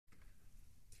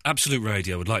Absolute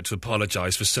Radio would like to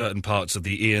apologise for certain parts of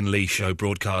the Ian Lee Show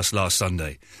broadcast last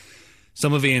Sunday.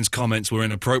 Some of Ian's comments were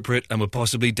inappropriate and were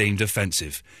possibly deemed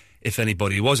offensive. If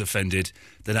anybody was offended,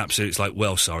 then Absolute's like,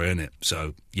 well, sorry, innit?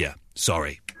 So, yeah,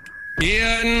 sorry.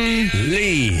 Ian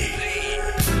Lee.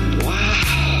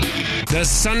 Wow. The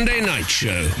Sunday Night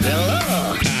Show.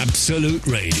 Hello. Absolute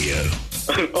Radio.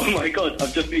 Oh my God,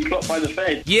 I've just been clocked by the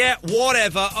Fed. Yeah,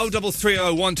 whatever. 0330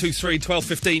 123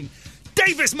 1215.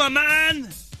 Davis, my man!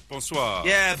 Bonsoir.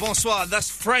 Yeah, bonsoir. That's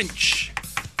French.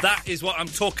 That is what I'm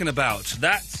talking about.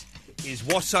 That is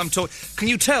what I'm talking... Can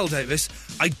you tell, Davis,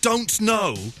 I don't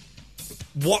know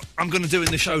what I'm going to do in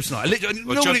the show tonight.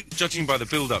 Judging by the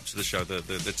build-up to the show,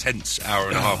 the tense hour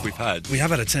and a half we've had... We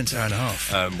have had a tense hour and a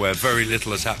half. Where very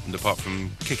little has happened apart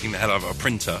from kicking the hell out of our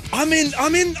printer. I'm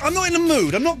not in a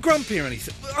mood. I'm not grumpy or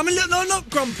anything. I'm not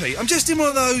grumpy. I'm just in one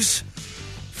of those...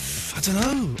 I don't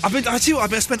know.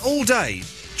 I spent all day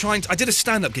trying to... I did a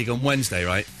stand-up gig on Wednesday,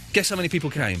 right? Guess how many people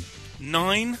came?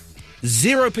 9?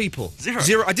 0 people.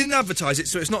 Zero. I didn't advertise it,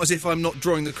 so it's not as if I'm not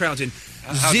drawing the crowd in.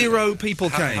 Zero people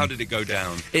came. How did it go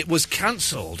down? It was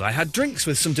cancelled. I had drinks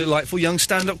with some delightful young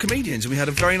stand-up comedians, and we had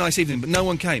a very nice evening, but no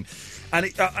one came.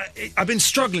 And I've been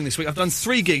struggling this week. I've done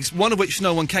 3 gigs, one of which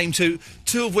no one came to,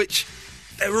 2 of which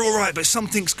they were all right, but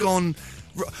something's gone...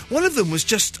 One of them was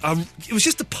just... it was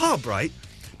just a pub, right?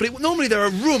 But normally they're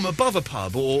a room above a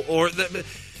pub,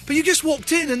 but you just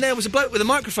walked in and there was a bloke with a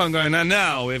microphone going, and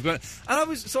now we've got... And it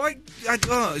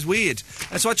was weird.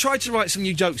 And so I tried to write some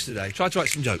new jokes today. Do you want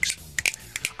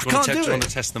to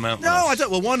test them out? No, I don't.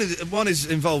 Well, one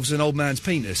involves an old man's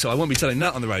penis, so I won't be telling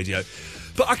that on the radio.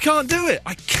 But I can't do it.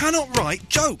 I cannot write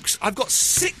jokes. I've got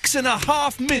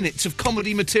 6.5 minutes of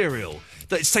comedy material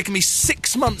that it's taken me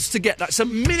 6 months to get. That's a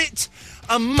minute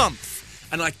a month.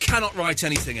 And I cannot write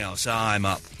anything else. I'm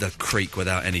up the creek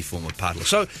without any form of paddle.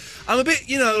 So I'm a bit,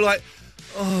 I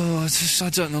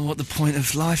don't know what the point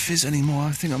of life is anymore.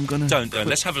 I think I'm going to... Don't.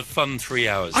 Let's have a fun 3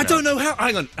 hours I don't know how...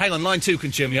 Hang on. Line 2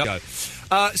 can cheer me up. Go.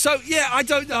 I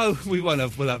don't know. We'll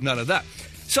have none of that.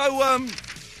 So,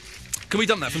 can we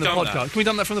dump that from the podcast? Can we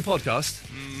dump that from the podcast?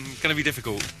 Going to be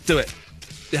difficult. Do it.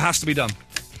 It has to be done.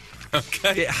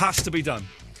 Okay. It has to be done.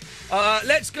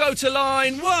 Let's go to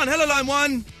line 1. Hello, line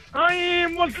 1. Hi,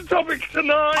 Ian. What's the topic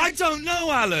tonight? I don't know,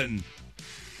 Alan.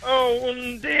 Oh,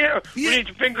 dear. Yeah. We need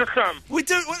to think of some. We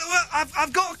do. Well,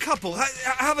 I've got a couple.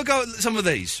 Have a go at some of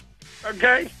these.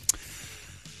 Okay.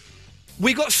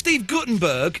 We got Steve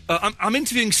Guttenberg. I'm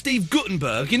interviewing Steve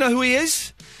Guttenberg. You know who he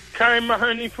is? Carrie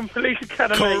Mahoney from Police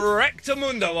Academy.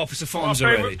 Correctamundo, Officer Fonzie.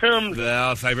 Our favourite films.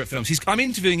 Our favourite films. I'm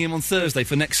interviewing him on Thursday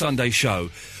for next Sunday's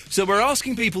show. So we're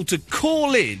asking people to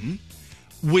call in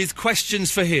with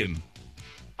questions for him.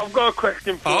 I've got a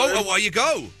question for you. Oh, away you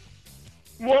go.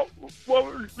 What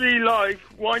would it be like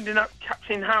winding up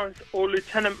Captain House or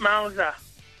Lieutenant Mauser?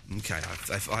 Okay,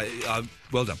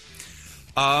 well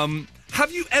done.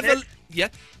 Have you ever... Nick? Yeah?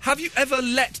 Have you ever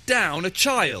let down a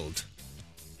child?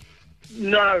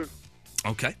 No.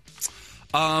 Okay.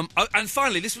 And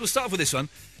finally, we'll start off with this one.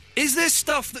 Is there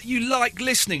stuff that you like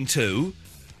listening to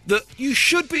that you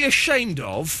should be ashamed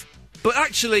of, but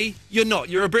actually you're not?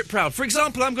 You're a bit proud. For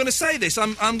example, I'm going to say this.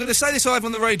 I'm going to say this live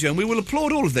on the radio, and we will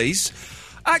applaud all of these.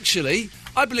 Actually,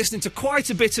 I've been listening to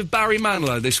quite a bit of Barry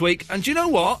Manilow this week, and do you know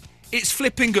what? It's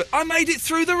flipping good. I Made It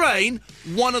Through the Rain,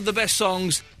 one of the best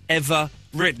songs ever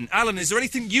written. Alan, is there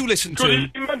anything you listen to? Could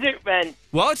it be magic, then?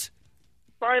 What?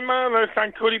 Barry Manilow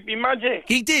sang Could It Be Magic?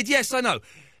 He did, yes, I know.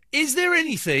 Is there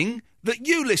anything that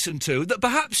you listen to that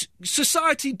perhaps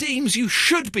society deems you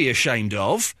should be ashamed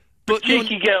of, but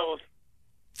Cheeky Girls.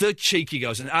 The Cheeky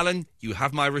Girls. And Alan, you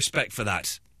have my respect for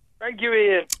that. Thank you,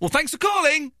 Ian. Well, thanks for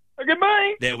calling.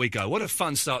 Goodbye. There we go. What a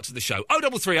fun start to the show.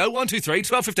 0330 123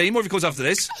 1215. More of your calls after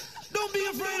this. Don't be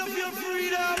afraid of your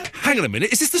freedom. Hang on a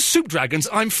minute. Is this the Soup Dragons?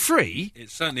 I'm Free?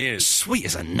 It certainly is. Sweet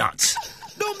as a nut.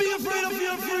 Don't be afraid of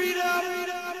your freedom.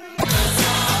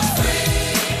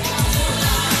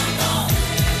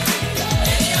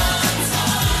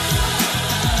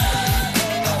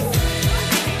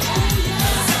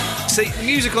 See, the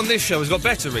music on this show has got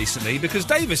better recently because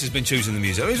Davis has been choosing the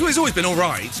music. It's always been all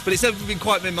right, but it's never been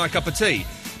quite been my cup of tea.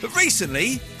 But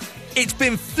recently, it's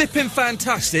been flipping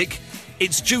fantastic.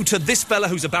 It's due to this fella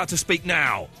who's about to speak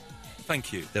now.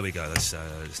 Thank you. There we go. That's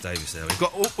Davis there.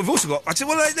 We've also got... I said,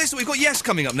 well, we've got Yes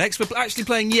coming up next. We're actually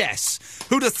playing Yes.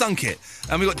 Who'd have thunk it?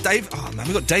 And we've got Dave... Oh, man,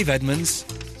 we've got Dave Edmunds,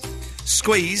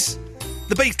 Squeeze,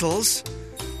 The Beatles...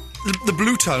 The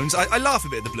Blue Tones. I laugh a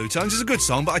bit at the Blue Tones. It's a good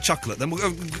song, but I chuckle at them.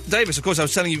 Davis, of course, I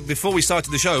was telling you before we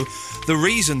started the show, the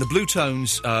reason the Blue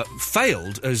Tones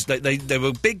failed is they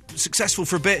were big, successful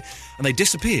for a bit, and they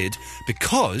disappeared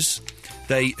because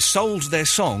they sold their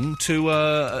song to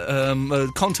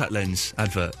a contact lens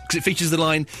advert because it features the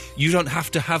line, "You don't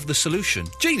have to have the solution."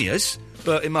 Genius,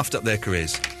 but it muffed up their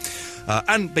careers.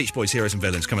 And Beach Boys, Heroes and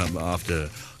Villains coming up after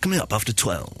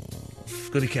 12.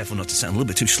 Got to be careful not to sound a little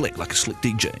bit too slick, like a slick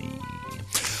DJ.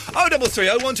 0330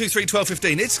 123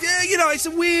 1215. It's it's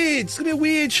it's gonna be a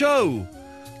weird show.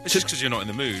 It's just because you're not in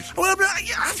the mood. Well,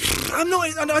 I'm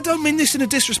not. I don't mean this in a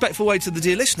disrespectful way to the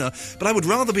dear listener, but I would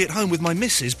rather be at home with my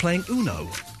missus playing Uno.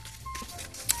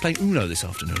 Playing Uno this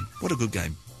afternoon. What a good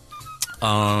game.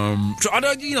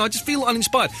 I just feel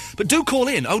uninspired. But do call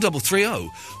in 0330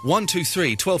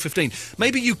 123 1215.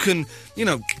 Maybe you can,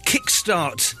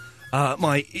 kickstart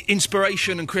my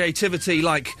inspiration and creativity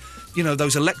like,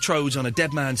 those electrodes on a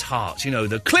dead man's heart.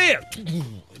 The clear.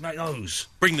 Make those.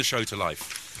 Bring the show to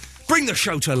life. Bring the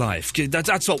show to life.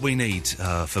 That's what we need,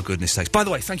 for goodness sakes. By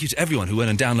the way, thank you to everyone who went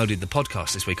and downloaded the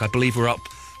podcast this week. I believe we're up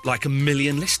like 1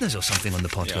 million listeners or something on the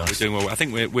podcast. Yeah, we're doing well. I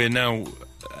think we're now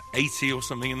 80 or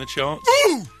something in the charts.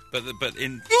 Ooh! But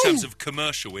in terms of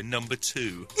commercial, we're number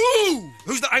 2. Ooh!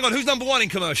 Hang on, who's number 1 in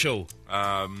commercial?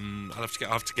 I'll have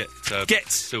to get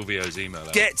Silvio's email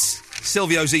out. Get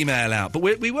Silvio's email out. But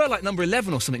we were like number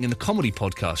 11 or something in the comedy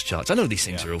podcast charts. I know these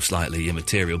things are all slightly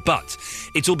immaterial, but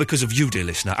it's all because of you, dear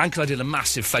listener, and because I did a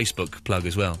massive Facebook plug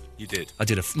as well. You did? I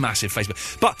did a massive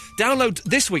Facebook. But download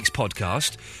this week's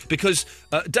podcast because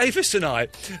Davis and I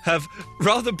have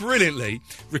rather brilliantly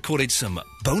recorded some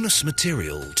bonus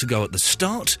material to go at the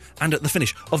start and at the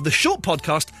finish of the short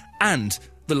podcast and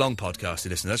the long podcast,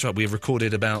 listener. That's right, we've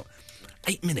recorded about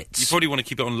 8 minutes. You probably want to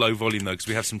keep it on low volume, though, because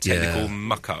we have some technical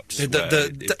muck-ups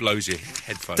it blows your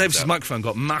headphones Davis's out. microphone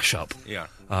got mash-up. Yeah.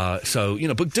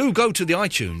 But do go to the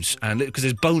iTunes, and because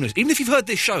there's bonus. Even if you've heard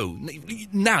this show,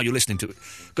 now you're listening to it,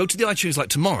 go to the iTunes like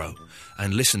tomorrow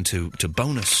and listen to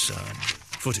bonus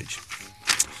footage.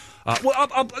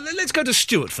 Let's go to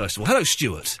Stuart, first of all. Hello,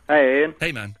 Stuart. Hey, Ian.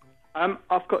 Hey, man.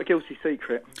 I've got a guilty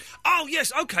secret. Oh,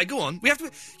 yes, OK, go on.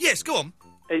 Yes, go on.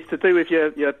 It's to do with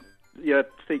your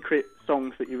secret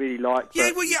songs that you really like.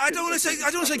 Yeah, well, yeah. I don't want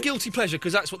to say guilty pleasure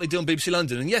because that's what they do on BBC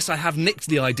London. And yes, I have nicked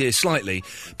the idea slightly,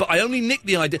 but I only nicked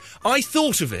the idea. I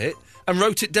thought of it and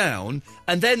wrote it down,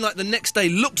 and then like the next day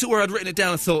looked at where I'd written it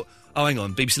down and thought, oh, hang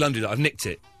on, BBC London, I've nicked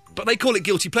it. But they call it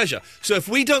guilty pleasure. So if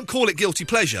we don't call it guilty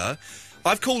pleasure,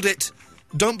 I've called it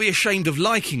don't be ashamed of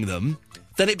liking them.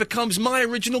 Then it becomes my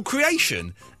original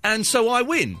creation, and so I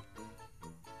win.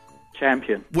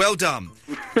 Champion. Well done.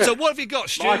 So what have you got,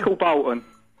 Stu? Michael Bolton.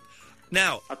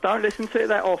 Now, I don't listen to it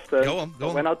that often. Go on.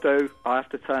 When I do, I have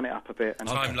to turn it up a bit. And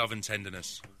Time, Love and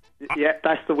Tenderness. Yeah,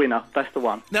 that's the winner. That's the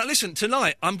one. Now, listen,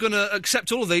 tonight I'm going to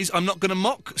accept all of these. I'm not going to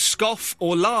mock, scoff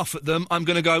or laugh at them. I'm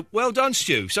going to go, well done,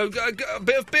 Stu. So, a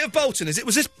bit of Bolton, is it?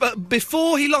 Was this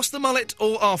before he lost the mullet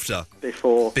or after?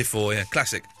 Before. Before, yeah.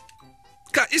 Classic.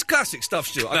 It's classic stuff,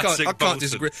 Stuart. Classic I can't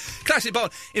disagree. Classic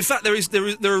Bolton. In fact, there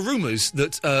are rumours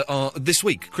that this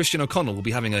week Christian O'Connell will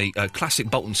be having a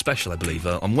classic Bolton special, I believe,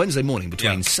 on Wednesday morning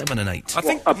between 7 and 8. I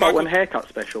think a Bolton haircut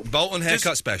special. Bolton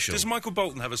haircut special. Does Michael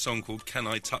Bolton have a song called "Can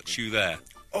I Touch You There"?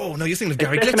 Oh no, you're thinking of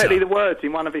Gary It's Glitter. definitely the words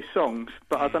in one of his songs,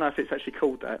 but I don't know if it's actually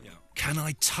called that. Yeah. Can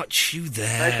I touch you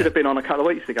there? That should have been on a couple of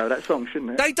weeks ago, that song,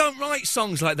 shouldn't it? They don't write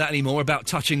songs like that anymore about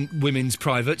touching women's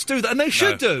privates, do they? And they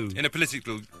should do. In a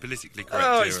politically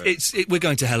correct era. We're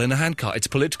going to hell in a handcart. It's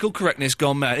political correctness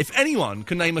gone mad. If anyone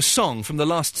can name a song from the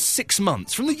last 6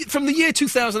 months, from the year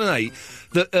 2008,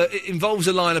 that involves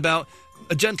a line about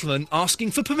a gentleman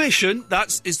asking for permission,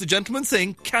 is the gentleman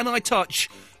thing, can I touch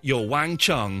your Wang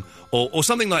Chung, or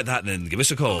something like that, then give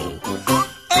us a call.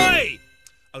 Oi!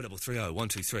 0330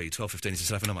 123 1215 is the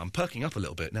telephone number. I'm perking up a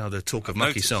little bit now, the talk of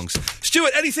mucky songs.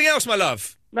 Stuart, anything else, my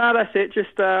love? No, that's it.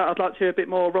 Just, I'd like to hear a bit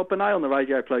more Rob Bonet on the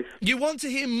radio, please. You want to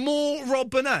hear more Rob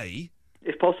Bonet?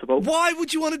 If possible. Why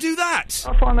would you want to do that?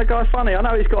 I find the guy funny. I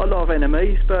know he's got a lot of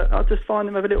enemies, but I just find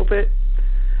him a little bit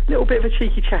of a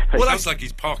cheeky chappy. Well, sounds like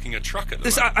he's parking a truck at the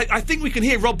moment. I think we can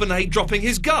hear Rob Bonet dropping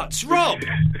his guts. Rob!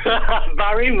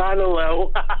 Barry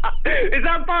Manilow. Is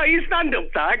that part of your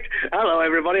stand-up act? Hello,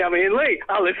 everybody, I'm Ian Lee.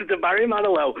 I listen to Barry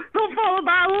Manilow. They'll fall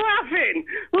about laughing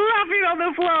on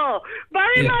the floor.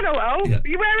 Barry Manilow?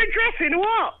 You wear a dress in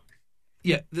what?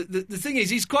 Yeah, the thing is,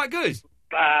 he's quite good.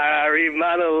 Barry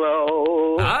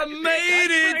Manilow. I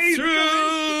made it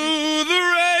through the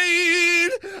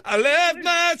rain. I left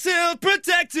myself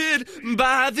protected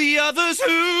by the others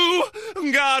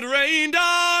who got rained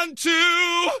on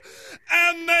too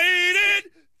and made it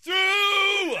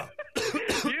through.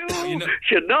 You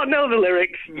should not know the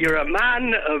lyrics. You're a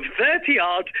man of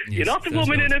 30-odd. Yes, You're not a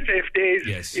woman in her 50s.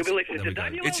 Yes, You'll be listening to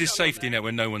Daniel. It's his safety net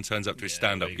when no one turns up to his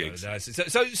stand-up gigs.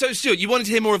 So, Stuart, you wanted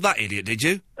to hear more of that idiot, did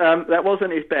you? That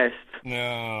wasn't his best.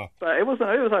 No. But it was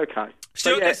okay.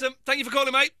 Stuart, But yeah, listen, thank you for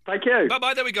calling, mate. thank you.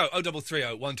 Bye-bye, there we go.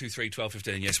 0330 123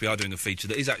 1215. Yes, we are doing a feature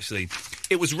that is actually...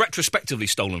 It was retrospectively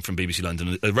stolen from BBC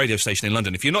London, a radio station in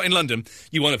London. If you're not in London,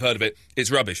 you won't have heard of it.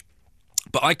 It's rubbish.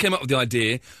 But I came up with the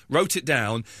idea, wrote it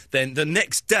down, then the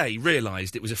next day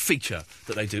realised it was a feature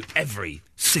that they do every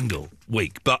single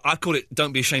week. But I call it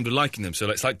Don't Be Ashamed of Liking Them, so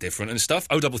it's like different and stuff.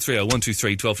 0330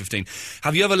 123 1215.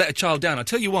 Have you ever let a child down? I'll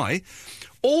tell you why.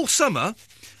 All summer...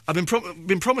 I've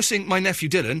been promising my nephew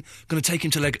Dylan, going to take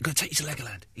you to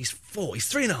Legoland. He's 4, he's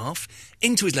 3.5,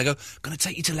 into his Lego, going to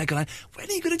take you to Legoland. When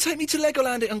are you going to take me to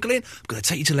Legoland, Uncle Ian? I'm going to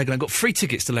take you to Legoland. Got 3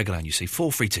 tickets to Legoland, you see,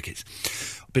 4 free tickets.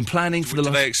 I've been planning for the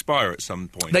last... Do they expire at some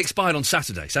point? They expired on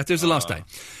Saturday. Saturday was the last day.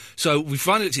 So we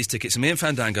finally looked at his tickets, and me and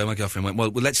Fandango, my girlfriend, went, well,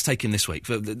 let's take him this week,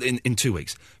 in 2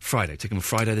 weeks. Friday. Take him on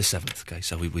Friday the 7th, okay?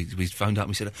 So we phoned up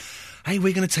and we said, hey,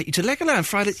 we're going to take you to Legoland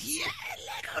Friday. Yeah,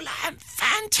 Legoland,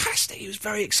 fantastic. He was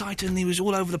very excited and he was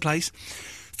all over the place.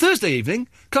 Thursday evening,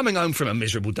 coming home from a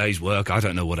miserable day's work, I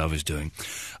don't know what I was doing,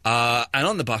 and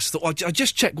on the bus, thought, I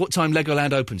just check what time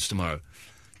Legoland opens tomorrow.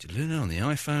 On the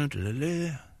iPhone,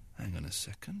 hang on a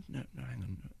second, no, hang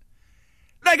on.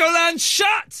 Legoland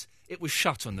shut! It was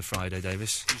shut on the Friday,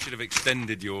 Davis. You should have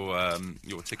extended your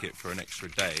ticket for an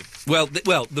extra day. Well,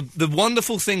 the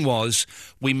wonderful thing was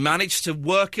we managed to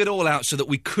work it all out so that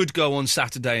we could go on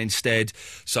Saturday instead.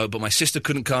 But my sister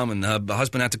couldn't come and her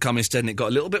husband had to come instead, and it got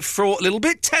a little bit fraught, a little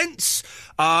bit tense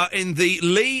in the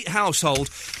Lee household.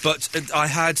 But I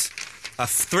had a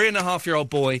 3.5-year-old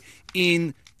boy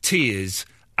in tears,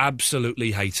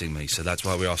 absolutely hating me. So that's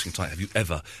why we're asking tonight, have you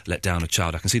ever let down a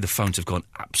child? I can see the phones have gone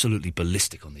absolutely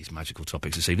ballistic on these magical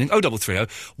topics this evening.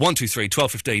 0330 123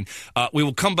 1215. We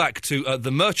will come back to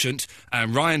The Merchant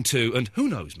and Ryan too, and who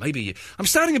knows, maybe... I'm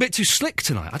sounding a bit too slick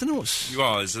tonight. I don't know what's... You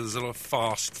are. There's a lot of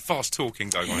fast talking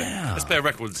going on. Let's play a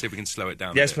record and see if we can slow it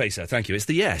down. Yes, please, sir. Thank you. It's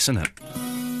the yes, isn't it?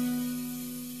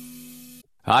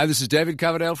 Hi, this is David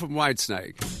Coverdale from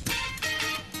Whitesnake.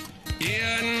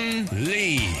 Ian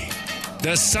Lee.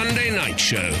 The Sunday Night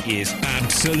Show is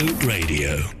Absolute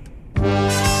Radio. I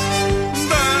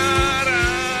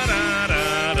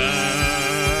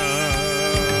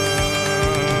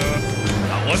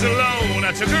was alone,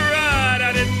 I took a ride,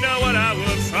 I didn't know what I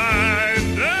would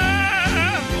find.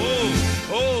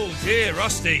 Oh dear,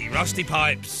 Rusty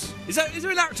Pipes. Is there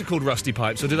an actor called Rusty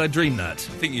Pipes, or did I dream that?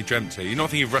 I think you dreamt it. You're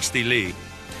not thinking of Rusty Lee.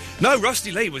 No,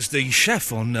 Rusty Lee was the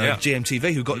chef on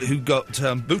GMTV who got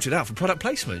booted out for product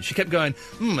placement. She kept going,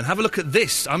 and have a look at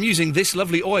this. I'm using this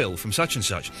lovely oil from such and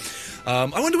such. I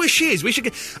wonder where she is. We should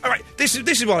get... All right, this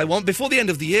is what I want. Before the end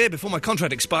of the year, before my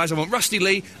contract expires, I want Rusty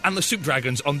Lee and the Soup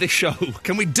Dragons on this show.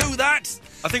 Can we do that?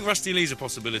 I think Rusty Lee's a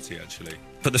possibility, actually.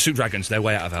 But the Soup Dragons, they're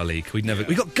way out of our league. We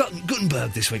got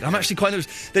Gutenberg this week. I'm actually quite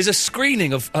nervous. There's a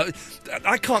screening of...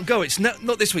 I can't go. It's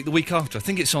not this week, the week after. I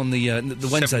think it's on the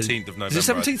Wednesday. 17th of November. Is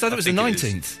it 17th? I thought it was the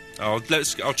 19th. I'll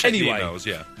check the emails,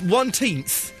 yeah.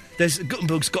 1/10. There's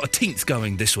Gutenberg's got a 10th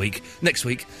going next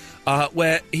week,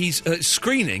 where he's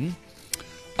screening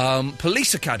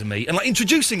Police Academy and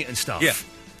introducing it and stuff. Yeah.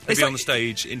 He'll be on the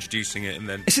stage introducing it, and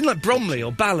then... It's in Bromley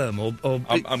or Balham or...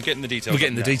 I'm getting the details. We're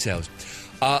getting the details.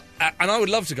 And I would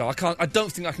love to go. I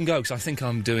don't think I can go because I think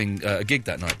I'm doing a gig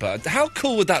that night. But how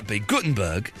cool would that be?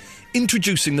 Gutenberg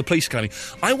introducing the Police Academy.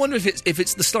 I wonder if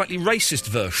it's the slightly racist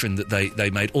version that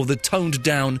they made, or the toned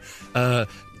down,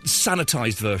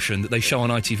 sanitised version that they show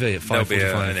on ITV at 5:45.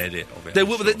 There'll be an edit of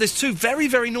it. There's 2 very,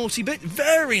 very naughty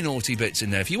bits in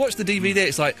there. If you watch the DVD,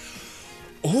 it's like,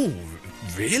 oh,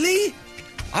 really?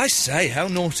 I say, how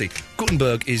naughty.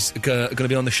 Gutenberg is going to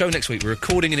be on the show next week. We're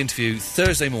recording an interview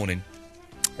Thursday morning.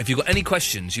 If you've got any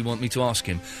questions you want me to ask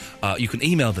him, you can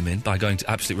email them in by going to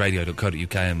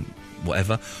absoluteradio.co.uk and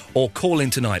whatever, or call in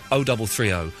tonight,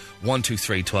 0330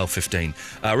 123 1215.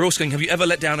 We're also going, have you ever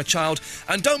let down a child?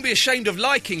 And don't be ashamed of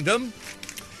liking them.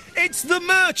 It's The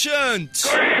Merchant!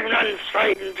 Good evening,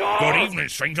 stranger. Good evening,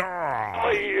 stranger. How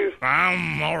are you?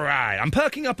 I'm all right. I'm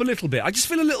perking up a little bit. I just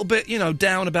feel a little bit,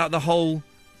 down about the whole...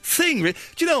 thing. Do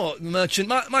you know what, Merchant?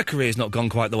 My career's not gone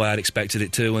quite the way I'd expected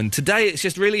it to, and today it's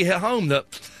just really hit home that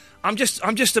I'm just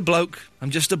a bloke. I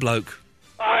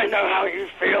know how you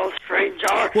feel, stranger.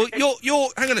 Well, you're.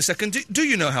 Hang on a second. Do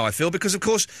you know how I feel? Because of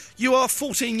course you are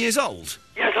 14 years old.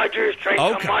 Yes, I do, stranger.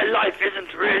 Okay. My life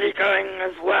isn't really going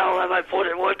as well as I thought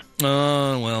it would.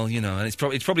 Oh well, and it's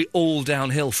probably all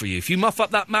downhill for you. If you muff up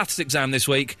that maths exam this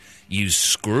week, you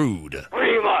screwed.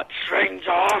 Pretty much,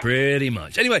 stranger. Pretty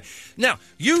much. Anyway,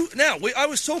 I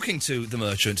was talking to the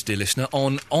merchant, dear listener,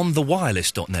 on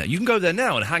thewireless.net. You can go there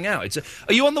now and hang out.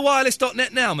 Are you on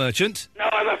thewireless.net now, merchant? No,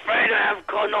 I'm afraid I have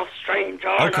gone off, stranger,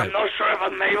 and I'm not sure if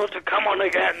I'm able to come on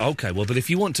again. Okay, well, but if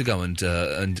you want to go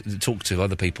and talk to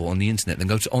other people on the internet, then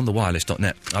go to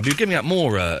onthewireless.net. I'll be giving out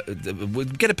more.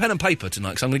 Get a pen and paper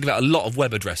tonight, because I'm going to give out a lot of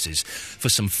web addresses for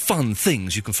some fun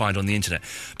things you can find on the internet.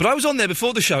 But I was on there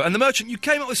before the show, and the merchant, you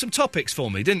came up with some topics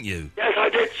for me, didn't you? Yes, I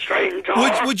did, stranger.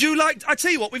 Would you like... I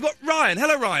tell you what, we've got Ryan.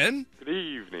 Hello, Ryan. Good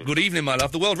evening. Good evening, my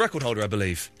love. The world record holder, I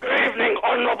believe. Good evening,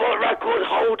 honourable record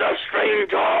holder,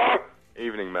 stranger.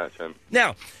 Evening, Merchant.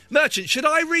 Now, Merchant, should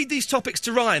I read these topics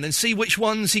to Ryan and see which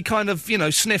ones he kind of,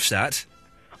 sniffs at?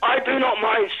 I do not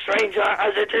mind, stranger,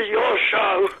 as it is your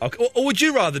show. Okay, or would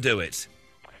you rather do it?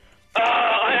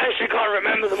 I actually can't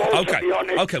remember them all, to be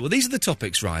honest. Okay, well, these are the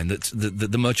topics, Ryan, that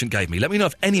the merchant gave me. Let me know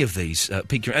if any of these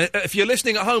pique your... if you're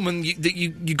listening at home and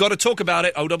you got to talk about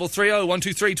it, 0330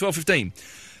 123 1215.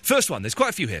 First one, there's quite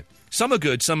a few here. Some are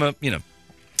good, some are,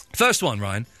 First one,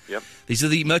 Ryan. Yep. These are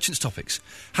the merchant's topics.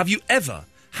 Have you ever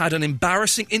had an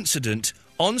embarrassing incident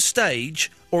on stage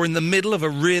or in the middle of a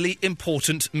really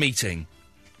important meeting?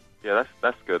 Yeah,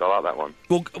 that's good. I like that one.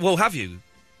 Well, have you?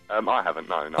 I haven't,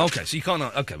 no. Okay, so you can't...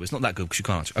 Okay, well, it's not that good because you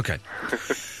can't answer. Okay.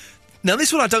 Now,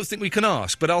 this one I don't think we can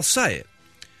ask, but I'll say it.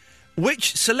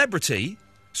 Which celebrity,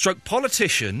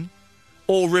 politician,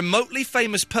 or remotely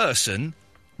famous person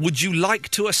would you like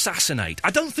to assassinate?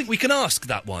 I don't think we can ask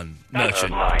that one,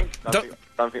 Merchant.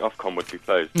 Don't think Ofcom would be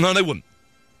pleased. No, they wouldn't.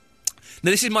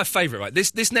 Now, this is my favourite, right?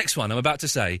 This next one I'm about to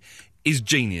say is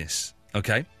genius,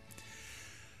 okay?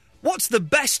 What's the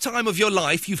best time of your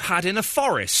life you've had in a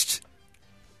forest?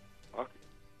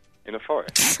 In a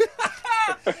forest?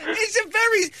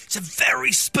 It's a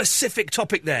very specific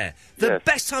topic there. The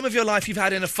best time of your life you've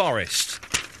had in a forest.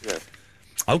 Yes.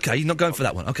 Okay, you're not going for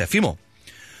that one. Okay, a few more.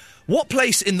 What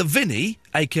place in the Vinny,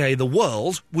 a.k.a. the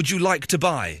world, would you like to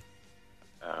buy?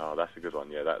 Oh, that's a good one.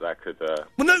 Yeah, that could... well,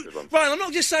 no, Ryan, I'm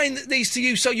not just saying these to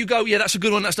you so you go, yeah, that's a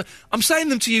good one. I'm saying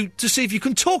them to you to see if you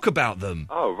can talk about them.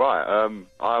 Oh, right.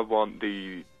 I want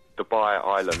the Dubai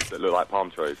islands that look like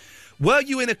palm trees. Were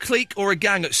you in a clique or a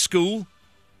gang at school?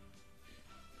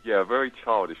 Yeah, a very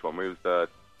childish one. We was the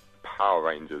Power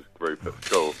Rangers group at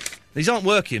school. These aren't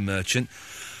working, Merchant.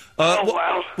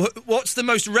 What's the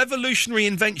most revolutionary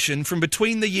invention from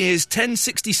between the years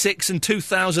 1066 and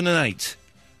 2008?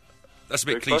 That's a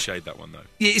bit cliched, that one, though.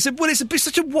 Yeah, it's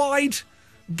such a wide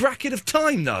bracket of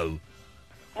time, though.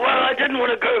 Well, I didn't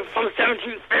want to go from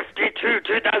 1750 to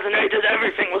 2008 as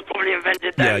everything was probably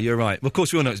invented then. Yeah, you're right. Well, of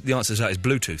course, we all know the answer to that is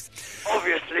Bluetooth.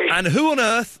 Obviously. And who on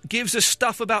earth gives us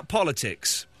stuff about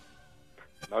politics?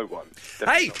 No one.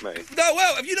 Hey, not me. no.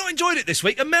 Well, have you not enjoyed it this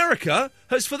week? America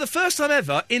has, for the first time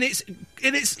ever in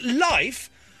its life,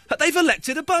 they've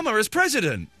elected Obama as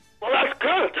president. Well, that's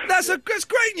good. That's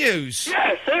great news.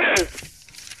 Yes, it is.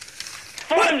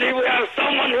 Finally, we have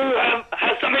someone who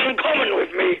has something in common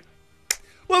with me.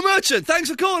 Well, Merchant, thanks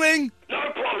for calling. No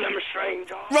problem,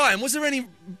 stranger. Ryan, was there any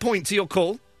point to your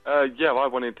call? Yeah, I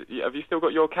wanted... Have you still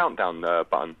got your countdown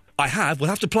button? I have. We'll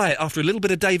have to play it after a little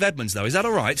bit of Dave Edmonds, though. Is that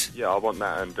all right? Yeah, I want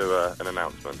that and do an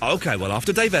announcement. OK, well,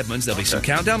 after Dave Edmonds, there'll be some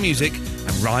countdown music,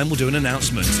 and Ryan will do an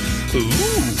announcement. Ooh!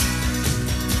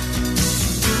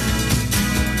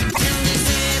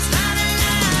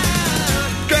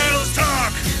 Girls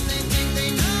talk!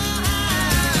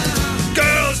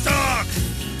 Girls talk!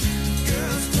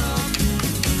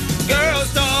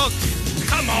 Girls talk!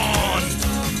 Come on!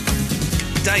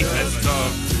 Dave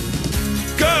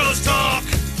Edmonds. Girls talk!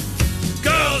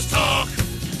 Girls talk!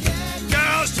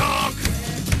 Girls talk!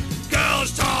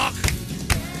 Girls talk!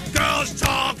 Girls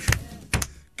talk!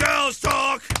 Girls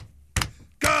talk!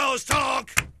 Girls talk!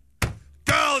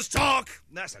 Girls talk!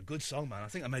 That's a good song, man. I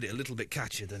think I made it a little bit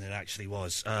catchier than it actually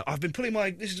was. I've been pulling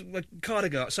my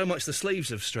cardigan up so much the sleeves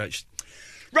have stretched.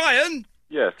 Ryan!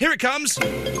 Yes? Here it comes!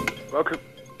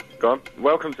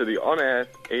 Welcome to the on-air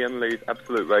Ian Lee's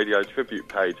Absolute Radio tribute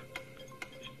page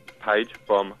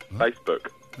from Facebook.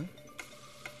 Huh?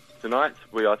 Tonight,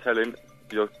 we are telling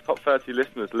your top 30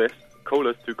 listeners list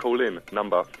callers to call in.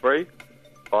 Number 3,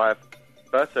 5,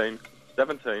 13,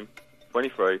 17,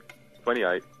 23,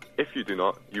 28. If you do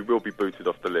not, you will be booted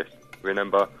off the list.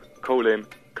 Remember, call in,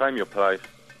 claim your place,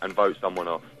 and vote someone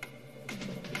off.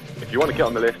 If you want to get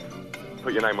on the list,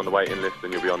 put your name on the waiting list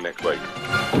and you'll be on next week.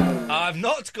 I've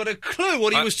not got a clue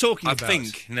what he was talking about. I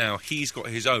think now he's got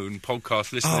his own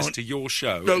podcast listeners to your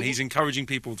show, no. and he's encouraging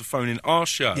people to phone in our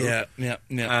show. Yeah.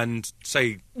 And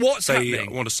say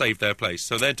happening? Want to save their place.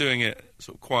 So they're doing it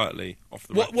sort of quietly off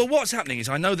the record. Well, what's happening is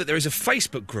I know that there is a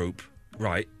Facebook group,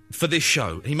 right, for this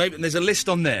show. There's a list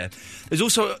on there. There's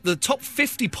also the top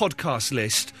 50 podcast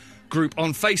list group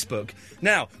on Facebook.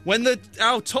 Now, when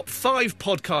our top 5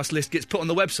 podcast list gets put on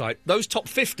the website, those top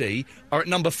 50 are at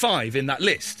number 5 in that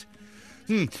list.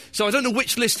 So I don't know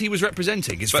which list he was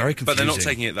representing. It's very confusing. But they're not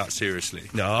taking it that seriously.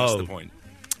 No. That's the point.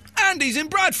 Andy's in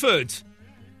Bradford.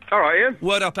 All right, Ian.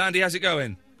 Word up, Andy. How's it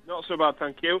going? Not so bad,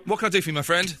 thank you. What can I do for you, my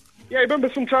friend? Yeah,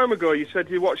 remember some time ago you said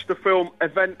you watched the film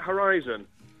Event Horizon?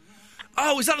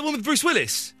 Oh, is that the one with Bruce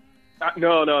Willis?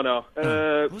 No.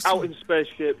 Out in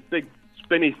spaceship, big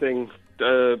spinny thing,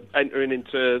 entering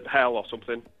into hell or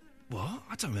something. What?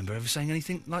 I don't remember ever saying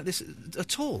anything like this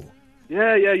at all.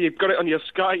 Yeah, you've got it on your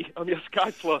Sky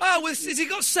Plus. Oh, has it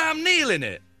got Sam Neill in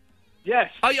it?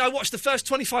 Yes. I watched the first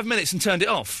 25 minutes and turned it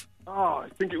off. Oh, I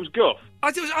think it was guff.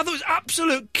 I thought it was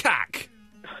absolute cack.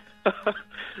 All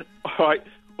right.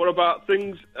 What about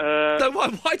things? No,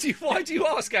 why do you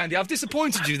ask, Andy? I've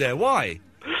disappointed you there. Why?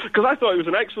 Because I thought it was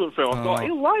an excellent film. I thought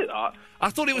he'll like that. I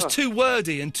thought it was too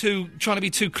wordy and trying to be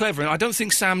too clever, and I don't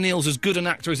think Sam Neill's as good an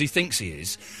actor as he thinks he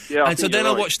is. Yeah, and so then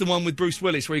I watched the one with Bruce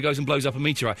Willis where he goes and blows up a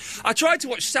meteorite. I tried to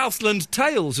watch Southland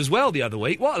Tales as well the other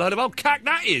week. What a load of old cack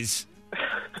that is.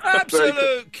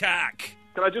 Absolute cack.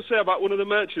 Can I just say about one of the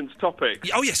merchants' topics?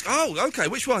 Oh, yes. Oh, OK.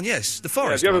 Which one? Yes, the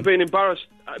forest. Have you ever been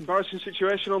embarrassing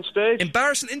situation on stage?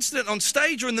 Embarrassing incident on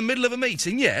stage or in the middle of a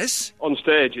meeting? Yes. On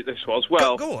stage, this was.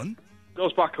 Well, go on.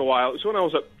 Goes back a while. It was when I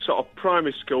was at sort of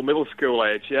primary school, middle school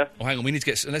age. Yeah. Oh, hang on. We need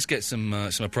to let's get some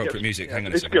appropriate music. Hang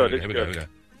on a it's second. Good. Here we go.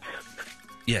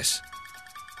 Yes.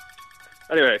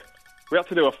 Anyway, we had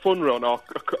to do a fun run, or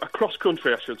a cross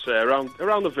country, I should say, around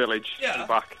the village and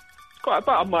back. It's quite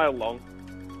about a mile long.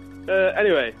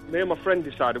 Anyway, me and my friend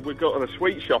decided we'd go to the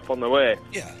sweet shop on the way.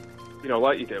 Yeah. You know,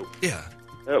 like you do. Yeah.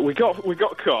 We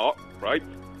got caught, right?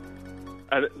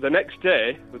 And the next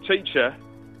day, the teacher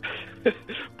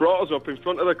brought us up in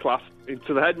front of the class,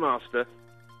 into the headmaster,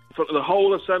 in front of the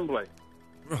whole assembly.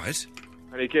 Right.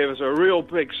 And he gave us a real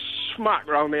big smack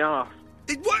round the arse.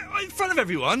 What? In front of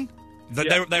everyone?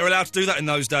 Yeah. They were allowed to do that in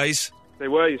those days? They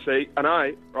were, you see. And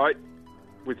I, right,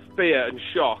 with fear and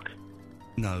shock...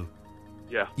 No.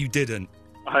 Yeah. You didn't?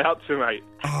 I had to, mate.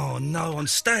 Oh, no, on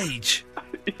stage?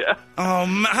 Yeah. Oh,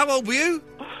 how old were you?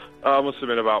 I must have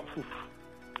been about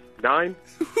 9.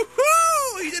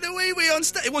 You did a wee-wee on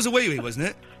stage. It was a wee-wee, wasn't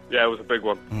it? Yeah, it was a big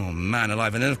one. Oh, man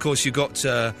alive. And then, of course, you got...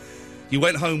 you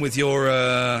went home with your...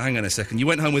 hang on a second. You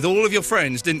went home with all of your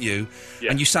friends, didn't you?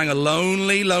 Yeah. And you sang a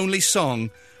lonely, lonely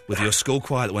song with your school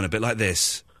choir that went a bit like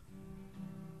this.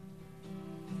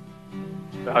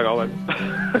 Hang on,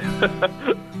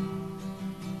 then.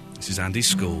 This is Andy's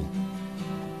school.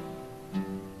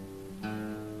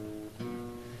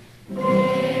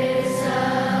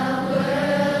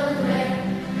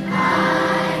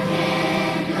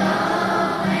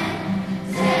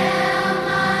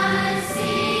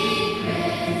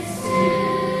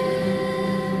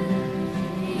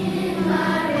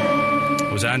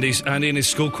 Andy and his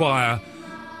school choir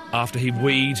after he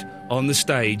weed on the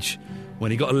stage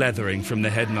when he got a leathering from the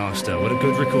headmaster. What a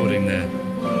good recording there.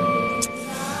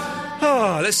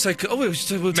 Let's take...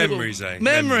 Memories, eh?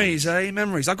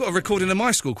 Memories. I've got a recording of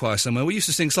my school choir somewhere. We used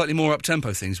to sing slightly more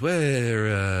up-tempo things.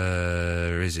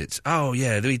 Where is it? Oh,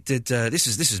 yeah, we did... This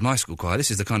is my school choir.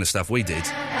 This is the kind of stuff we did.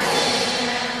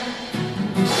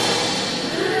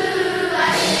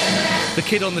 The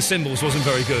kid on the cymbals wasn't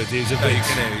very good. He was a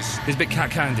bit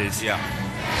cack-handed. Yeah.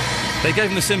 They gave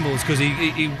him the cymbals because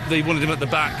they wanted him at the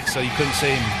back, so you couldn't see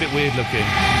him. A bit weird looking.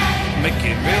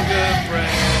 Making real good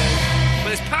bread. But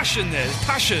there's passion there. There's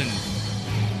passion.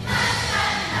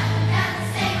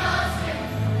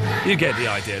 You get the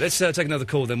idea. Let's take another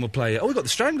call, then we'll play. Oh, we've got the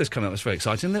Stranglers coming up. That's very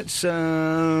exciting. Let's...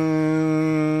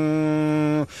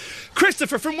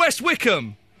 Christopher from West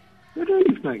Wickham. Good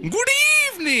evening. Good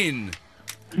evening.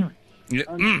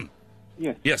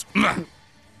 Yes. Yes.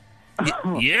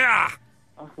 Yeah.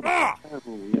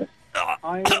 Terrible, yes.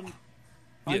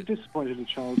 I disappointed a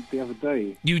child the other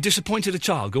day. You disappointed a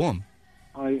child? Go on.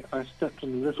 I stepped on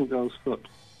a little girl's foot.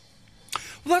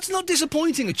 Well, that's not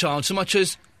disappointing a child so much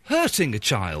as hurting a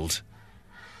child.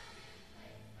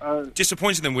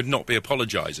 Disappointing them would not be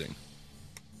apologising.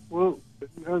 Well,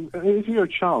 if you're a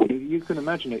child, you can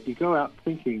imagine it. You go out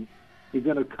thinking you're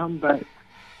going to come back...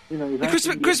 You know,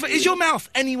 Christopher, is your mouth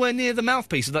anywhere near the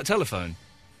mouthpiece of that telephone?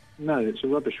 No, it's a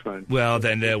rubbish phone. Well,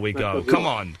 then there we go. Come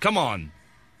on.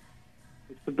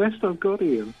 It's the best I've got,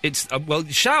 Ian. It's well,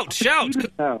 shout. I'm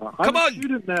Come on. a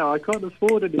student now. I can't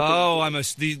afford anything. Oh, I'm a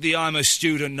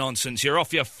student nonsense. You're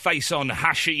off your face on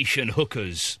hashish and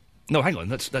hookers. No, hang on,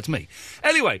 that's me.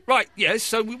 Anyway, right, yes.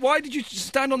 So why did you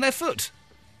stand on their foot?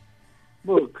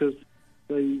 Well, because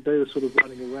they were sort of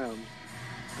running around,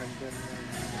 and then.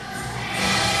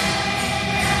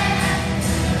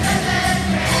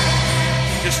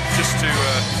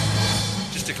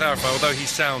 Just to clarify, although he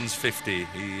sounds 50,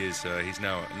 he's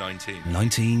now 19.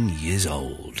 19 years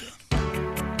old.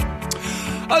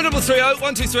 0330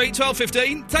 123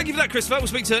 1215. Thank you for that, Christopher. We'll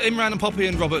speak to Imran and Poppy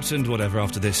and Robert and whatever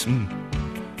after this. How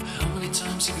many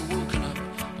times have you woken up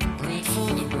and prayed for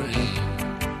the rain?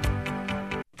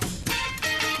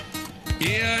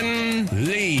 Ian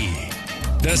Lee.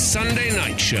 The Sunday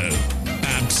Night Show.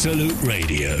 Absolute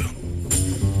Radio.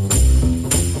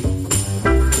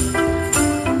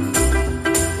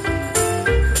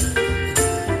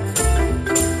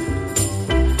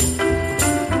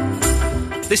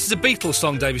 This is a Beatles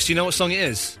song, Davis. Do you know what song it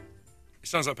is? It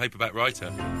sounds like Paperback Writer.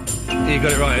 You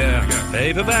got it right, yeah.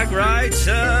 Paperback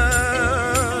Writer.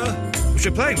 Which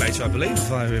we're playing later, I believe, if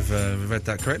I've read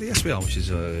that correctly. Yes, we are, which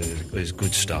is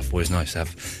good stuff. Always nice to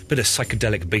have a bit of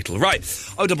psychedelic Beatle. Right,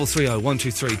 0330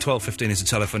 123 1215 is the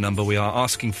telephone number. We are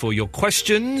asking for your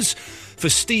questions for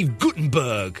Steve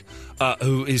Guttenberg,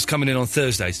 who is coming in on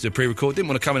Thursday to do a pre-record. Didn't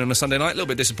want to come in on a Sunday night, a little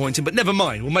bit disappointing, but never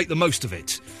mind, we'll make the most of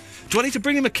it. Do I need to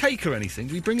bring him a cake or anything?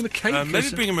 Do we bring him a cake? Maybe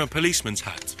bring him a policeman's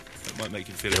hat. That might make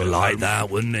him feel He'll like that,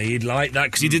 wouldn't he? He'd like that,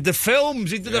 because he did the films.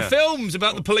 He did the films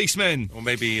about the policemen. Or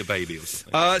maybe a baby or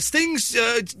something. Stings,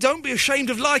 don't be ashamed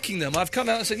of liking them. I've come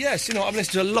out and said, yes, you know, I've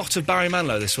listened to a lot of Barry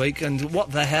Manilow this week, and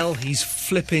what the hell, he's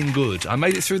flipping good. I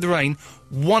made it through the rain.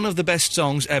 One of the best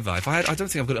songs ever. I don't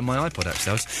think I've got it on my iPod,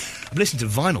 actually. I've listened to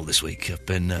vinyl this week. I've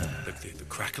been... The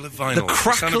crackle of vinyl. The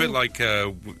crackle... You sound a bit like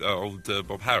old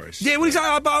Bob Harris. Yeah, well,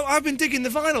 exactly. I've been digging the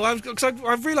vinyl. Because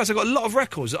I've realised I've got a lot of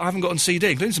records that I haven't got on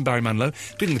CD, including some Barry Manilow,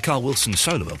 including the Carl Wilson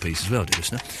solo LPs as well, dear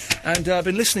listener. And I've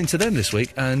been listening to them this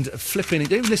week and flipping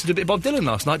it. Even listened to a bit of Bob Dylan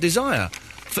last night, Desire.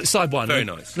 Side one. Very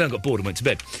nice. Then I got bored and went to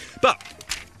bed. But,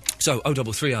 so,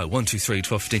 0330 123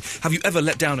 1215. Have you ever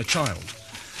let down a child?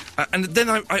 And then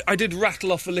I did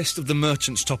rattle off a list of the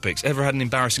merchant's topics. Ever had an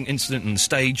embarrassing incident on the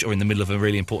stage or in the middle of a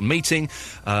really important meeting?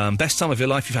 Best time of your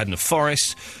life you've had in a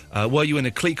forest? Were you in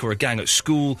a clique or a gang at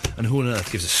school? And who on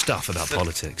earth gives a stuff about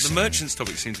politics? The merchant's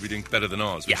topics seem to be doing better than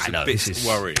ours, which yeah, is I know, a bit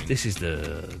worrying. This is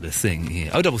the thing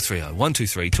here. 0330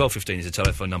 123 1215 is the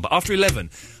telephone number. After 11,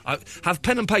 I have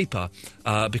pen and paper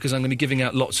because I'm going to be giving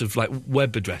out lots of like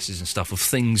web addresses and stuff of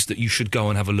things that you should go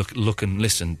and have a look and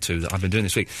listen to that I've been doing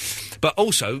this week. But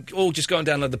also, or just go and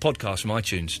download the podcast from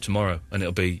iTunes tomorrow, and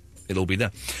it'll all be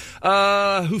there.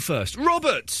 Who first?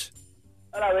 Robert.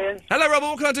 Hello, Ian. Hello, Robert.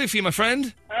 What can I do for you, my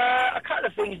friend? A couple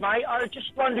of things, mate. I was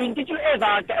just wondering, did you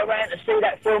ever get around to see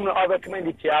that film that I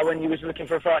recommended to you when you was looking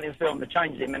for a frightening film, The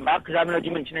Changeling, remember? Because I haven't heard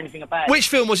you mention anything about it. Which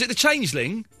film was it? The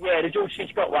Changeling? Yeah, the George C.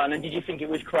 Scott one, and did you think it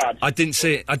was crud? I didn't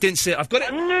see it. I've got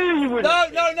it... I knew you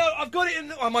wouldn't. No, I've got it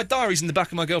in... my diary's in the back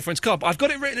of my girlfriend's car, but I've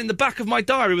got it written in the back of my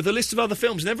diary with a list of other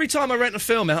films, and every time I rent a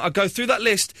film out, I go through that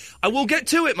list. I will get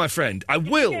to it, my friend. I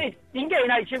will. You can get an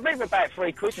HMV for about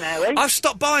 £3 now, eh? I've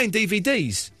stopped buying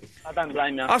DVDs. I don't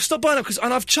blame you. I've stopped buying them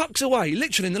and I've chucked away,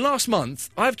 literally in the last month,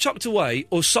 I've chucked away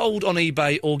or sold on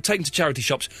eBay or taken to charity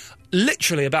shops,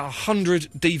 literally about 100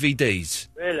 DVDs.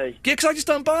 Really? Yeah, because I just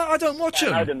don't buy, I don't watch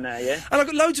them. I know them now, yeah. And I've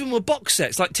got loads of them with box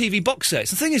sets, like TV box sets.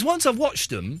 The thing is, once I've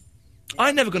watched them,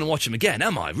 I'm never going to watch them again,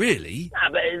 am I, really? Nah,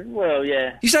 but, well,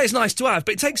 yeah. You say it's nice to have,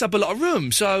 but it takes up a lot of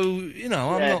room, so, you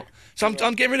know, I'm not... So I'm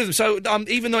getting rid of them. So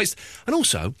even though it's... And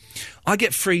also, I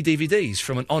get free DVDs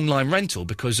from an online rental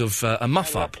because of a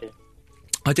muff-up.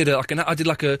 I did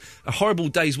a horrible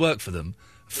day's work for them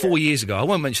 4 years ago. I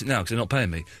won't mention it now because they're not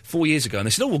paying me. 4 years ago. And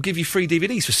they said, we'll give you free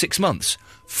DVDs for 6 months.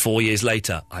 4 years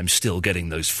later, I'm still getting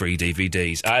those free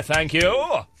DVDs. Thank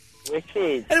you.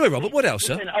 Wicked. Anyway, Robert, what else,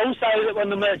 sir? And also, on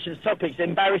the merchant's topics,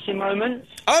 embarrassing moments.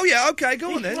 Oh, yeah, OK,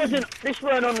 go on then. This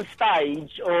weren't on the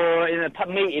stage or in a pub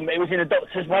meeting, but it was in a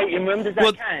doctor's waiting room. Does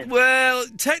that count? Well,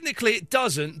 technically it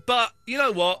doesn't, but you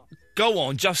know what? Go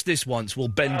on, just this once, we'll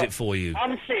bend it for you.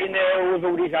 I'm sitting there with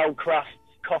all these old crusts,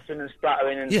 coughing and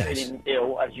spluttering and feeling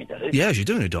ill, as you do. Yeah, as you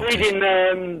do in a doctor's. Reading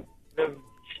the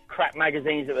crap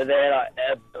magazines that were there, like,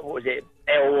 what was it,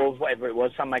 Elle or whatever it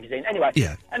was, some magazine. Anyway,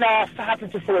 yeah. And I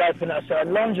happened to fall open at a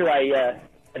certain lingerie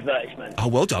advertisement. Oh,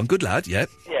 well done, good lad, yeah.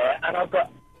 Yeah, and I've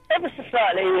got ever so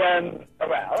slightly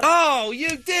aroused. Oh, you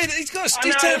did? He's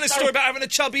telling a story about having a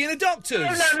chubby in a doctor's.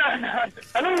 No.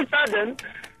 And all of a sudden,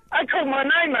 I called my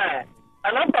name out.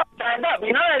 And I've got to stand up.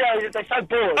 You know they're so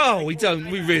bored. Oh, we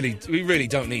really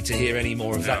don't need to hear any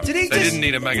more of that. They didn't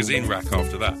need a magazine rack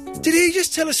after that. Did he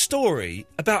just tell a story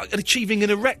about achieving an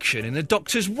erection in a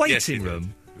doctor's waiting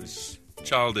room? It was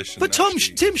childish. But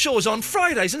Tim Shaw's on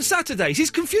Fridays and Saturdays. He's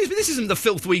confused, but this isn't the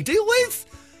filth we deal with.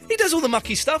 He does all the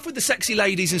mucky stuff with the sexy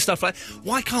ladies and stuff like that.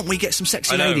 Why can't we get some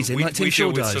sexy I know, ladies in like Tim we Shaw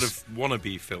deal with does? sort of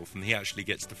wannabe filth, and he actually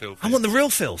gets the filth. I want the real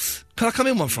filth. Can I come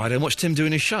in one Friday and watch Tim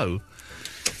doing his show?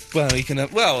 Well, he can.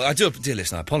 Well, I do. Dear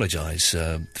listener, I apologise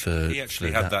for. He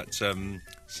actually had that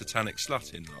satanic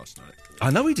slut in last night. I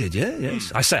know he did. Yeah, yes.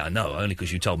 I say I know only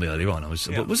because you told me earlier on.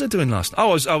 What was I doing last? I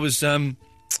was. What was I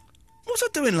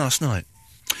doing last night?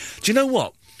 Do you know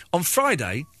what? On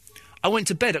Friday, I went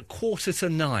to bed at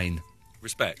 8:45.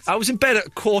 Respect. I was in bed at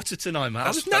 8:45, man. I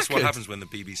was knackered. That's what happens when the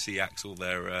BBC acts all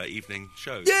their evening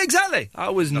shows. Yeah, exactly. I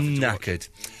was knackered.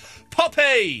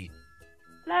 Poppy!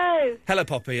 Hello. Hello,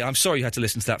 Poppy. I'm sorry you had to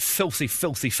listen to that filthy,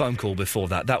 filthy phone call before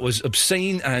that. That was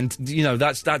obscene, and you know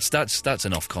that's an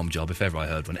Ofcom job if ever I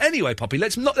heard one. Anyway, Poppy,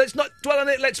 let's not dwell on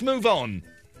it. Let's move on.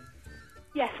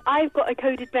 Yes, I've got a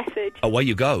coded message. Away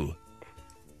you go.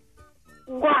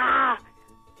 Wah!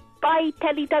 Bye,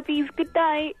 Teletubbies. Good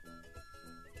night.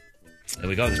 There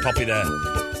we go. There's Poppy there.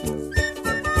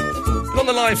 Been on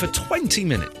the line for 20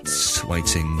 minutes,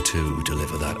 waiting to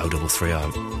deliver that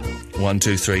 0330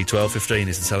 123 1215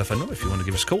 is the telephone number if you want to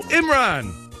give us a call.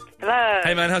 Imran! Hello.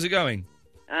 Hey, man, how's it going?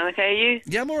 Okay, you?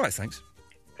 Yeah, I'm all right, thanks.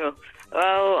 Cool.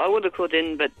 Well, I would have called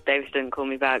in, but Davis didn't call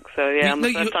me back, so yeah, I'm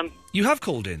the first time. You have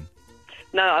called in?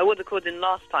 No, I would have called in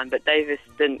last time, but Davis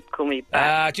didn't call me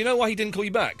back. Do you know why he didn't call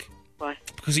you back? Why?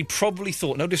 Because he probably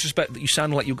thought, no disrespect, that you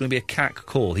sound like you're going to be a cack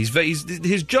call. His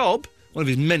job, one of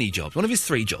his many jobs, one of his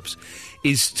 3 jobs,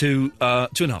 is to,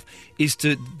 2.5, is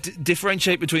to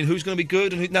differentiate between who's going to be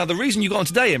good and who... Now, the reason you got on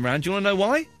today, Imran, do you want to know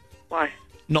why? Why?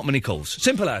 Not many calls.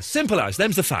 Simple as.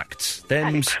 Them's the facts.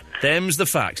 Them's the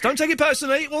facts. Don't take it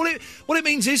personally. What it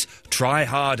means is, try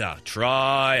harder.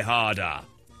 Try harder.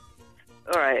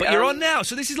 All right. But you're on now,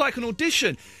 so this is like an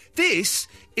audition. This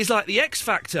is like the X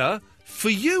Factor for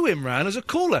you, Imran, as a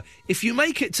caller. If you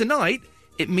make it tonight,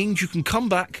 it means you can come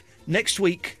back next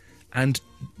week and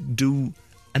do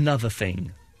another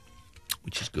thing,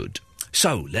 which is good.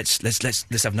 So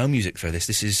let's have no music for this.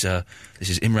 This is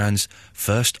Imran's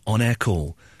first on-air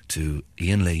call to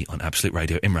Ian Lee on Absolute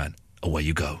Radio. Imran, away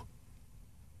you go.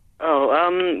 Oh,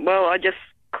 well, I just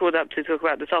called up to talk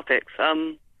about the topics.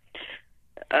 What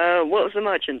was the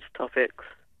merchant's topics?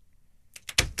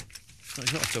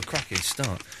 It's not off to a cracking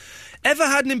start. Ever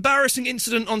had an embarrassing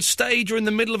incident on stage or in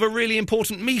the middle of a really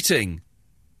important meeting?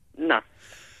 No.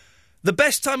 The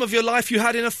best time of your life you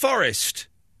had in a forest?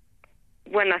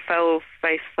 When I fell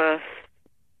face first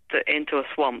into a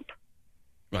swamp.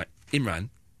 Right, Imran,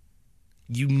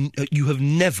 you have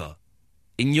never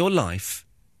in your life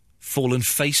fallen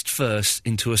face first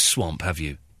into a swamp, have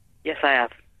you? Yes, I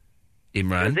have.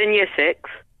 Imran? I was in year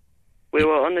 6. We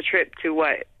were on the trip to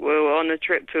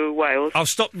Wales. I'll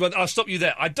stop you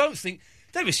there. I don't think...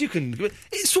 Davis, you can...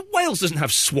 Wales doesn't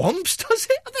have swamps, does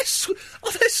it?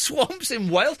 Are there swamps in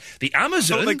Wales? The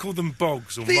Amazon... I thought they call them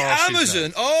bogs or the marshes. The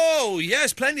Amazon... Oh,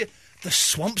 yes, plenty of... The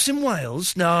swamps in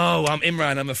Wales? No,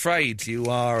 Imran, I'm afraid you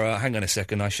are... hang on a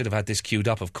second, I should have had this queued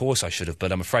up. Of course I should have,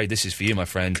 but I'm afraid this is for you, my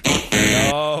friend.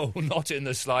 No, not in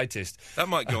the slightest. That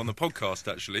might go on the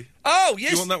podcast, actually. Oh,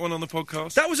 yes. Do you want that one on the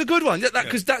podcast? That was a good one,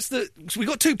 because that's the... So we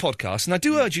got 2 podcasts, and I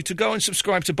do urge you to go and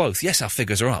subscribe to both. Yes, our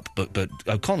figures are up, but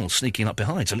O'Connell's sneaking up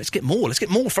behind, so let's get more. Let's get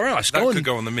more for us. That could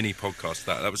go on the mini podcast,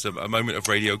 that was a moment of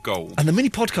radio gold. And the mini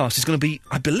podcast is going to be,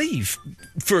 I believe,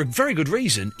 for a very good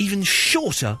reason, even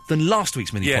shorter than last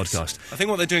week's mini podcast. I think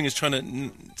what they're doing is trying to...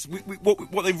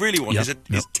 What they really want is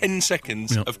 10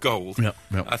 seconds of gold.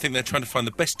 I think they're trying to find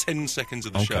the best 10 seconds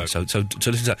of the show. So listen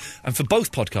to that. And for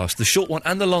both podcasts, the short one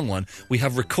and the long one, we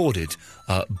have recorded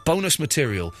bonus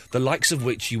material, the likes of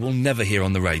which you will never hear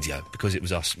on the radio, because it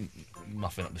was us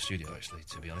muffing up the studio, actually,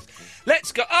 to be honest.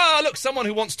 Let's go... Ah, look, someone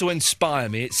who wants to inspire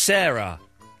me. It's Sarah.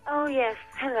 Oh, yes.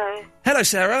 Hello. Hello,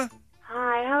 Sarah.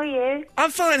 Hi, how are you?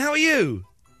 I'm fine, how are you?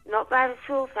 Not bad at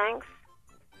all, thanks.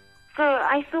 So,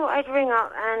 I thought I'd ring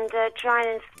up and try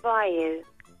and inspire you.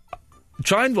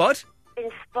 Try and what?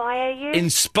 Inspire you?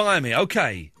 Inspire me,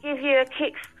 OK. Give you a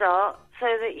kickstart so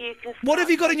that you can... What have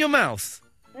you got in your mouth?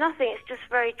 Nothing, it's just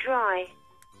very dry.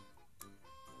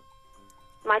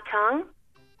 My tongue?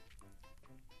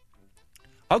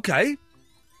 OK.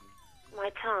 My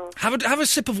tongue. Have a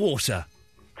sip of water.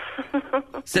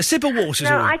 So a sip of water.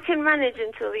 No, I can manage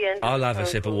until the end. I'll have a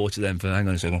sip of water then. Hang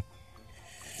on a second.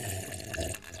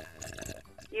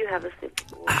 You have a sip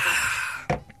of water.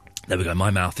 There we go. My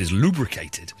mouth is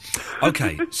lubricated.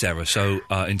 OK, Sarah, so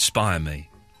inspire me.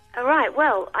 All right,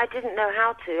 well, I didn't know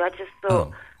how to. I just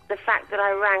thought the fact that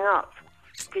I rang up,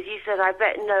 because you said I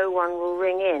bet no one will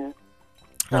ring in.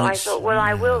 So I thought, well,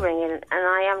 I will ring in, and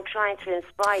I am trying to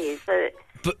inspire you so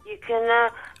that you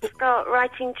can start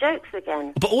writing jokes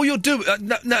again. But all you're doing...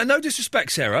 no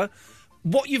disrespect, Sarah.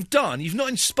 What you've done, you've not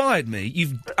inspired me,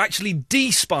 you've actually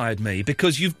de-spired me,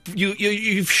 because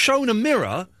you've shown a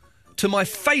mirror to my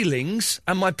failings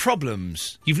and my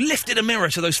problems. You've lifted a mirror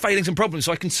to those failings and problems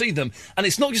so I can see them. And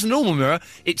it's not just a normal mirror,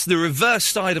 it's the reverse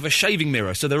side of a shaving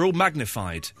mirror, so they're all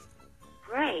magnified.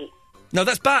 Great. No,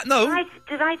 that's bad. No.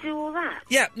 Did I do all that?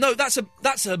 Yeah, no, that's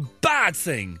a bad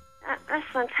thing. That's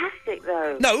fantastic,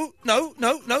 though. No.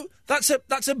 That's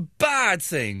a bad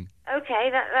thing. Okay,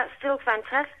 that's still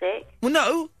fantastic. Well,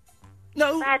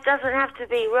 no. Bad doesn't have to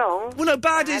be wrong. Well, no,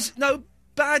 bad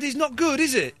is not good,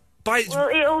 is it? Well,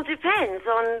 it all depends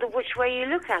on which way you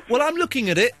look at it. Well, I'm looking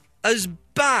at it as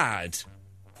bad.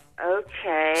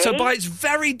 Okay. So by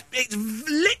its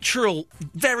literal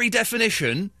very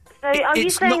definition... So are you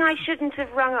saying I shouldn't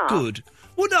have rung up? Good.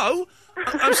 Well, no.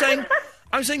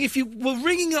 I'm saying if you were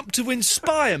ringing up to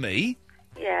inspire me...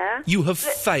 Yeah. You have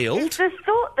failed. It's the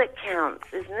thought that counts,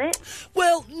 isn't it?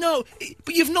 Well, no,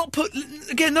 but you've not put...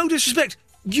 Again, no disrespect.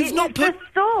 You've not put... the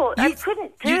thought. I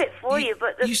couldn't do it for you,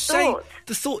 but the thought...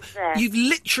 The thought... There. You've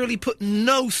literally put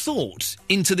no thought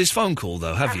into this phone call,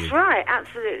 though, have you? That's right,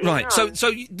 absolutely Right, none.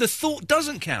 so the thought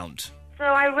doesn't count. So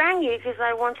I rang you because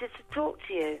I wanted to talk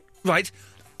to you. Right,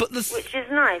 but which is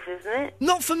nice, isn't it?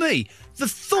 Not for me. The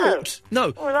thought...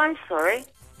 No. Well, I'm sorry.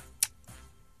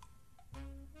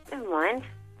 Never mind.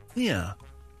 Yeah.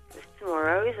 It's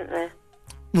tomorrow, isn't there?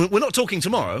 We're not talking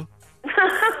tomorrow.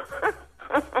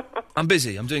 I'm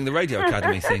busy. I'm doing the Radio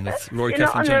Academy thing with Rory You're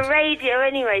Keflin not on the radio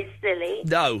anyway, silly.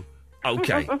 No.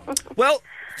 Okay. Well,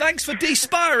 thanks for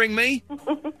de-spiring me.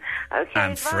 Okay,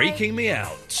 and freaking me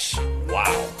out.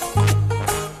 Wow.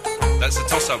 That's a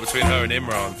toss-up between her and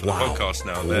Imran for the podcast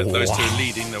now. Those two are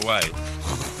leading the way.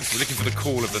 We're looking for the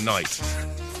call of the night.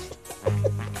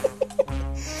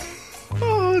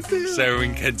 Oh, dear. Sarah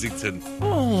in Kensington.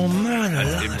 Oh, man.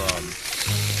 Imran.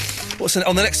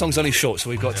 The next song's only short, so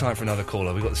we've got time for another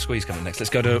caller. We've got the squeeze coming next. Let's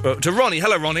go to Ronnie.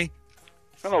 Hello, Ronnie.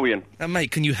 Hello, Ian.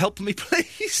 Mate, can you help me,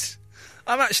 please?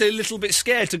 I'm actually a little bit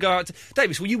scared to go out.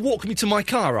 Davis, will you walk me to my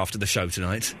car after the show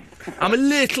tonight? I'm a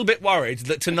little bit worried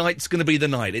that tonight's going to be the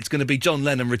night. It's going to be John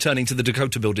Lennon returning to the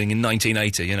Dakota Building in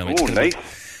 1980. You know, it's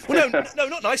nice. Well, no,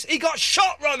 not nice. He got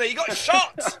shot, Ronnie. He got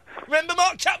shot. Remember,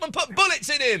 Mark Chapman put bullets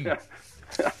in him.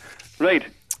 Right.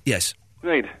 Yes.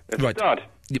 Right. Right. Dad.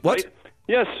 What? Right.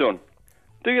 Yes, son.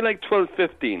 Do you like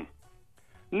 12:15?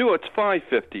 No, it's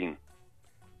 5:15.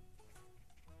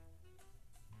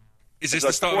 Is this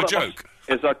the start of a joke?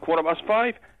 Is that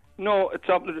 5:15? No, it's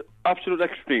absolute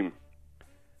extreme.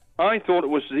 I thought it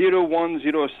was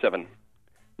 0107.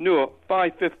 No,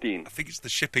 5:15. I think it's the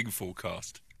shipping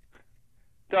forecast.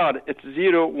 Dad, it's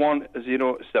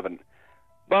 0107.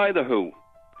 By the who?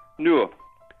 No.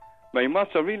 My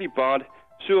maths are really bad,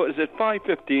 so is it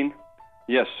 5:15?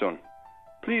 Yes, son.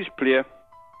 Please play.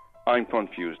 I'm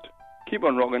confused. Keep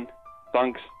on rocking.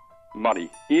 Thanks,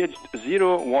 Maddie. Aged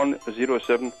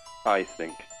 0107, I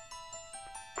think.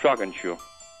 Cracking show.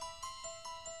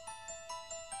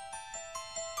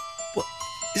 What?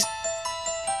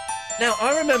 Now,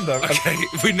 I remember... Okay,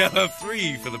 we now have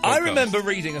 3 for the podcast. I remember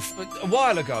reading a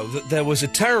while ago that there was a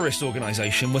terrorist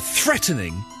organisation were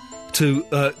threatening to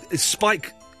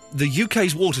spike the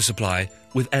UK's water supply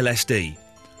with LSD.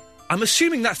 I'm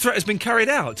assuming that threat has been carried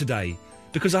out today,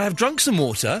 because I have drunk some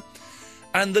water,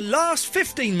 and the last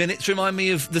 15 minutes remind me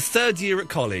of the third year at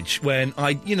college, when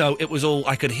it was all,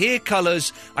 I could hear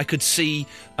colours, I could see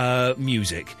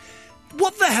music.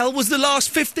 What the hell was the last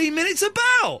 15 minutes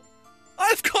about?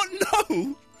 I've got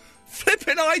no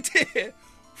flipping idea.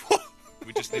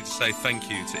 We just need to say thank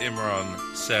you to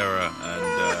Imran, Sarah,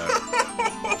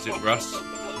 and is it Russ?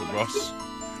 Or Ross?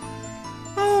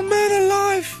 Oh, man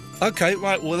alive. Okay,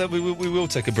 right, well, we will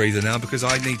take a breather now, because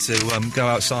I need to go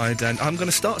outside, and I'm going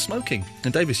to start smoking.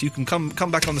 And, Davis, you can come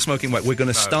back on the smoking way. We're going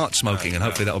to start smoking, and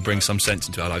hopefully that will bring some sense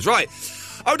into our lives. Right,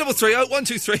 0330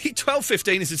 123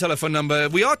 1215 is the telephone number.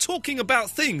 We are talking about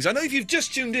things. I know if you've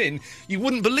just tuned in, you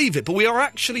wouldn't believe it, but we are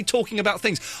actually talking about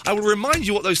things. I will remind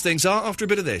you what those things are after a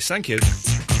bit of this. Thank you.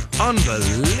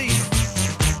 Unbelievable.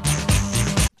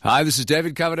 Hi, this is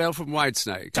David Coverdale from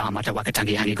Whitesnake.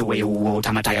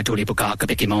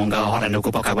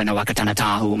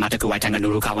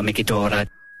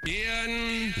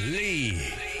 Ian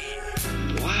Lee.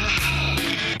 Wow.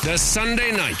 The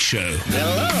Sunday Night Show.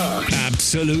 Hello.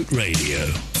 Absolute Radio.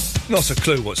 Not a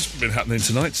clue what's been happening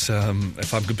tonight,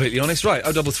 if I'm completely honest. Right,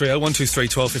 0330 123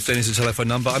 1215 is the telephone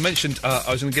number. I mentioned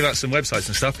I was going to give out some websites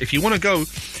and stuff. If you want to go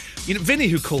You know, Vinny,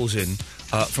 who calls in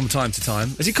from time to time,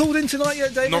 has he called in tonight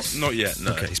yet, Davis? Not yet.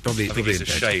 No. Okay, he's probably I think probably he's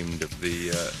ashamed of the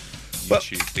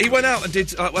YouTube. He went out and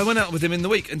did. I went out with him in the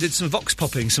week and did some vox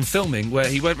popping, some filming, where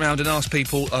he went round and asked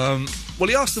people.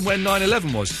 He asked them when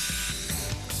 9/11 was.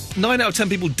 9 out of 10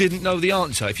 people didn't know the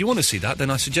answer. If you want to see that, then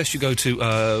I suggest you go to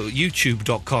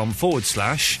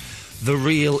youtube.com/The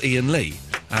Real Ian Lee.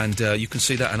 And you can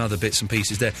see that and other bits and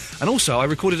pieces there. And also, I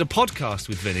recorded a podcast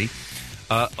with Vinny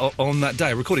on that day.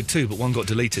 I recorded 2, but one got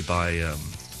deleted by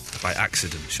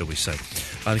accident, shall we say.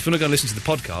 And if you want to go and listen to the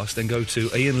podcast, then go to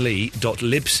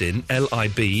ianlee.libsyn,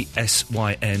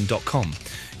 LIBSYN.com.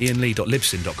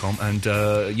 ianlee.libsyn.com and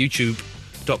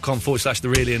youtube.com/The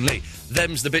Real Ian Lee.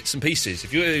 Them's the bits and pieces.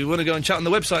 If you want to go and chat on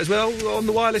the website as well, on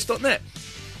thewireless.net.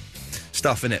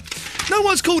 Stuff, innit? No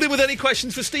one's called in with any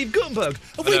questions for Steve Guttenberg.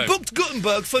 Have we booked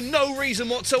Guttenberg for no reason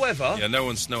whatsoever? Yeah, no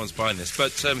one's buying this.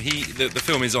 But the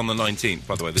film is on the 19th,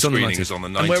 by the way. The screening is on the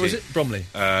 19th. And where was it? Bromley?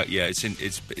 Yeah,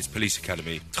 it's Police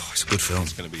Academy. Oh, it's a good film.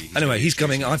 It's going to be... Anyway, he's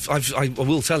coming. I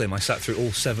will tell him I sat through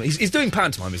all 7. He's doing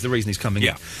pantomime is the reason he's coming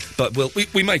in. But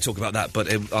we may talk about that,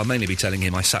 but I'll mainly be telling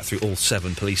him I sat through all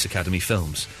 7 Police Academy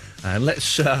films. And let's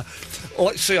see. I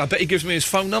bet he gives me his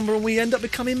phone number, and we end up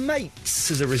becoming mates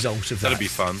as a result of that. That'll be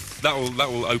fun. That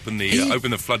will open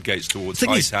the floodgates towards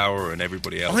Hightower and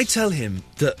everybody else. I tell him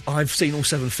that I've seen all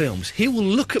 7 films. He will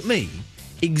look at me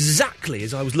exactly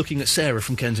as I was looking at Sarah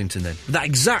from Kensington. Then that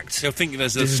exact. He'll think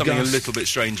there's something a little bit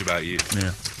strange about you.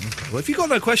 Yeah. Okay. Well, if you've got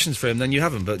no questions for him, then you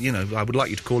haven't. But I would like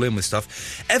you to call in with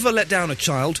stuff. Ever let down a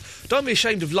child? Don't be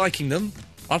ashamed of liking them.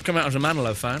 I've come out as a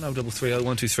Manilow fan, 0330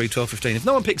 123 1215. If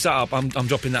no one picks that up, I'm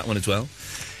dropping that one as well.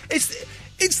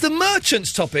 It's the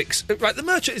Merchant's topics. Right, the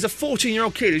Merchant is a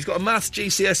 14-year-old kid who's got a maths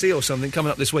GCSE or something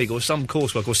coming up this week, or some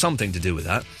coursework or something to do with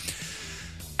that.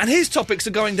 And his topics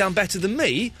are going down better than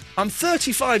me. I'm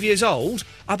 35 years old.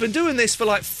 I've been doing this for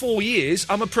like 4 years.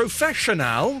 I'm a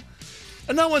professional.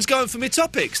 And no one's going for me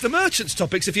topics. The Merchant's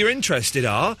topics, if you're interested,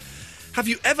 are... Have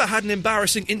you ever had an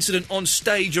embarrassing incident on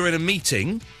stage or in a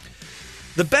meeting?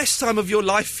 The best time of your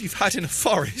life you've had in a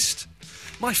forest.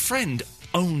 My friend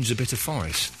owns a bit of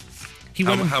forest.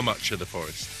 How much of the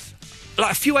forest?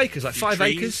 Like a few acres, like 5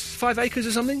 acres. 5 acres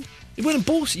or something. He went and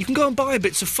bought it. You can go and buy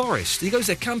bits of forest. He goes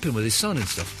there camping with his son and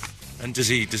stuff. And does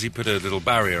he put a little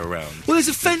barrier around? Well, there's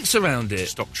a fence around it. To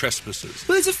stop trespassers.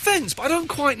 Well, there's a fence, but I don't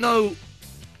quite know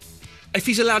if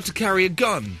he's allowed to carry a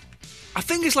gun. I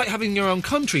think it's like having your own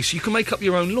country, so you can make up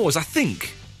your own laws, I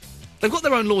think. They've got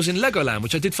their own laws in Legoland,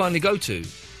 which I did finally go to.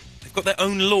 They've got their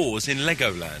own laws in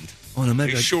Legoland? Oh, no,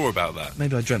 maybe Are you sure about that?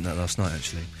 Maybe I dreamt that last night,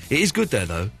 actually. It is good there,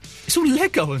 though. It's all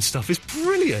Lego and stuff. It's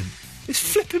brilliant. It's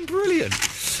flipping brilliant.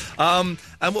 And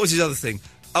what was his other thing?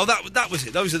 Oh, that was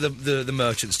it. Those are the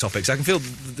Merchant's topics. I can feel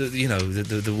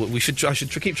I should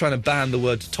keep trying to ban the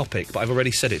word topic, but I've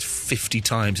already said it 50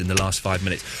 times in the last 5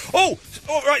 minutes. Oh,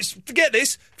 all right. Forget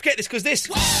this, because this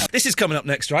is coming up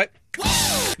next, right?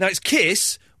 Now it's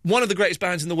Kiss. One of the greatest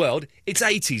bands in the world. It's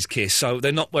 80s Kiss, so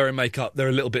they're not wearing makeup. They're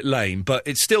a little bit lame, but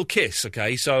it's still Kiss,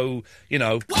 okay? So,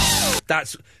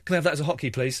 that's... Can I have that as a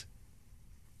hotkey, please?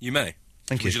 You may.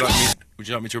 Thank you. Would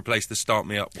you like me to replace the Start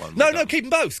Me Up one? No, keep them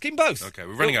both. Keep them both. Okay,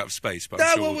 we're running out of space, but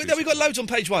we've got loads on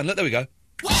page 1. Look, there we go.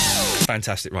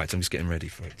 Fantastic. Right, I'm just getting ready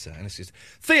for it.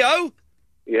 Theo?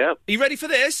 Yeah? Are you ready for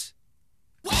this?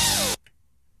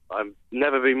 I've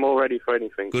never been more ready for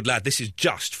anything. Good lad, this is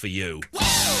just for you.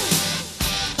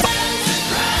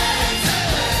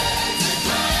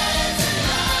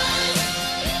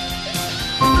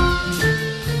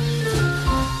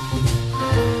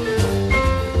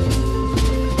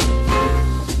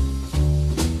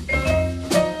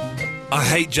 I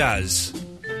hate jazz,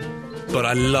 but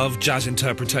I love jazz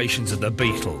interpretations of the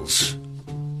Beatles.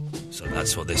 So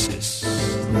that's what this is.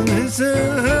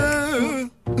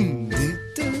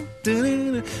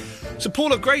 So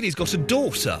Paul O'Grady's got a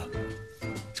daughter.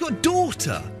 He's got a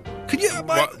daughter. Can you...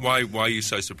 Why are you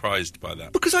so surprised by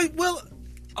that? Because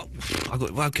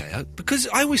because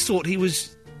I always thought he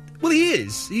was... Well, he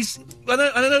is. I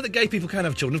know that gay people can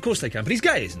have children. Of course they can, but he's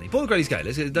gay, isn't he? Paul O'Grady's gay.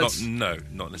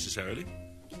 Not necessarily.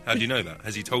 How do you know that?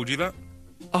 Has he told you that?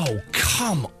 Oh,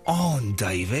 come on,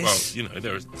 Davis. Well,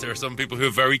 there are some people who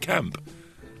are very camp.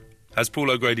 Has Paul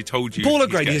O'Grady told you? Paul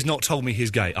O'Grady has not told me he's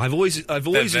gay. I've always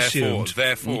assumed.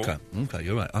 Therefore. Okay,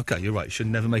 you're right. Okay, you're right. Should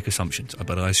never make assumptions,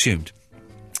 but I assumed.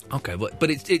 Okay,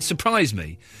 but it surprised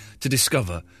me to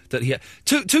discover that he had...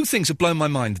 Two things have blown my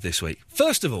mind this week.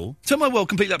 First of all, turn my world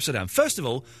completely upside down. First of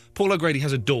all, Paul O'Grady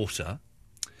has a daughter.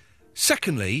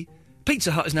 Secondly,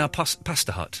 Pizza Hut is now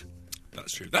Pasta Hut.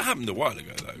 That's true. That happened a while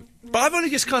ago, though. But I've only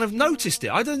just kind of noticed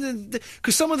it. I don't...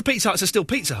 Because some of the Pizza Huts are still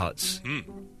Pizza Huts. And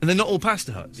they're not all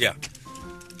Pasta Huts. Yeah.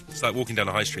 It's like walking down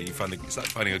a high street and it's like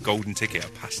finding a golden ticket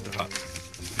at Pasta Hut.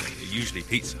 Usually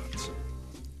Pizza Huts.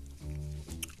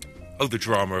 Oh, the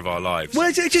drama of our lives.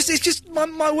 Well, it's just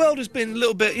my world has been a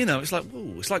little bit, it's like,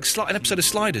 ooh, it's like an episode of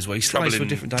Sliders where he slides to a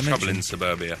different dimension. Trouble in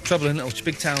suburbia. Trouble in little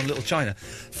big town, little China.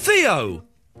 Theo!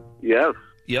 Yes.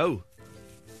 Yo.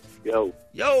 Yo.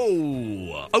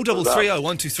 0330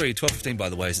 123 1215, by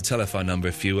the way, is the telephone number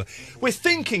if you... We're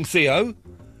thinking, Theo...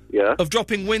 Yeah? Of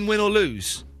dropping win, win or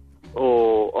lose.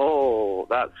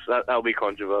 That'll be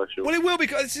controversial. Well, it will be.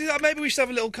 Maybe we should have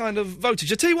a little kind of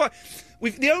votage. I tell you what,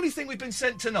 the only thing we've been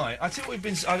sent tonight. I tell you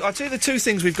the two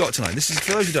things we've got tonight. This is,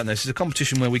 for those who don't know, this is a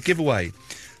competition where we give away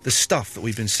the stuff that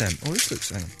we've been sent. Oh, this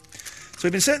looks. Hang on. So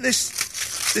we've been sent this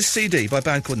CD by a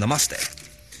band called Namaste,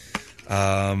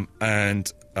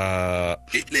 and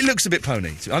it looks a bit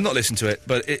pony. I'm not listening to it,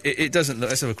 but it doesn't.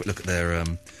 Let's have a quick look at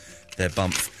their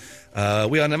bump.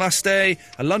 We are Namaste,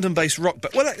 a London-based rock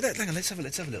band. Well, hang on, let's have a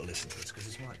little listen to this, because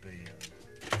this might be...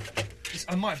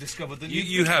 I might have discovered the new...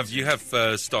 You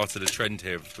have started a trend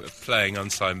here of playing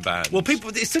unsigned bands. Well,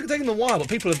 it's taken a while, but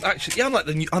people have actually... Yeah,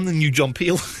 I'm the new John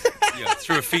Peel. Yeah,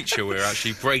 through a feature, we're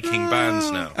actually breaking bands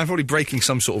now. I'm probably breaking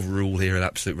some sort of rule here at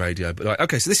Absolute Radio, but... Right,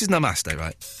 OK, so this is Namaste,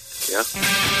 right? Yeah.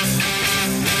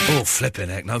 Oh, flipping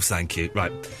heck, no thank you.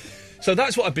 Right. So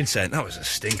that's what I've been saying. That was a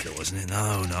stinker, wasn't it?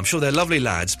 No, I'm sure they're lovely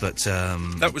lads, but...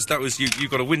 That was you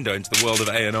got a window into the world of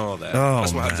A&R there. Oh,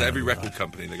 that's what happens to every record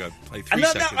company. They go, play 3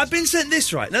 seconds. I've been sent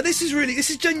this, right? Now, this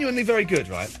is genuinely very good,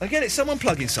 right? Again, it's someone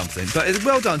plugging something, but it's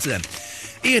well done to them.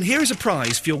 Ian, here is a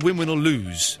prize for your win, win or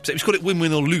lose. So we've called it win,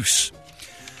 win or loose.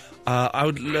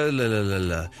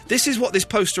 This is what this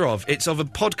poster of. It's of a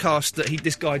podcast that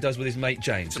this guy does with his mate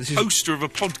James. It's a poster of a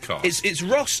podcast? It's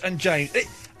Ross and James.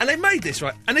 And they made this,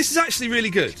 right? And this is actually really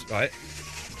good, right?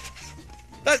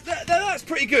 That's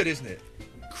pretty good, isn't it?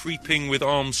 Creeping with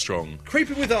Armstrong.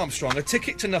 Creeping with Armstrong, a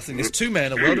ticket to nothingness, 2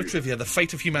 men, a world of trivia, the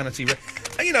fate of humanity. And,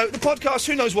 the podcast,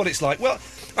 who knows what it's like? Well,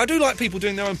 I do like people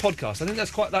doing their own podcast. I think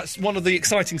that's one of the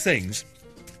exciting things.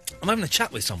 I'm having a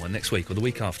chat with someone next week or the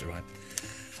week after, right?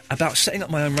 About setting up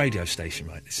my own radio station,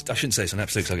 right? I shouldn't say this on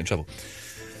Absolute because I get in trouble.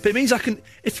 But it means I can...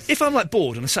 If I'm,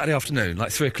 bored on a Saturday afternoon,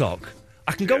 3 o'clock,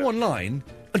 I can go online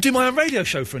and do my own radio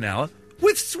show for an hour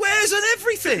with swears and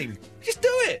everything. Just do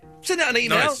it. Send out an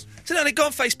email. Nice. Send out go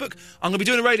on Facebook. I'm going to be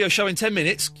doing a radio show in 10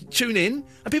 minutes. Tune in.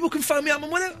 And people can phone me up and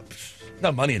whatever.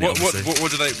 No money in it,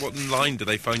 What line do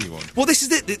they phone you on? Well, this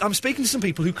is it. I'm speaking to some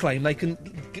people who claim they can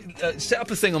set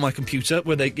up a thing on my computer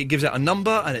where it gives out a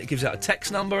number and it gives out a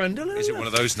text number and... Is it one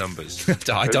of those numbers?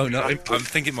 I don't know. I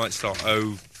think it might start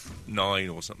 09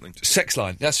 or something. Sex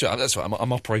line. That's right.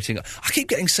 I'm operating... I keep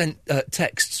getting sent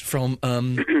texts from...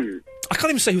 I can't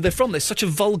even say who they're from. There's such a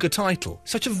vulgar title.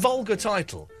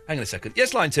 Hang on a second.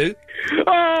 Yes, line 2.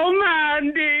 Oh,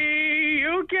 Mandy,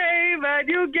 you gave and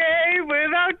you gave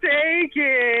without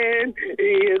taking.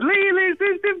 He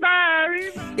listens to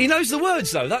Barry. He knows the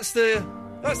words, though. That's the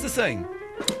thing.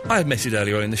 I admitted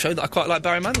earlier in the show that I quite like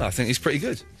Barry Manilow. I think he's pretty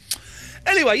good.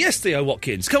 Anyway, yes, Theo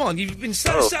Watkins. Come on, you've been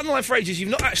sat on the line for ages.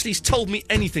 You've not actually told me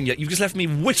anything yet. You've just left me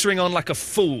whittering on like a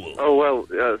fool. Oh, well,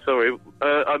 sorry.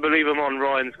 I believe I'm on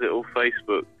Ryan's little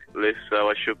Facebook list, so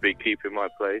I should be keeping my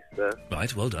place there.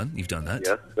 Right, well done. You've done that.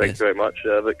 Yes, thanks very much.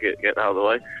 But get out of the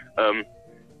way.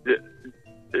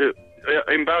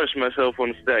 Embarrassed myself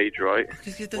on stage, right?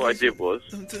 What I did was...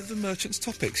 The merchant's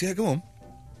topics, yeah, go on.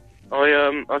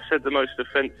 I said the most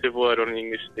offensive word in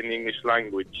the English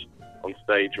language on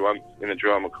stage once in a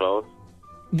drama class.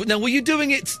 Now, were you doing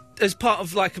it as part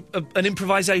of an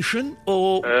improvisation,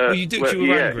 or were you doing it you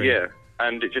were angry? Yeah,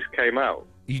 and it just came out.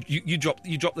 You dropped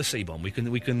the C-bomb. We can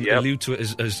allude to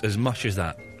it as much as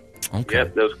that. Okay.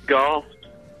 Yep, there was gasps,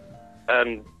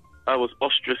 and I was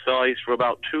ostracised for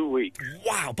about 2 weeks.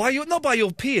 Wow, not by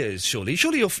your peers, surely.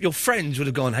 Surely your friends would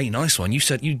have gone, "Hey, nice one. You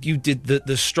said you did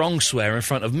the strong swear in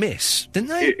front of Miss, didn't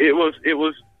they?" It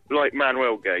was like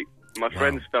Manuel Gate. My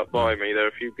friends stuck by me. There were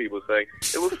a few people saying,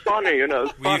 it was funny, it was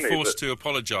funny. Were you forced to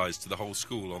apologise to the whole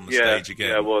school on the stage again?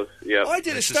 Yeah, I was, yeah. I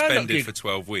did a stand-up gig for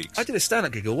 12 weeks. I did a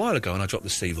stand-up gig a while ago and I dropped the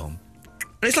C-bomb.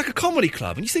 And it's like a comedy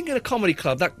club. And you think in a comedy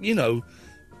club that,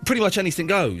 pretty much anything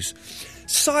goes.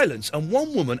 Silence. And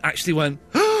one woman actually went,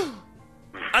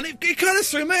 and it kind of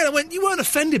threw me. And I went, "You weren't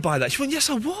offended by that?" She went, "Yes,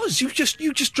 I was. You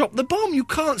just dropped the bomb. You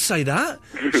can't say that."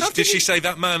 Did she say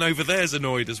that man over there's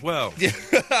annoyed as well?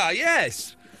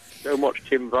 Yes. Go and watch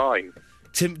Tim Vine.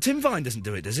 Tim Vine doesn't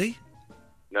do it, does he?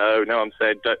 No, I'm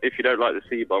saying if you don't like the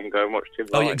C-bomb, go and watch Tim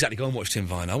Vine. Oh, yeah, exactly. Go and watch Tim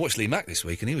Vine. I watched Lee Mack this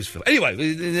week, and he was... Anyway,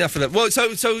 enough of that. Well,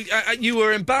 so you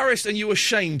were embarrassed and you were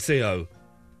shamed, Theo?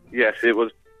 Yes, it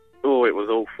was... Oh, it was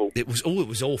awful. It was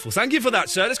awful. Thank you for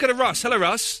that, sir. Let's go to Russ. Hello,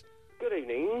 Russ. Good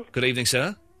evening. Good evening,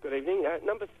 sir. Good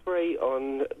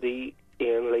on the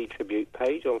Ian Lee tribute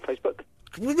page on Facebook.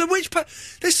 Which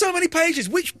there's so many pages.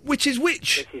 Which is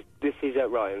which? This is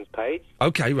at Ryan's page.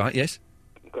 Okay, right, yes.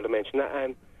 I've got to mention that.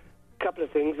 A couple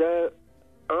of things.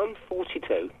 I'm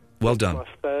 42. Well done. My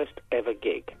first ever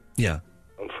gig. Yeah.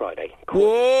 On Friday.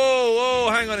 Whoa,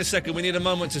 hang on a second. We need a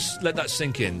moment to let that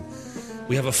sink in.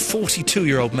 We have a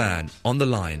 42-year-old man on the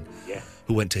line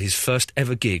who went to his first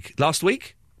ever gig last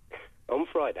week? On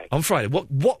Friday. On Friday.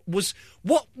 What was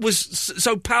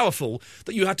so powerful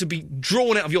that you had to be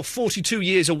drawn out of your 42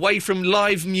 years away from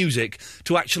live music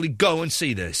to actually go and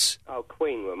see this? Oh,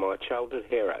 Queen were my childhood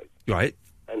heroes. Right.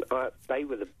 And they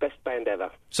were the best band ever.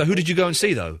 So who did you go and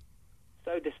see, though?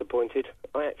 So disappointed,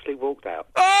 I actually walked out.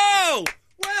 Oh!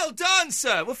 Well done,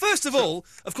 sir. Well, first of all,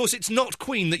 of course, it's not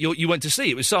Queen that you went to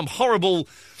see. It was some horrible...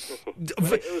 It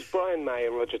was Brian May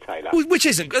and Roger Taylor. Which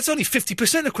isn't. That's only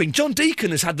 50% of Queen. John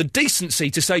Deacon has had the decency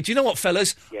to say, do you know what,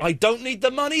 fellas? Yes. I don't need the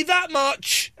money that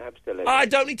much. Absolutely. I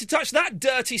don't need to touch that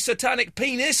dirty satanic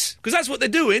penis. Because that's what they're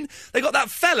doing. They got that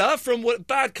fella from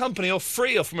Bad Company or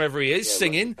Free or from wherever he is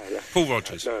singing. Paul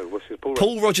Rogers. No, what's his Paul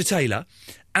Paul Roger Taylor.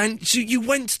 And so you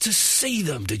went to see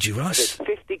them, did you, Russ? It's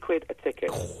 50 quid a ticket.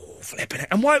 Oh, flipping it.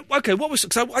 And why... OK, what was...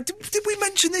 So, did we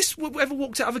mention this? Whoever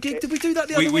walked out of a gig? Did we do that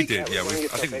the other week? We did, yeah.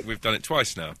 I think we've done it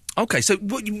twice now. OK, so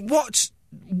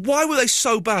why were they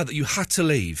so bad that you had to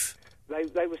leave?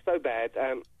 They were so bad.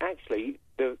 Actually,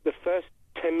 the first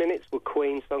 10 minutes were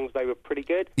Queen songs. They were pretty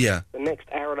good. Yeah. The next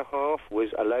hour and a half was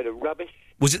a load of rubbish.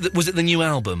 Was it the new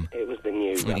album? It was the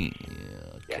new rubbish.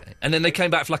 Yeah. And then they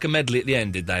came back for like a medley at the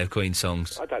end, did they, of Queen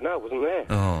songs? I don't know, I wasn't there.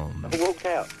 Oh. I walked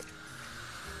out.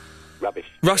 Rubbish.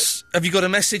 Russ, have you got a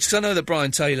message? Because I know that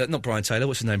Brian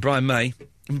May.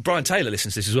 Brian Taylor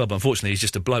listens to this as well, but unfortunately he's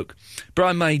just a bloke.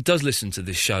 Brian May does listen to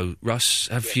this show. Russ,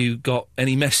 have you got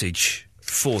any message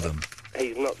for them?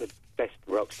 He's not the best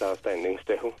rock star standing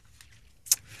still.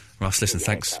 Russ, listen,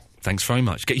 thanks very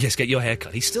much. Get your hair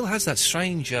cut. He still has that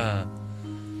strange perm.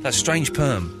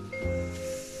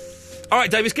 All right,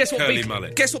 Davis, guess what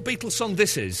Beatles song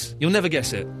this is? You'll never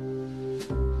guess it.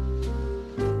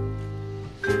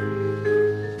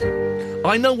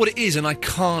 I know what it is and I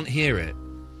can't hear it.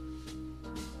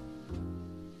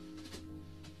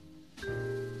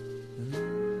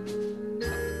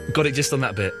 Got it just on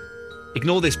that bit.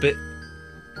 Ignore this bit.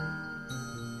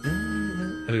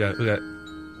 Here we go.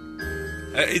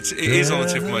 It is on the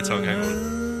tip of my tongue, hang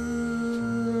on.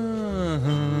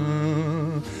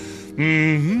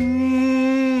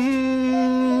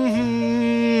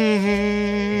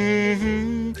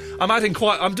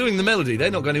 I'm doing the melody.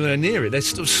 They're not going anywhere near it. They're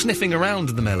still sniffing around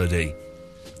the melody.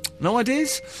 No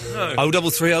ideas? No.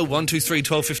 0330 123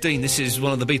 1215. This is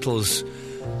one of the Beatles'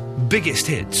 biggest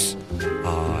hits.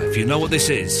 If you know what this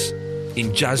is,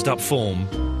 in jazzed up form,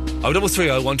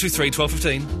 0330 123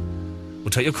 1215.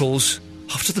 We'll take your calls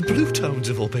after the Blue Tones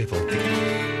of all people.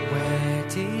 Where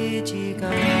did you go?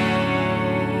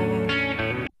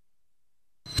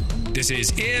 This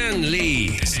is Ian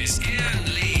Lee.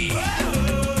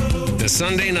 The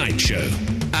Sunday Night Show.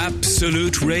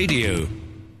 Absolute Radio.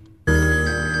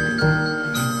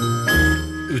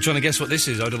 We were trying to guess what this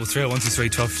is. 0330 123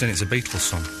 1215. It's a Beatles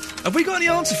song. Have we got any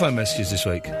answer phone messages this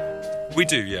week? We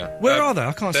do, yeah. Where are they?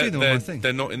 I can't see them on my thing.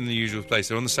 They're not in the usual place.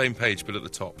 They're on the same page, but at the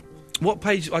top. What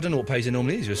page? I don't know what page it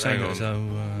normally is. You're saying it, so...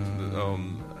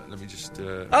 let me just...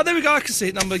 Oh, there we go. I can see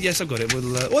it. Number. Yes, I've got it. Well,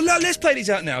 let's play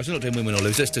these out now. We're not doing win, win or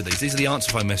lose. Let's do these. These are the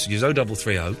answer phone messages.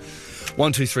 0330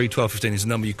 123 1215 is the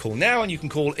number you call now, and you can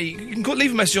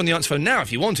leave a message on the answer phone now if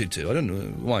you wanted to. I don't know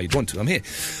why you'd want to. I'm here.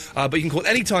 But you can call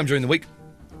any time during the week,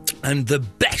 and the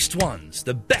best ones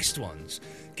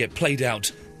get played out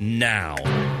now.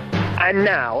 And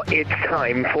now it's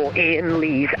time for Ian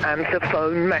Lee's answer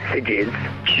phone messages.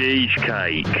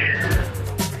 Cheesecake.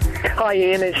 Hi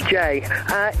Ian, it's Jay.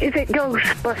 Is it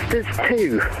Ghostbusters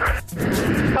 2?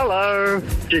 Hello.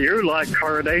 Do you like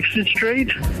Coronation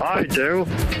Street? I do.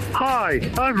 Hi,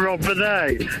 I'm Rob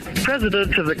Binet,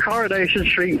 president of the Coronation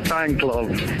Street fan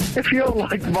club. If you're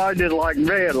like-minded like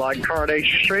me and like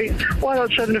Coronation Street, why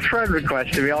not send a friend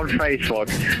request to me on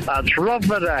Facebook? That's Rob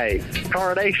Binet,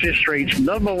 Coronation Street's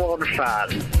 #1 fan.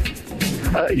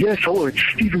 Yes, hello, it's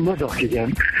Stephen Murdoch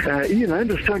again. Ian, I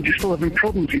understand you're still having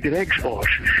problems with your Xbox.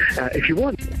 If you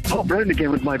want, pop round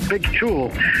again with my big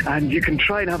tool, and you can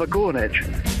try and have a go on it.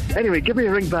 Anyway, give me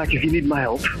a ring back if you need my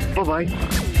help. Bye-bye.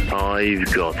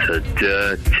 I've got a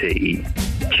dirty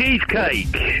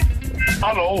cheesecake.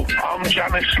 Hello, I'm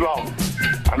Janice Long.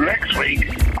 And next week,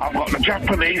 I've got the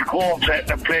Japanese quartet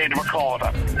that played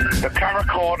recorder. The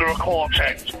Caracorder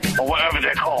Quartet, or whatever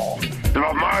they're called. They're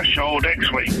on my show next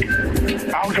week.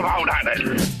 How's about that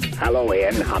then? Hello,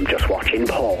 Ian. I'm just watching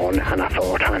porn, and I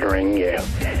thought I'd ring you.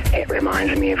 It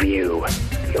reminds me of you.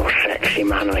 Your sexy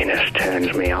manliness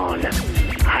turns me on.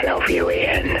 I love you,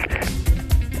 Ian.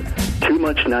 Too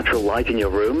much natural light in your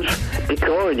rooms?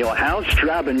 Decor in your house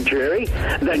drab and dreary?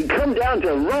 Then come down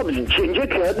to Rob's Ginger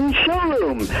Curtain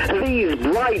Showroom. These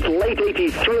bright late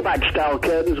 80s throwback style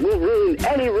curtains will ruin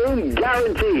any room,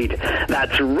 guaranteed.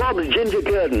 That's Rob's Ginger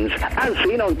Curtains, as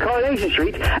seen on Coronation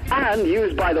Street and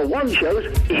used by the One Show's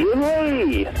Ian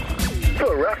Lee.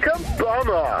 Barack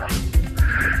Obama.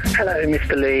 Hello,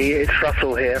 Mr. Lee. It's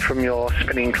Russell here from your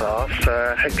spinning class.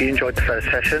 Hope you enjoyed the first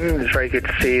session. It's very good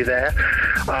to see you there.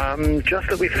 Just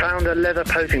that we found a leather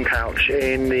posing pouch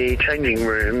in the changing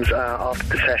rooms after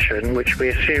the session, which we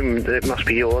assume that it must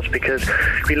be yours because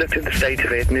we looked at the state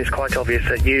of it and it's quite obvious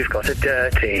that you've got it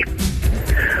dirty.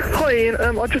 Hi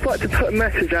Ian, I'd just like to put a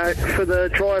message out for the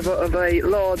driver of a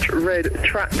large red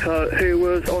tractor who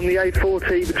was on the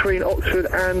A40 between Oxford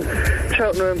and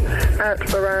Cheltenham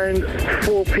at around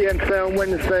 4 p.m. today on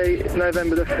Wednesday,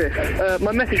 November the 5th.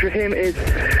 My message for him is,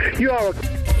 you are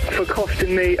for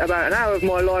costing me about an hour of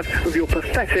my life with your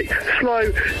pathetic,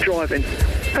 slow driving.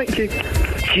 Thank you.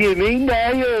 Jimmy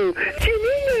Nail!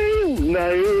 Jimmy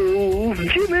Nail!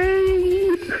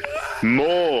 Jimmy!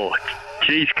 More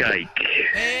cheesecake.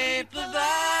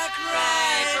 Paperback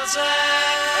writer.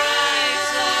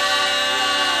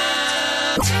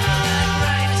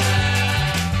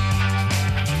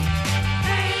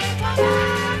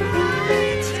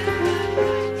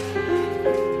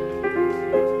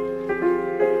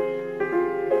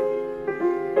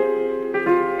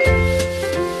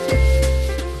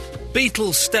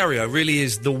 Beatles stereo really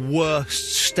is the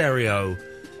worst stereo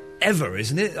ever,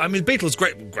 isn't it? I mean, Beatles,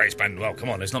 greatest band. Well, come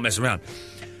on, let's not mess around.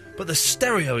 But the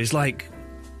stereo is like,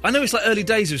 I know it's like early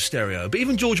days of stereo, but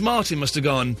even George Martin must have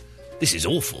gone, this is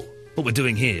awful, what we're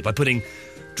doing here, by putting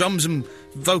drums and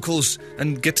vocals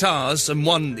and guitars in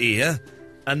one ear,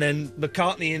 and then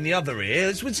McCartney in the other ear.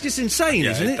 It's just insane,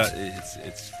 isn't it?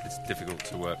 It's difficult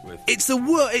to work with. It's the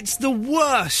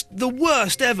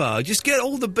worst ever. Just get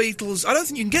all the Beatles. I don't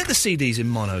think you can get the CDs in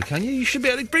mono, can you? You should be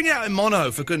able to bring it out in mono,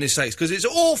 for goodness sakes, because it's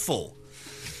awful.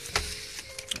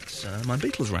 That's my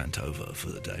Beatles rant over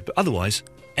for the day. But otherwise,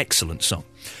 excellent song.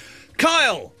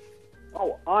 Kyle!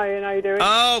 Oh, hi, Ian, how you doing?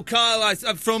 Oh, Kyle,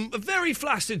 from a very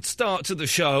flaccid start to the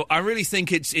show, I really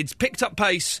think it's picked up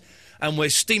pace. And we're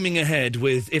steaming ahead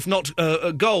with, if not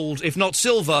gold, if not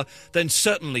silver, then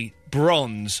certainly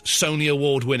bronze Sony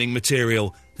Award-winning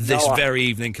material this very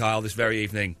evening, Kyle, this very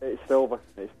evening. It's silver.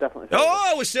 It's definitely silver.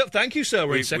 Oh, we're still... Thank you, sir.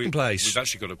 We're in second place. We've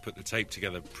actually got to put the tape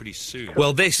together pretty soon.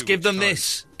 Well, give them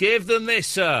this. Give them this,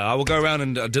 sir. I will go around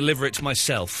and deliver it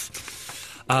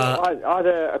myself. I had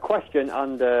a question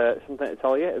and something to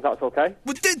tell you, if that's okay.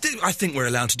 Well, I think we're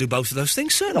allowed to do both of those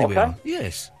things. Certainly we are.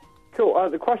 Yes. Cool.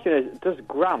 The question is, does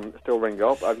Graham still ring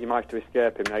up? Have you managed to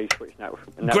escape him? Now you switched network.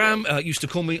 Graham used to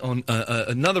call me on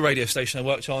another radio station I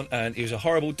worked on, and he was a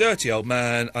horrible, dirty old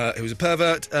man. He was a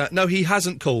pervert. No, he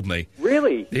hasn't called me.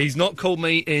 Really? He's not called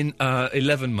me in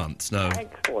 11 months, no.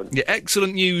 Excellent. Yeah,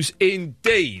 excellent news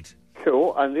indeed.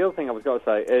 Cool. And the other thing I was going to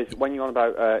say is, when you're on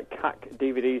about CAC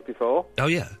DVDs before... Oh,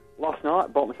 yeah. Last night, I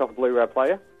bought myself a Blu-ray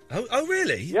player. Oh,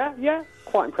 really? Yeah.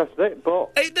 Quite impressed with it,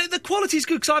 but... The quality's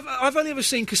good, because I've only ever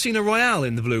seen Casino Royale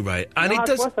in the Blu-ray, and No,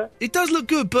 it does look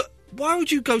good, but why would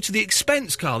you go to the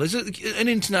expense, Carl? There's an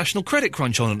international credit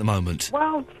crunch on at the moment.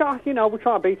 Well, you know, we're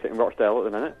trying to beat it in Rochdale at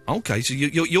the minute. Okay, so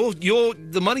you're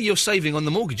the money you're saving on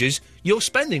the mortgages, you're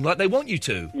spending like they want you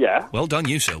to. Yeah. Well done,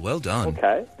 you, sir, well done.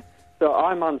 Okay. So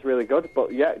Iron Man's really good,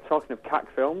 but yeah, talking of CAC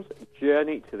films,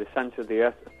 Journey to the Centre of the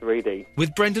Earth 3D.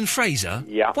 With Brendan Fraser?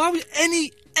 Yeah. Why would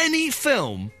any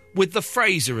film with the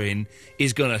Fraser in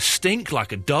is going to stink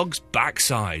like a dog's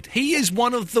backside? He is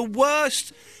one of the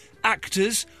worst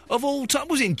actors of all time.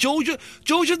 Was he in George of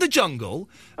the Jungle?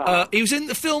 He was in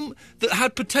the film that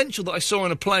had potential that I saw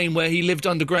on a plane where he lived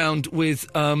underground with...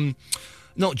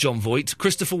 not John Voight,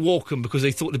 Christopher Walken, because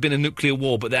they thought there'd been a nuclear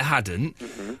war, but there hadn't.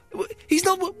 Mm-hmm. He's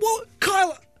not... What?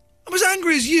 Kyle, I'm as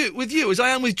angry with you as I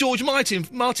am with George Martin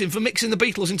for mixing the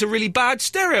Beatles into really bad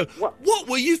stereo. What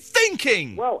were you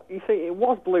thinking? Well, you see, it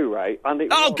was Blu-ray, and it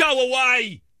was... go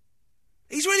away!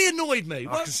 He's really annoyed me.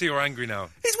 I can see you're angry now.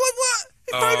 It's what?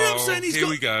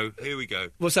 Here we go.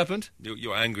 What's happened?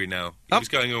 You're angry now. It was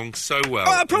going on so well.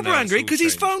 I'm proper angry, because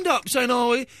he's phoned up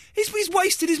saying, he's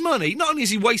wasted his money. Not only has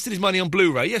he wasted his money on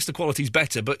Blu-ray, yes, the quality's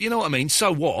better, but you know what I mean,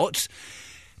 so what?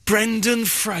 Brendan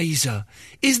Fraser.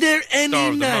 Is there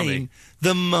any name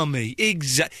The Mummy.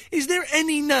 Is there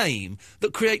any name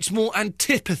that creates more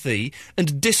antipathy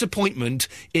and disappointment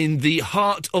in the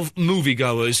heart of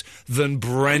moviegoers than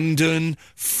Brendan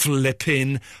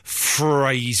flippin'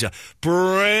 Fraser?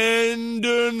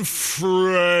 Brendan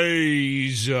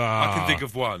Fraser. I can think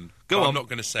of one. Go on. I'm not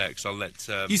going to say it because I'll let...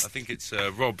 I think it's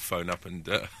Rob phone up and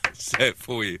say it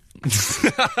for you.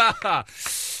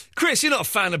 Chris, you're not a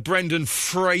fan of Brendan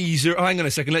Fraser. Oh, hang on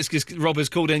a second. Let's just... Rob has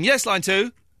called in. Yes, line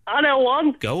 2. I know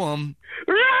one. Go on.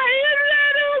 Ryan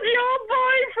Reynolds, your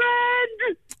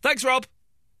boyfriend! Thanks, Rob.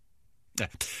 Yeah.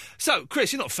 So,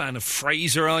 Chris, you're not a fan of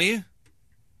Fraser, are you?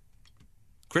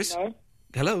 Chris? No.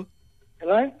 Hello?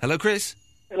 Hello? Hello, Chris?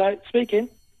 Hello, speaking.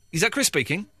 Is that Chris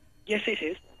speaking? Yes, it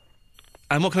is.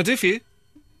 And what can I do for you?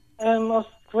 I was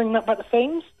ringing up about the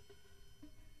themes.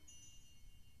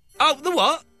 Oh, the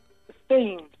what? The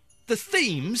themes. The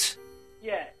themes?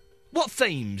 Yeah. What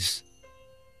themes?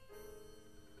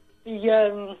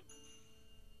 The,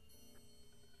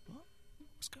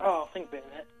 Oh, think a bit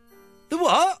of it. The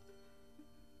what?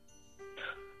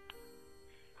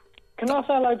 Can I say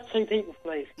hello to 2 people,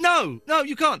 please? No,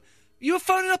 you can't. You were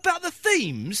phoning up about the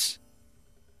themes?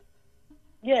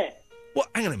 Yeah. What?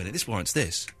 Hang on a minute, this warrants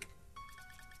this.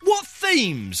 What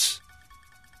themes?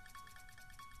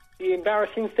 The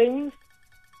embarrassing themes?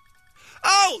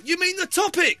 Oh, you mean the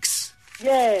topics?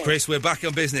 Yeah. Chris, we're back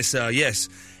on business, sir, yes.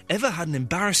 Ever had an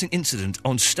embarrassing incident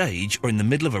on stage or in the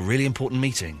middle of a really important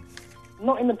meeting?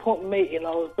 Not in an important meeting.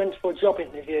 I went for a job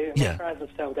interview and Yeah. my trousers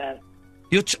fell down.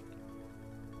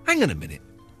 Hang on a minute.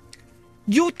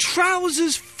 Your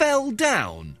trousers fell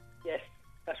down? Yes,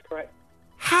 that's correct.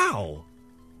 How?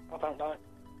 I don't know.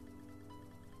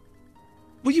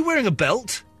 Were you wearing a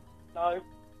belt? No.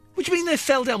 What do you mean they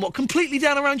fell down? What, completely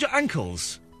down around your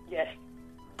ankles? Yes.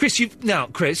 Chris,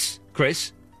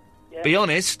 Chris, Yeah. be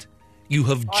honest. You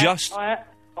have I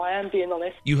am being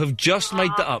honest. You have just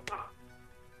made that up.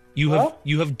 You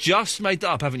have just made that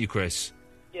up, haven't you, Chris?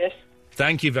 Yes.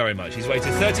 Thank you very much. He's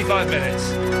waited 35 minutes.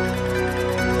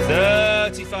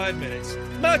 35 minutes.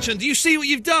 Merchant, do you see what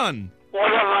you've done?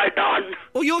 What have I done?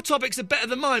 Well, your topics are better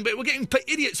than mine, but we're getting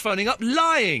idiots phoning up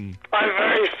lying. I'm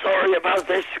very sorry about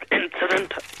this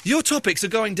incident. Your topics are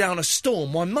going down a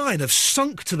storm while mine have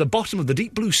sunk to the bottom of the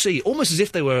deep blue sea, almost as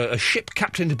if they were a ship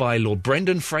captained by Lord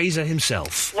Brendan Fraser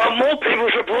himself. Well, more people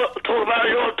should talk about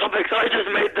your topics. I just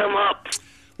made them up.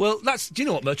 Well, do you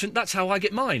know what, Merchant? That's how I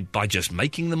get mine, by just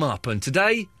making them up. And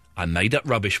today, I made up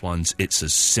rubbish ones. It's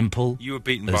as simple You were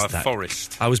beaten as by a that.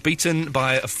 forest. I was beaten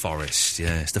by a forest,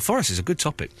 yes. The forest is a good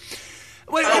topic.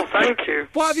 Wait, thank you.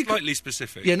 Why have you Slightly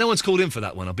specific. Yeah, no one's called in for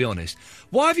that one, I'll be honest.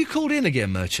 Why have you called in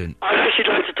again, Merchant? I'd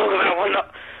actually like to talk about one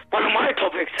of my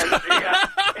topics and the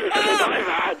incident I've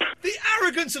had. The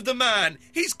arrogance of the man!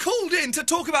 He's called in to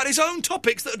talk about his own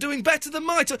topics that are doing better than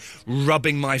mine.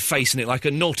 Rubbing my face in it like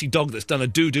a naughty dog that's done a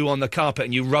doo-doo on the carpet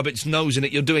and you rub its nose in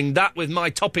it. You're doing that with my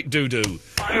topic, doo-doo.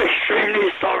 I'm extremely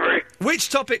sorry. Which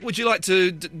topic would you like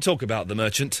to talk about, the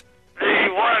Merchant? The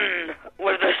one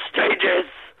with the stages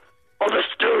of the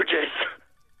Stooges.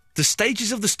 The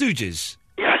stages of the Stooges?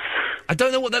 Yes. I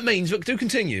don't know what that means, but do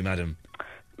continue, madam.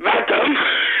 Madam?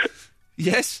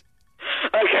 Yes?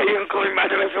 Okay, you can call me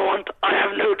madam if you want. I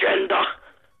have no gender.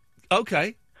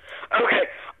 Okay. Okay,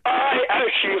 I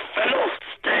actually fell off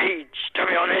stage, to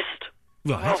be honest.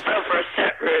 Right. Well, fell for a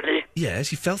set, really.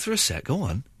 Yes, you fell through a set. Go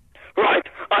on. Right,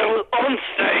 I was on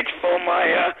stage for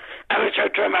my amateur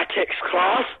dramatics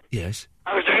class. Yes.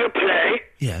 I was doing a play.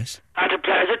 Yes. I had to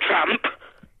play as a tramp.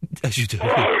 As you do. Or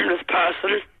a homeless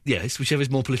person. Yes, whichever is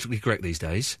more politically correct these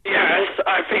days. Yes,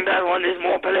 I think that one is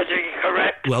more politically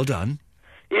correct. Well done.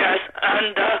 Yes,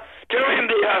 and during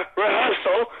the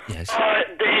rehearsal, Yes.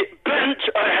 The bench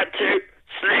I had to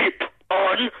sleep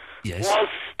on Yes. was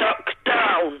stuck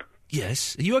down.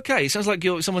 Yes. Are you okay? It sounds like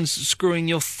someone's screwing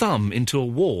your thumb into a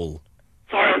wall.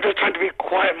 Sorry, I'm just trying to be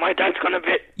quiet. My dad's gone a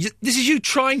bit... This is you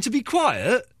trying to be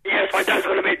quiet? Yes, my dad's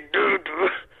gone a bit doo-doo.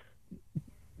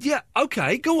 Yeah,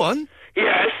 okay, go on.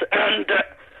 Yes, and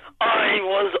I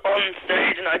was on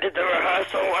stage and I did the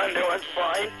rehearsal and it was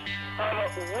fine.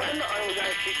 However, when I was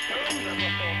actually doing the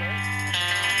performance...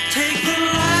 Take the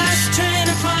last train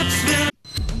to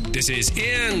Pottsville. This is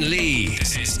Ian Lee.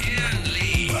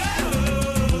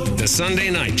 The Sunday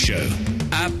Night Show.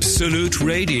 Absolute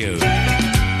Radio.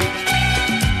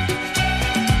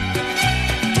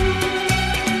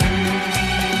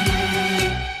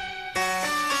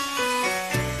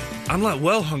 I'm like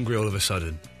well hungry all of a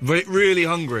sudden. Really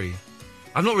hungry.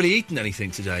 I've not really eaten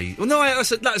anything today. Well, no,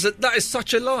 that is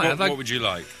such a lie. What would you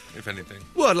like, if anything?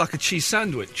 Well, I'd like a cheese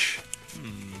sandwich.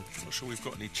 not sure we've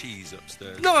got any cheese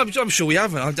upstairs. No, I'm sure we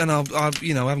haven't. I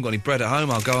haven't got any bread at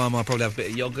home. I'll go home. I'll probably have a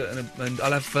bit of yoghurt and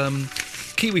I'll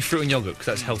have kiwi fruit and yoghurt because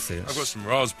that's healthy. I've got some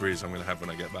raspberries I'm going to have when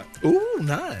I get back. Ooh,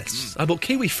 nice. I bought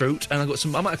kiwi fruit and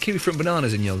I might have kiwi fruit and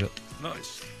bananas in yoghurt.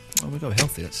 Nice. Oh, we go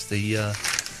healthy. That's the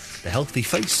healthy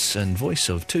face and voice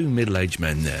of two middle-aged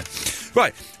men there.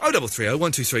 Right, 0330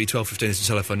 123 1215 is the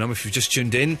telephone number. If you've just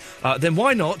tuned in, then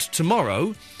why not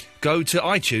tomorrow go to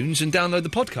iTunes and download the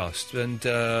podcast? And,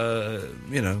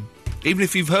 even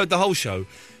if you've heard the whole show,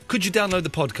 could you download the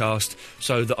podcast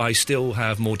so that I still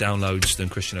have more downloads than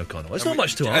Christian O'Connell? It's not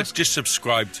much to ask. Just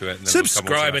subscribe to it. And then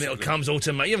subscribe and it comes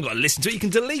automatically. You haven't got to listen to it. You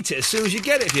can delete it as soon as you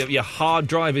get it if your hard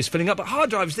drive is filling up. But hard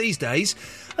drives these days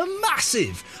are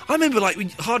massive. I remember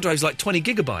hard drives like 20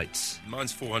 gigabytes.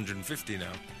 Mine's 450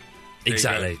 now.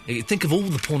 Exactly. Think of all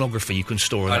the pornography you can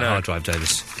store on that hard drive,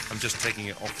 Davis. I'm just taking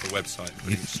it off the website and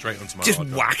putting it straight onto my just hard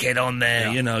drive. Whack it on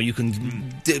there, you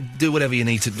can do whatever you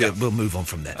need to do. We'll move on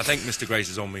from there. I think Mr. Grace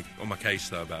is on my case,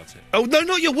 though, about it. Oh, no,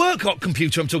 not your work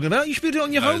computer I'm talking about. You should be doing it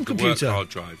on your home computer. Work hard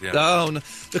drive, yeah. Oh, no.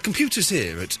 The computers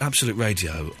here at Absolute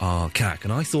Radio are cack,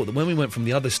 and I thought that when we went from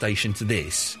the other station to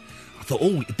this, I thought,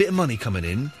 a bit of money coming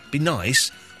in, be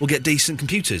nice, we'll get decent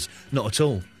computers. Not at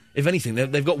all. If anything,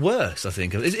 they've got worse, I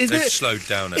think. They've slowed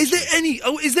down, actually.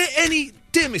 Is there any...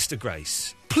 Dear Mr.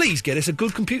 Grace, please get us a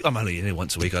good computer. I'm only in here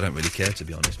once a week. I don't really care, to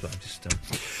be honest, but I'm just...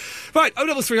 Right,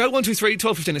 0330 123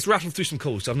 1215. Let's rattle through some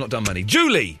calls. I've not done many.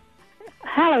 Julie!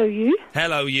 Hello, you.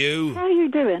 Hello, you. How are you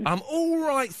doing? I'm all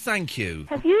right, thank you.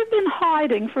 Have you been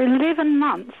hiding for 11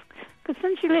 months? Because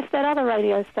since you left that other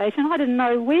radio station, I didn't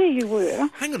know where you were.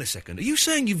 Hang on a second. Are you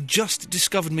saying you've just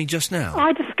discovered me just now?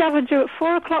 I discovered you at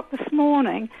 4 o'clock this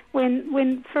morning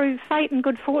when through fate and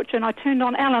good fortune, I turned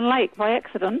on Alan Lake by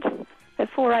accident at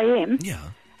 4 a.m. Yeah.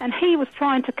 And he was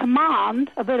trying to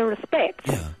command a bit of respect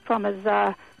from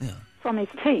his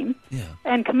team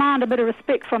and command a bit of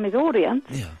respect from his audience.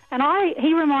 Yeah. And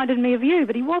he reminded me of you,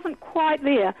 but he wasn't quite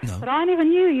there. No. But I never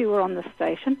knew you were on the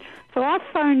station. So I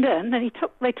phoned in, and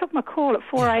they took my call at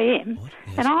 4 a.m.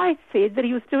 Yes. And I said that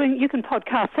he was doing. You can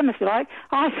podcast him if you like.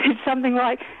 I said something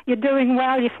like, "You're doing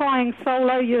well. You're flying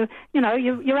solo. You're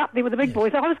up there with the big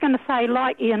boys." I was going to say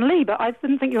like Ian Lee, but I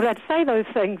didn't think you were allowed to say those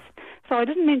things, so I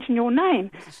didn't mention your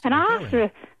name. And after,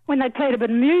 when they played a bit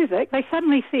of music, they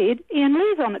suddenly said Ian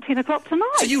Lee's on at 10 o'clock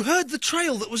tonight. So you heard the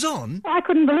trail that was on? I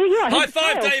couldn't believe you. High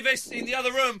five, Davis, in the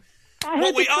other room.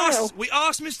 We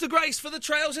asked Mr. Grace for the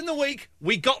trails in the week.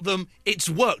 We got them. It's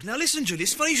worked. Now listen, Julie,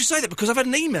 it's funny you should say that because I've had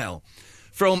an email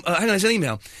from... hang on, there's an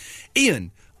email. Ian,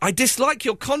 I dislike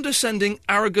your condescending,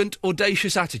 arrogant,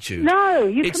 audacious attitude. No,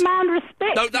 you command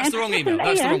respect. No, that's the wrong email. Ian,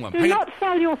 That's the wrong one. Do not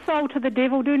sell your soul to the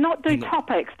devil. Do not do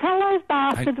topics. Tell those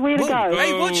bastards where to go.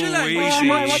 Hey, what's your language?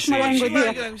 What's my language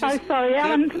here? Oh, sorry.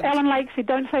 Alan Lake said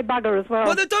don't say bugger as well.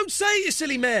 Well, no, don't say it, you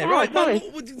silly mare. Oh, right, sorry.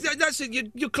 well, that's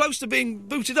it. You're close to being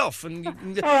booted off. And all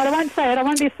right, I won't say it. I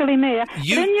won't be a silly mare.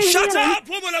 Shut up,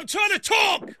 woman! I'm trying to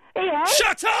talk! Ian?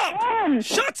 Shut up! Ian?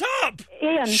 Shut up!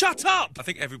 Ian? Shut up! I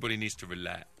think everybody needs to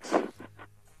relax.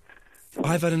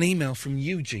 I've had an email from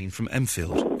Eugene from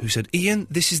Enfield who said, Ian,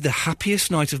 this is the happiest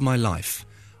night of my life.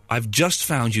 I've just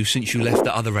found you since you left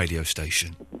the other radio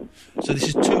station. So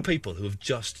this is two people who have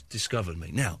just discovered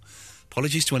me. Now,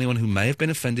 apologies to anyone who may have been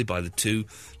offended by the two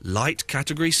light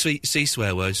category C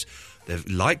swear words. They're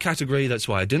light category, that's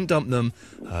why I didn't dump them.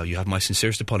 You have my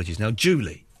sincerest apologies. Now,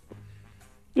 Julie.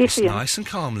 Yes, Ian. Nice and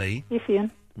calmly. Yes, Ian.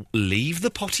 Leave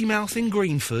the potty mouth in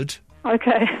Greenford.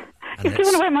 Okay. You still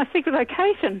want to know my secret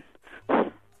location?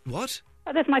 What?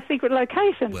 Oh, that's my secret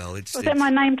location. Well, it's... Was that my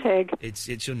name tag? It's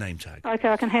your name tag. Okay,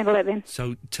 I can handle that then.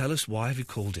 So, tell us, why have you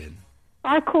called in?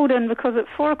 I called in because at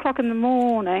 4 o'clock in the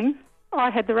morning, I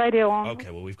had the radio on.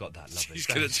 Okay, well, we've got that. Lovely. She's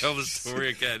going to tell the story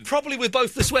again. Probably with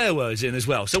both the swear words in as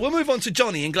well. So we'll move on to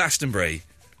Johnny in Glastonbury.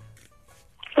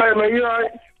 Hey, mate, you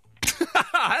alright?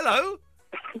 Hello.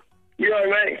 You alright,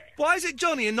 mate? Why is it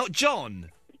Johnny and not John?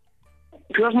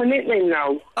 Because that's my nickname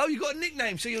now. Oh, you got a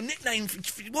nickname. So your nickname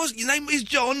your name is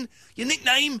John. Your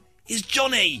nickname is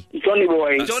Johnny. Johnny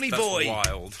Boy. Johnny Boy.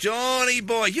 Wild. Johnny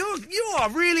Boy. You are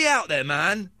really out there,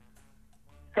 man.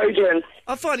 How you doing?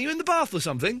 I'm fine. Are you in the bath or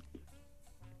something?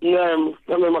 No,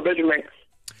 I'm in my bedroom, mate.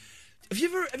 Have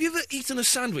you ever eaten a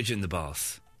sandwich in the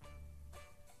bath?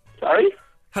 Sorry?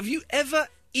 Have you ever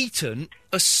eaten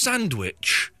a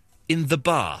sandwich in the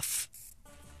bath?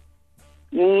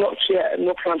 Not yet.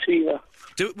 Not plan to either.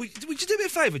 Would you do me a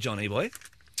favour, Johnny boy?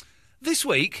 This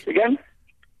week... Again?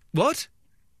 What?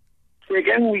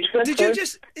 Again? Did you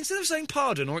just, instead of saying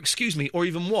pardon or excuse me or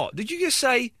even what, did you just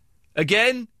say,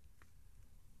 again?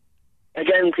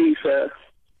 Again, please, sir.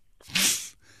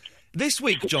 This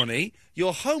week, Johnny,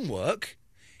 your homework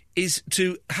is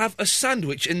to have a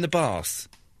sandwich in the bath.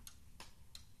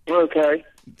 Okay.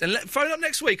 And phone up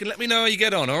next week and let me know how you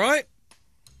get on, all right?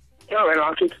 All right,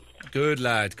 Archie. Good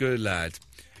lad, good lad.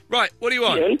 Right, what do you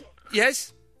want? Ian?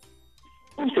 Yes?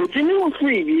 Also, do you know on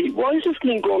Freeview, why is the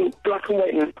screen gone black and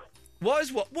white now? What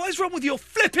is wrong with your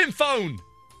flipping phone?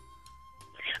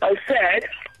 I said,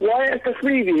 why has the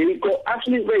Freeview got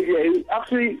Absolute Radio,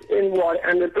 Absolute in white,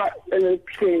 and the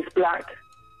screen's black?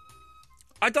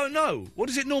 I don't know. What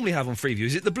does it normally have on Freeview?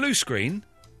 Is it the blue screen?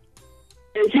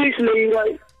 It's usually,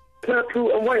 like,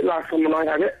 purple and white last time when I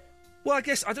had it. Well, I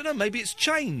guess, I don't know, maybe it's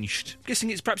changed. I'm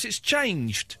guessing perhaps it's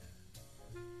changed.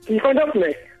 Can you find out for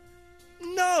me?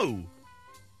 No.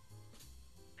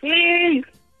 Please.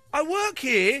 I work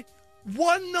here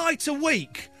one night a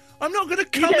week. I'm not going to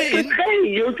come in.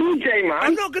 You're a DJ, man.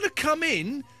 I'm not going to come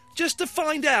in just to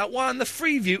find out why on the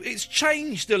Freeview it's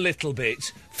changed a little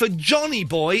bit for Johnny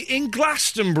Boy in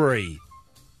Glastonbury.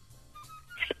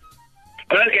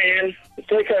 Okay, Ian.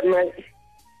 Take care, mate.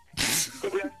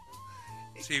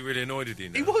 Is he really annoyed at you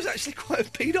now? He was actually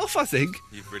quite peed off, I think.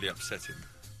 You've really upset him.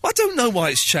 I don't know why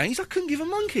it's changed. I couldn't give a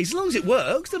monkey. As long as it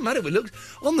works, doesn't matter if it looks.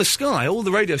 On the Sky, all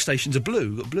the radio stations are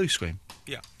blue. Got a blue screen.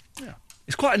 Yeah.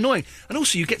 It's quite annoying. And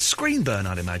also, you get screen burn,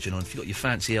 I'd imagine, on if you've got your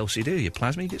fancy LCD or your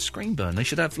plasma, you get screen burn. They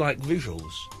should have, like,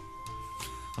 visuals.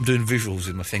 I'm doing visuals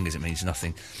with my fingers. It means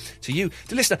nothing to you.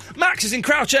 To listener, Max is in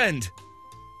Crouch End.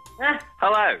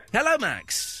 Hello. Hello,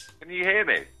 Max. Can you hear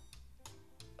me?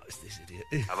 What's this idiot?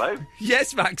 Hello?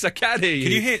 Yes, Max, I can hear you.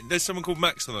 Can you hear... There's someone called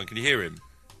Max on the line. Can you hear him?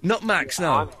 Not Max,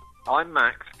 no. I'm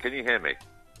Max. Can you hear me?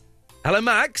 Hello,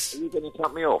 Max. Are you going to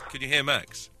cut me off? Can you hear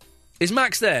Max? Is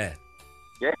Max there?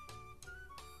 Yeah.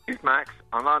 It's Max,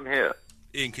 and I'm here.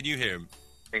 Ian, can you hear him?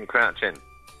 In Crouch End.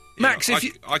 Max, Yeah, if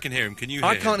you... I can hear him. Can you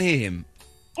hear him? I can't hear him.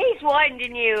 He's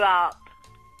winding you up.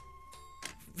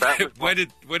 Where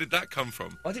did that come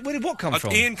from? Where did what come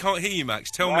from? Ian can't hear you,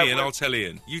 Max. Tell me and I'll tell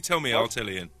Ian. You tell me, I'll tell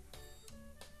Ian.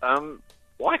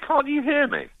 Why can't you hear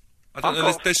me? I don't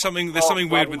know. There's something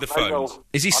weird with the phones.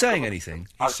 Is he saying anything?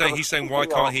 He's saying why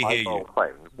can't he hear you?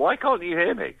 Why can't you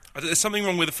hear me? There's something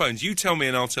wrong with the phones. You tell me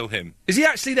and I'll tell him. Is he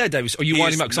actually there, Davis? Or are you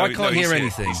winding him up? Because I can't hear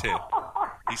anything. He's here.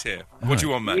 He's here. What do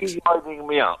you want, Max? He's winding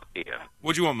me up here.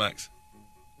 What do you want, Max?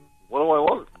 What do I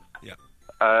want? Yeah.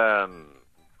 I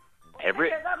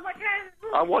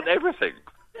want everything.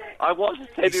 I want to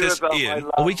tell you about Ian, my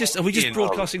Are we just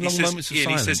broadcasting long moments of Ian,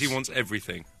 silence? he says he wants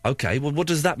everything. Okay, well, what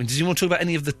does that mean? Does he want to talk about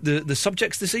any of the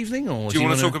subjects this evening? Or do you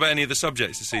want to talk about any of the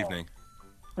subjects this evening?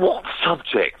 What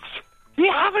subjects?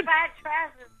 You haven't...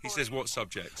 He says what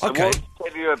subjects? Okay. I want to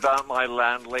tell you about my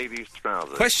landlady's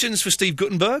trousers. Questions for Steve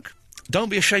Guttenberg. Don't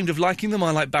be ashamed of liking them.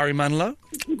 I like Barry Manilow.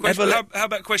 How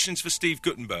about questions for Steve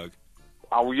Guttenberg?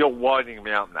 Oh, you're winding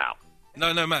me up now.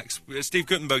 No, Max. Steve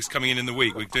Guttenberg's coming in the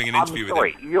week. We're doing an interview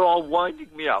with him. You're winding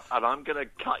me up, and I'm going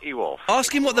to cut you off.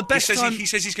 Ask him what the best time... He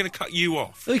says he's going to cut you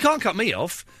off. No, he can't cut me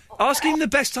off. Ask him the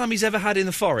best time he's ever had in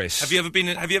the forest. Have you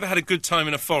ever had a good time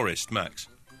in a forest, Max?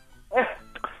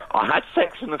 I had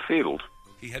sex in the field.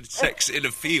 He had sex in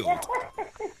a field?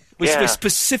 We're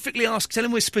specifically tell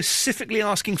him we're specifically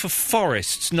asking for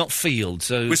forests, not fields.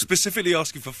 So we're specifically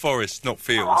asking for forests, not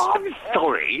fields. Oh, I'm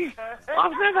sorry.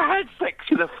 I've never had sex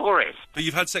in a forest. But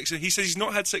you've had sex he says he's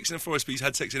not had sex in a forest, but he's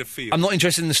had sex in a field. I'm not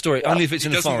interested in the story, only if it's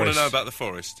in a forest. He doesn't want to know about the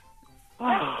forest.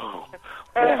 Oh.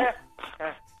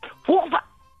 What the...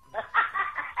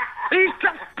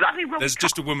 There's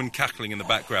just a woman cackling in the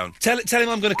background. Tell him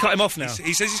I'm going to cut him off now.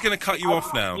 He says he's going to cut you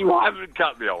off now. You haven't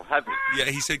cut me off, have you? Yeah,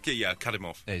 he said, cut him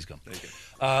off. There he's gone. There you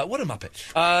go. What a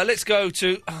muppet. Let's go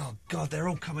to... Oh, God, they're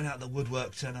all coming out of the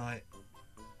woodwork tonight.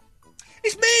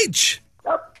 It's Midge!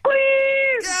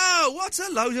 Oh, what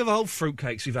a load of old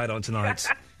fruitcakes we've had on tonight.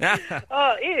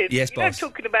 Oh, Ian, yes, boss.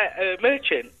 Talking about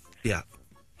Merchant. Yeah.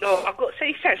 No, I've got to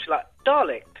say, he sounds like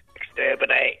Dalek.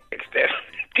 Exterminate.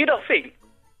 Do you not think?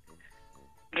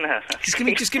 No. Just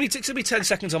give me 10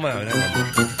 seconds on my own.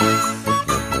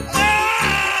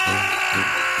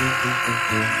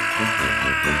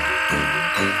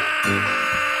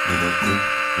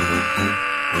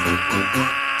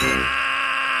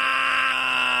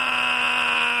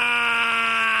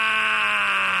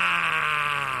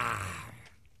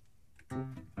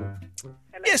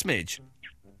 Yes, Midge.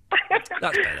 That's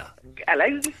better.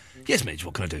 Hello? Yes, Midge,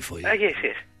 what can I do for you? Yes.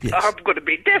 Yes. I'm going to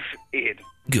be deaf, Ian.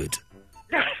 Good.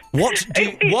 What do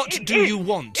you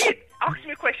want? Ian, ask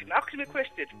me a question.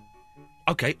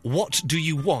 Okay, what do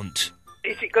you want?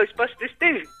 Is it Ghostbusters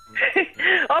 2?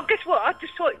 Oh, guess what? I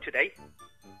just saw it today.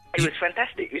 It was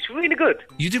fantastic. It was really good.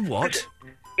 You did what?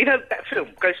 You know that film,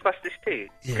 Ghostbusters 2?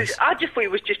 Yes. I just thought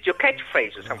it was just your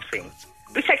catchphrase or something.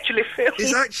 It's actually a film.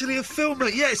 It's actually a film,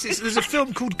 mate. Yes, there's a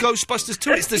film called Ghostbusters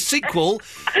 2. It's the sequel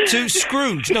to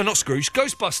Scrooge. No, not Scrooge.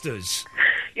 Ghostbusters.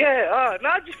 Yeah. No,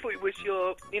 I just thought it was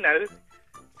your,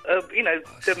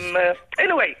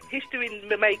 anyway, history in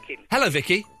the making. Hello,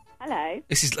 Vicky. Hello.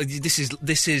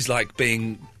 This is like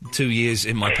being 2 years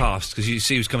in my past because you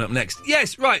see who's coming up next.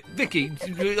 Yes, right, Vicky.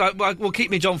 We'll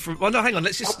keep Midge on for. Well, no, hang on.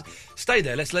 Let's just stay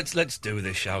there. Let's do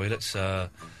this, shall we? Let's. How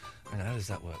does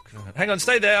that work? Hang on,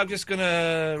 stay there. I'm just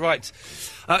gonna. Right.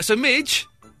 So, Midge.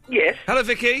 Yes. Hello,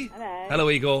 Vicky. Hello. Hello,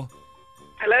 Igor.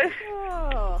 Hello.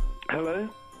 Sure. Hello.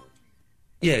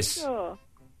 Yes. Sure.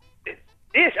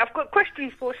 Yes, I've got a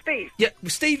question for Steve. Yeah,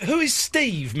 Steve. Who is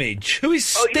Steve, Midge? Who is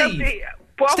Steve?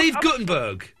 Steve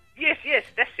Guttenberg. Yes,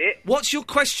 that's it. What's your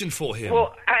question for him?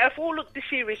 Well, out of all of the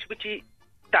series which he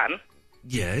done,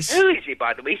 yes. Who is he,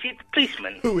 by the way? Is he the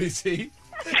policeman? Who is he?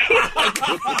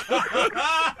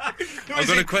 I've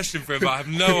got a question for him, but I have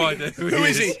no idea who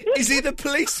is he? Is he the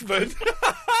policeman?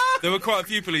 There were quite a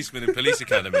few policemen in Police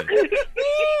Academy.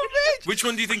 Which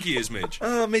one do you think he is, Midge?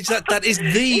 Oh, Midge, that is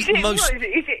the most...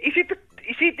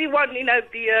 Is he the one,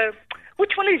 the...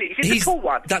 Which one is it? Is it the tall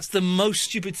one? That's the most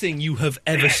stupid thing you have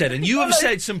ever said. And you have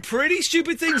said some pretty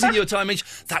stupid things in your time, Midge.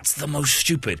 That's the most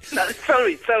stupid. No,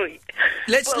 sorry.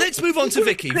 Let's move on to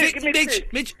Vicky.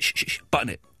 Midge, shh, button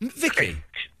it. Vicky.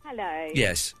 Hello.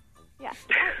 Yes. Yeah.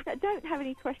 I don't have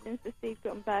any questions for Steve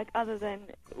Guttenberg other than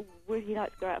would he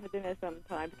like to go out for dinner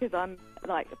sometime? Because I'm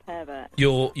like a pervert.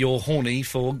 You're horny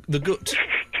for the gut.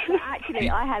 Actually,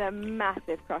 I had a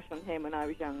massive crush on him when I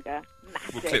was younger.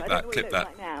 Massive. We'll clip that. I don't know what he looks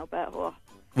like now, but.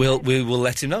 We will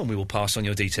let him know and we will pass on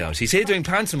your details. He's here doing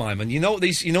pantomime, and you know what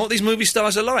these movie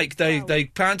stars are like. They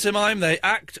pantomime, they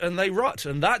act, and they rot,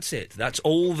 and that's it. That's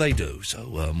all they do. So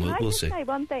we'll see. Can I just say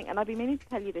one thing, and I've been meaning to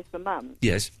tell you this for months.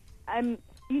 Yes. Police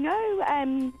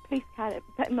Academy,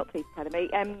 not Police Academy,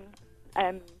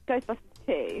 Ghostbusters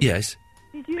 2. Yes.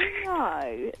 Did you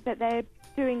know that they're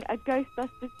doing a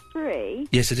Ghostbusters 3?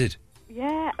 Yes, I did.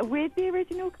 Yeah, with the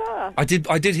original cast. I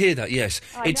did hear that, yes.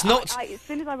 It's not... as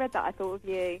soon as I read that, I thought of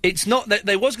you. It's not that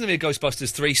there was going to be a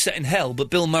Ghostbusters 3 set in hell, but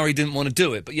Bill Murray didn't want to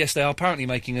do it. But yes, they are apparently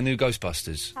making a new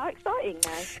Ghostbusters. How exciting,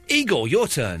 though. Igor, your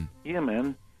turn. Yeah,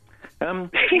 man.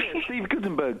 Steve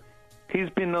Guttenberg, he's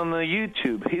been on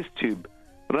YouTube, his tube,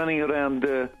 running around,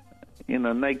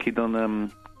 naked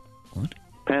on, what?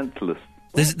 Pantsless.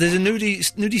 There's a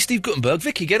nudie Steve Guttenberg.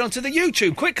 Vicky, get onto the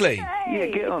YouTube, quickly. Hey. Yeah,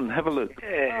 get on, have a look.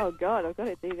 Oh, God, I've got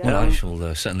to do that. Well, I shall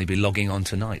certainly be logging on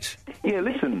tonight. Yeah,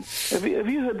 listen, have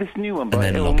you heard this new one by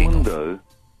And then El logging Mundo? off.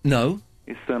 No.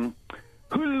 It's, and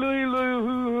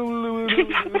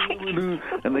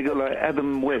they got, like,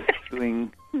 Adam West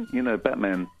doing,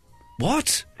 Batman.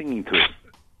 What? Singing to it.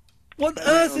 What on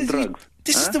earth is drugs.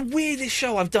 This is the weirdest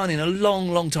show I've done in a long,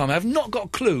 long time. I have not got a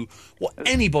clue what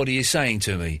anybody is saying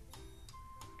to me.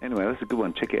 Anyway, that's a good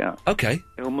one. Check it out. Okay.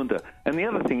 El Mundo. And the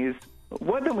other thing is,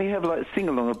 why don't we have, like,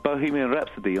 sing-along of Bohemian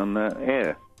Rhapsody on the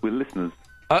air with listeners?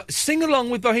 Sing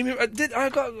along with Bohemian.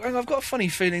 I've got a funny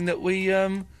feeling that we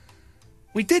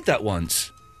did that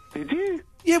once. Did you?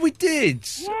 Yeah, we did.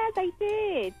 Yeah, they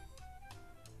did.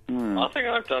 I think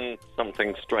I've done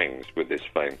something strange with this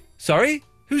phone. Sorry?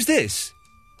 Who's this?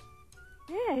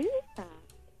 Yeah, who is that?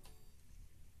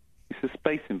 It's a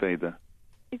space invader.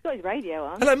 He's got his radio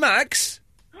on. Hello, Max.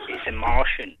 It's a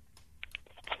Martian.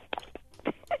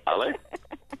 Hello?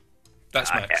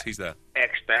 That's Max, he's there.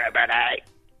 Exterminate.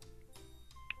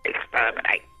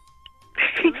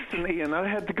 Listen, Ian, I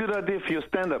had the good idea for your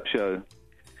stand-up show.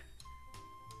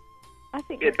 I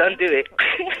think... Yeah, don't do it.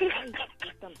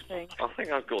 Something. I think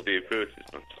I've got the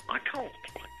advertisement. I can't.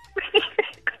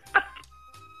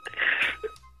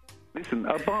 Listen,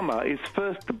 Obama is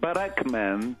first Barack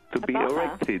man to be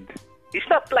erected. It's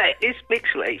not black, it's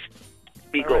mixed-race.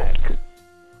 Beagle.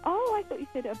 Oh, I thought you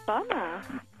said Obama.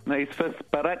 No, he's first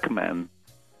Barack man.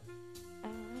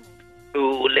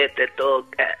 Ooh, let the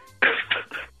dog out.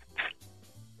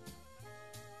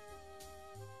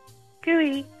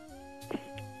 Gooey.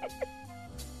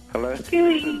 Hello?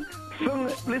 Gooey.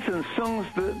 Listen, songs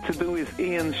to do with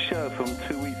Ian's show from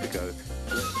 2 weeks ago.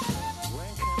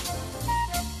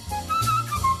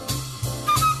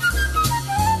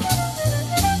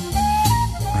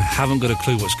 I haven't got a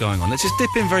clue what's going on. Let's just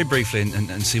dip in very briefly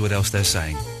and see what else they're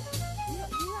saying. You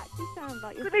actually sound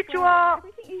like you're Konnichiwa.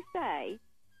 everything you say,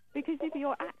 because of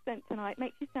your accent tonight,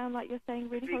 makes you sound like you're saying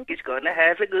really horrible. He's gonna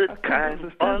have a good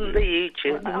time on the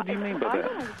YouTube. What do you mean by I that?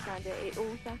 don't understand it. It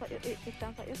all sounds like it just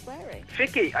sounds like you're swearing.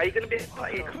 Vicky, are you gonna be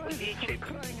quiet on the YouTube?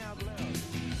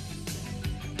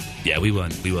 Yeah, we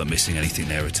weren't missing anything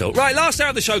there at all. Right, last hour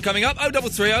of the show coming up.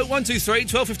 0330 123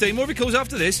 1215. More of your calls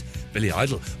after this. Billy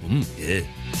Idol. Yeah.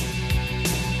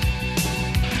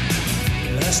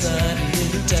 Last night we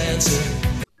were dancing.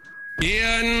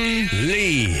 Ian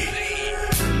Lee.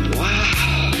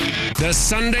 Wow. The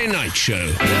Sunday Night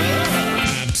Show.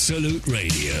 Absolute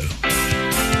Radio.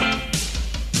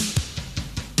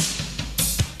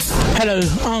 Hello,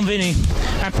 I'm Vinny,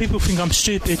 and people think I'm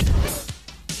stupid.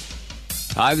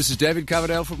 Hi, this is David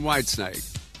Coverdale from Whitesnake.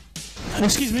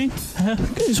 Excuse me,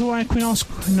 is it alright, Queen ask?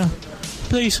 No.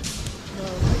 Please.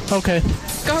 Okay.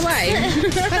 Go away.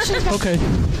 Okay.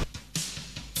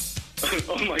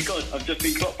 Oh my god, I've just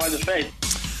been clocked by the Fed.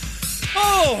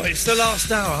 Oh, it's the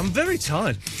last hour. I'm very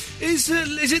tired. Is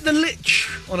it the Lich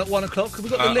on at 1 o'clock? Have we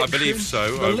got the Lich? I believe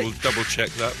so. I will double check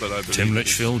that, but I believe Tim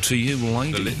Litchfield to you,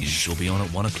 ladies. Will be on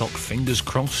at 1 o'clock. Fingers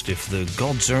crossed. If the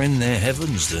gods are in their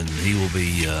heavens, then he will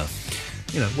be.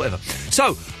 Whatever.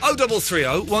 So, 0330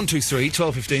 123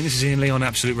 1215. This is Ian Lee on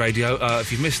Absolute Radio. If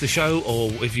you've missed the show,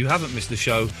 or if you haven't missed the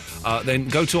show, then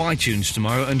go to iTunes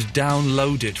tomorrow and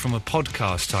download it from a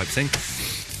podcast type thing.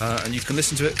 And you can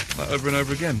listen to it over and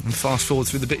over again and fast forward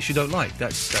through the bits you don't like.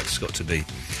 That's got to be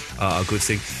a good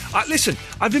thing. Listen,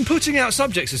 I've been putting out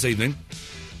subjects this evening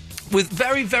with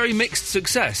very, very mixed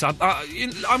success. I'm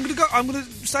going to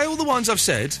say all the ones I've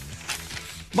said.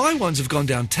 My ones have gone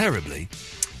down terribly.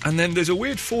 And then there's a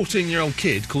weird 14-year-old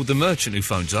kid called The Merchant who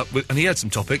phones up, and he had some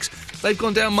topics. They've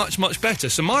gone down much, much better.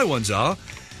 So my ones are,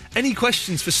 any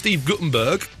questions for Steve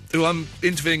Guttenberg, who I'm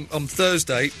interviewing on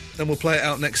Thursday, and we'll play it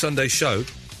out next Sunday's show.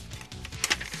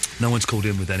 No one's called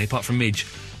in with any, apart from Midge,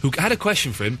 who had a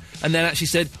question for him, and then actually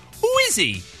said, who is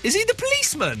he? Is he the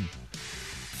policeman?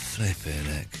 Flippin'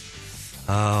 heck.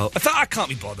 Oh, I can't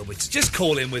be bothered with it. Just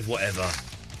call in with whatever.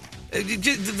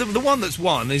 The one that's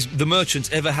won is The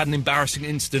Merchant's ever had an embarrassing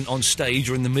incident on stage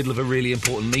or in the middle of a really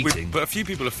important meeting. But a few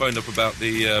people have phoned up about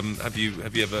the, have you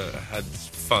ever had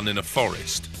fun in a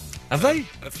forest? Have they?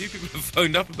 A few people have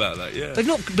phoned up about that, yeah. They've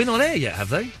not been on air yet, have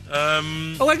they?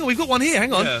 Oh, hang on, we've got one here,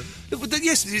 hang on. Yeah.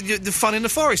 Yes, the fun in the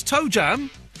forest. Toe Jam.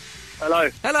 Hello.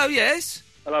 Hello, yes?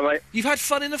 Hello, mate. You've had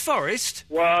fun in the forest?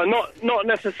 Well, not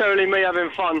necessarily me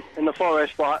having fun in the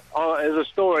forest, but there's a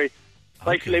story.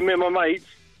 Okay. Basically, me and my mates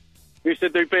used to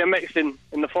do BMXing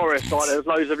in the forest. Like, there was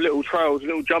loads of little trails,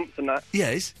 little jumps and that.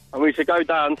 Yes. And we used to go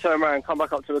down, turn around, come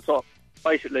back up to the top.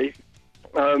 Basically,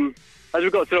 as we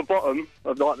got to the bottom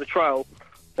of the trail,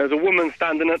 there was a woman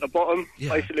standing at the bottom,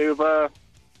 basically with her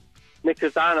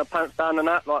knickers down, her pants down, and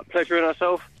that, like pleasuring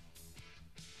herself.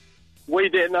 We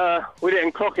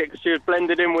didn't clock it because she was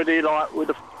blended in with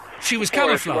the. She was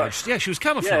camouflaged. Yeah, she was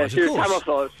camouflaged. Yeah, she was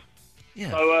camouflaged.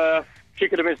 Yeah. So she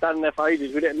could have been standing there for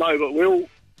ages. We didn't know, but we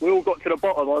all got to the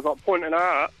bottom. I was like pointing her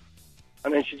out,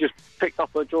 and then she just picked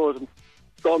up her drawers and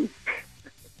gone.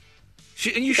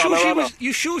 You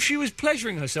sure she was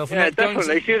pleasuring herself? Yeah,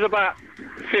 definitely. She was about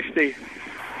 50,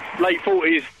 late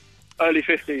 40s, early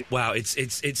 50s. Wow,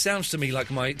 it sounds to me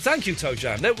like my... Thank you, Toe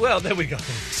Jam. There we go.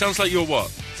 Sounds like your what?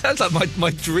 Sounds like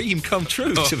my dream come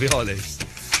true, to be honest.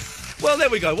 Well, there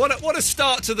we go. What a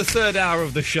start to the third hour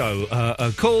of the show.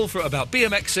 A call about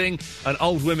BMXing and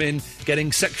old women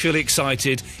getting sexually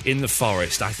excited in the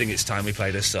forest. I think it's time we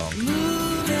played a song.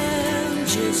 Moving,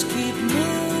 just keep moving.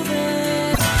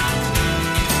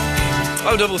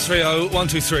 0330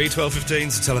 123 1215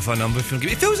 is the telephone number if you want to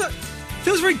give it. It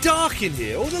feels very dark in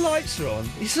here. All the lights are on.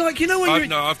 It's like, you know when you're...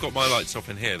 No, I've got my lights off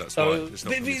in here, that's why it's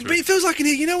not... But it feels like in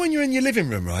here, you know when you're in your living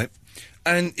room, right?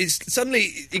 And it's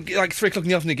suddenly, like 3 o'clock in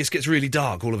the afternoon, it gets really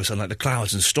dark all of a sudden, like the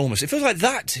clouds and storms. It feels like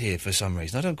that here for some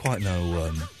reason. I don't quite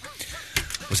know...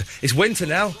 It's winter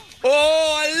now.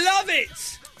 Oh, I love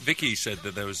it! Vicky said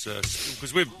that there was...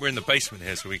 Because we're in the basement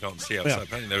here, so we can't see outside. Yeah.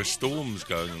 Apparently there are storms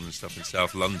going on and stuff in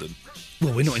South London.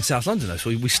 Well, we're not in South London, though, so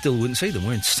we still wouldn't see them.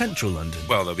 We're in central London.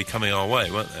 Well, they'll be coming our way,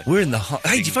 won't they? We're in the...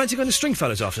 Hey, do you fancy going to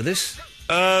Stringfellows after this?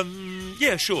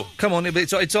 Yeah, sure. Come on,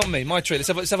 it's on me, my treat.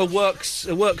 Let's have a works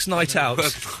night out.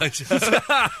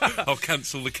 I'll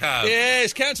cancel the cab.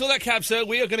 Yes, cancel that cab, sir.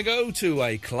 We are going to go to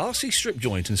a classy strip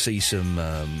joint and see some,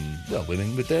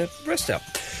 women with their breasts out.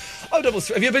 Have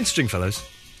you ever been to Stringfellows?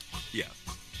 Yeah.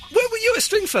 Where were you at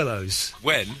Stringfellows?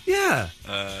 When? Yeah.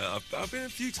 I've been a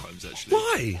few times, actually.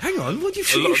 Why? Hang on. What you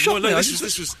shocked me?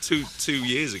 This was two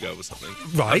years ago or something.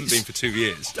 Right. I haven't been for 2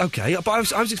 years. Okay, but I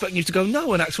was expecting you to go,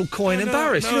 no, an actual coy and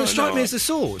embarrassed. You don't strike me as the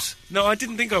sort. No, I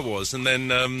didn't think I was, and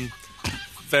then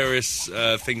various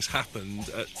things happened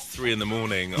at 3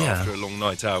 a.m. after a long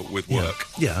night out with work.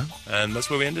 Yeah. And that's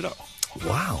where we ended up.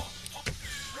 Wow.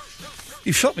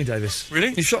 You've shot me, Davis.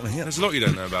 Really? You've shot me, yeah. There's a lot you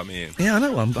don't know about me, Ian. Yeah, I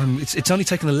know. It's only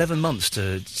taken 11 months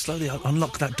to slowly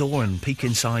unlock that door and peek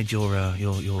inside your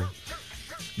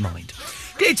mind.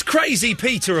 It's Crazy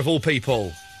Peter, of all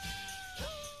people.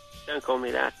 Don't call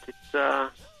me that. It's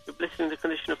listening to the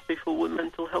condition of people with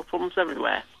mental health problems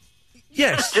everywhere.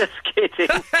 Yes. Just kidding.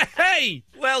 Hey!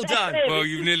 Well done. Well,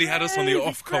 you've nearly had us on the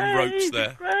Ofcom ropes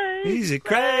there. He's a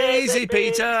Crazy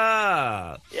Peter.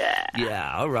 Yeah.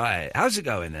 Yeah, all right. How's it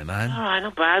going there, man? All right,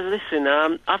 not bad. Listen,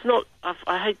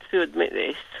 I hate to admit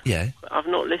this. Yeah. But I've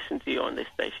not listened to you on this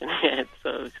station yet,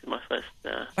 so this is my first...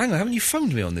 Hang on, haven't you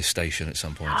phoned me on this station at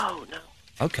some point? Oh, no.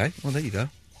 Okay, well, there you go.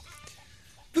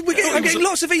 But I'm getting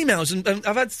lots of emails, and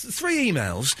I've had 3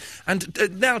 emails,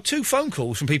 and now 2 phone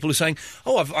calls from people who are saying,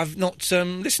 "Oh, I've not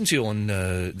listened to you on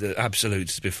the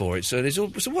Absolutes before." So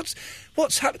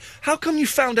what's how come you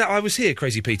found out I was here,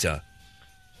 Crazy Peter?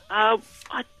 I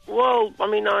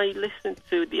listened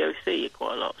to the OC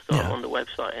quite a lot, so I'm on the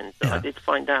website, and I did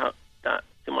find out that,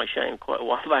 to my shame, quite a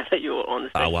while back that you were on the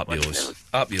station. Oh,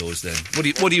 up yours then.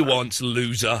 What do you want,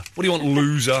 loser? What do you want,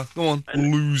 loser? Go on,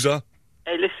 loser.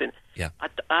 Hey, listen. Yeah.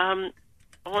 I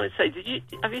wanted to say,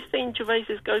 have you seen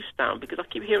Gervais's Ghost Town? Because I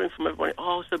keep hearing from everyone,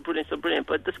 oh, so brilliant,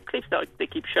 but the clips that they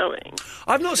keep showing...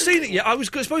 I've not seen it yet. I was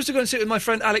supposed to go and sit with my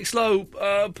friend Alex Lowe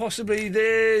possibly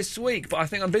this week, but I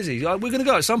think I'm busy. We're going to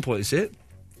go at some point and sit.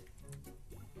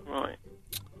 Right.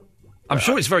 I'm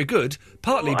sure it's very good,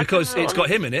 partly because it's got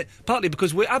him in it, partly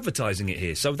because we're advertising it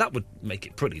here, so that would make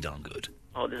it pretty darn good.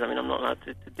 Oh, does that mean I'm not allowed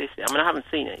to diss it? I mean, I haven't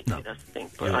seen it, that's the thing,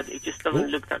 but it just doesn't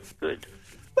look that good.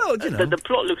 Well, you know... The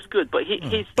plot looks good, but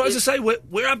he's... But as I say,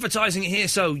 we're advertising it here,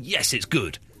 so yes, it's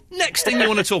good. Next thing you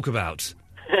want to talk about?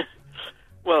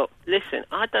 Well, listen,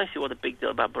 I don't see what the big deal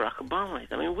about Barack Obama is.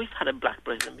 I mean, we've had a black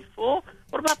president before.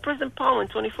 What about President Palmer in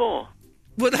 24?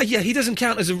 Well, yeah, he doesn't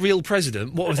count as a real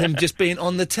president. What with him just being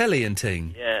on the telly and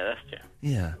thing? Yeah, that's true.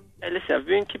 Yeah. Hey, listen, have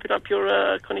you been keeping up your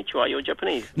konnichiwa, your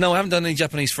Japanese? No, I haven't done any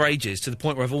Japanese for ages, to the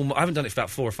point where I haven't done it for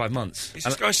about 4 or 5 months.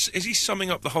 Is he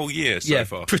summing up the whole year so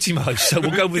far? Yeah, pretty much. So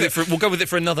we'll go with it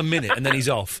for another minute, and then he's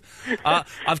off.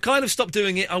 I've kind of stopped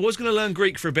doing it. I was going to learn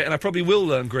Greek for a bit, and I probably will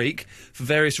learn Greek for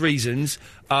various reasons.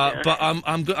 But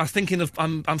I'm thinking of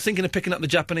picking up the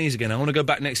Japanese again. I want to go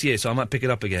back next year, so I might pick it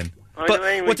up again. But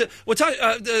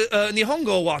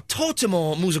Nihongo wa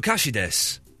totemo muzukashi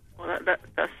desu. Well,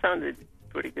 that sounded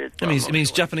pretty good. It means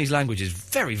Japanese language is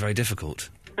very, very difficult.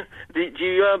 Do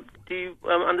you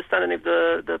understand any of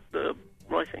the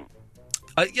writing?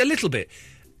 A little bit.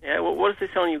 Yeah, what does this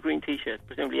say on your green T-shirt?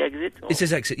 Presumably exit? Or? It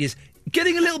says exit, yes.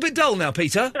 Getting a little bit dull now,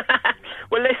 Peter.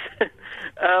 Well, listen.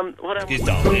 It's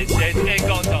dull. It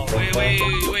got dull.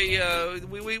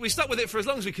 We stuck with it for as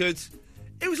long as we could.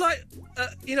 It was like,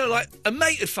 like a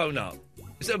mate had phoned up.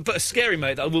 But a scary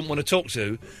mate that I wouldn't want to talk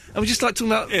to. And we just like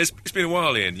talking about... Yeah, it's been a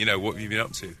while, Ian. What have you been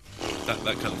up to? That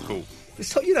kind of cool.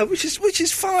 It's which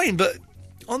is fine, but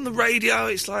on the radio,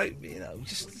 it's like,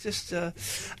 just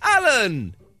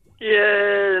Alan!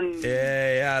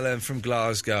 Yeah, Alan from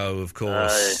Glasgow, of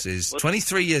course, is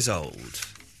 23 years old.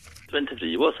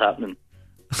 23, what's happening?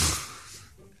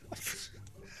 I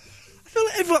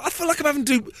feel like I'm having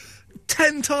to do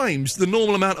 10 times the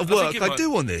normal amount of work I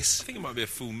do on this. I think it might be a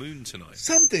full moon tonight.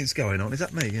 Something's going on. Is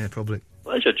that me? Yeah, probably.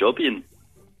 What's your job, Ian?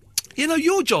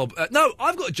 Your job... no,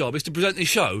 I've got a job, is to present this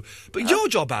show. But your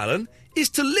job, Alan, is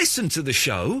to listen to the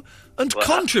show and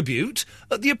contribute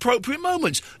at the appropriate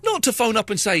moments. Not to phone up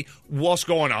and say, what's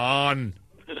going on?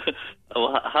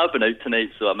 I have been out tonight,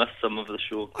 so I missed some of the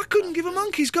show. I couldn't give a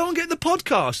monkey's. Go and get the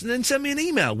podcast and then send me an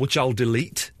email, which I'll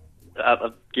delete.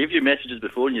 I gave you messages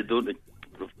before and you don't...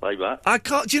 reply back. I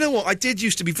can't. Do you know what? I did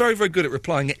used to be very, very good at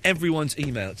replying at everyone's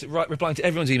emails. Replying to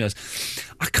everyone's emails.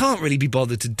 I can't really be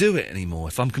bothered to do it anymore,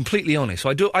 if I'm completely honest. So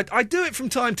I do it from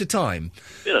time to time.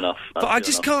 Fair enough. But I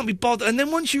just can't be bothered. And then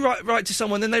once you write to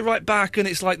someone, then they write back, and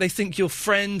it's like they think you're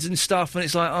friends and stuff, and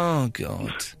it's like, oh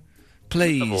God,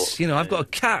 please. I've got a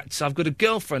cat, I've got a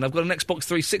girlfriend, I've got an Xbox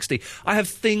 360. I have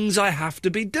things I have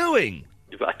to be doing.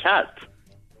 You've got a cat?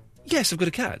 Yes, I've got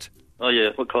a cat. Oh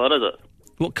yeah. What colour is it?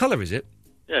 What colour is it?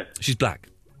 Yeah. She's black.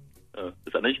 Oh,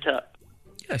 is that a nice cat?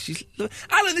 Yeah, she's...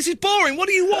 Alan, this is boring. What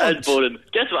do you want? It's boring.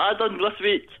 Guess what I done last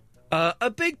week? A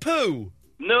big poo.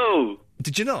 No.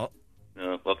 Did you not?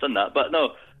 No, well, I've done that. But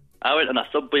no, I went on a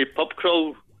Subway pub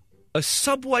crawl. A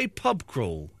Subway pub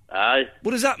crawl? Aye.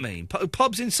 What does that mean?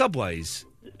 Pubs in Subways?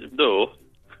 No.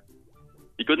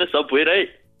 You go in the Subway, right?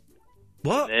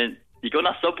 What? And then you go on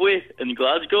a Subway in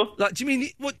Glasgow. Like, do you mean...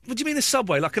 What do you mean a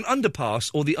Subway? Like an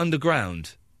underpass or the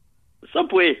underground?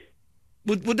 Subway.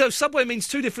 Well, no, Subway means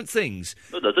two different things.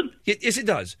 No, it doesn't. Yes, it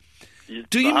does.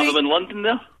 Do you have them in London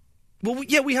there? Well,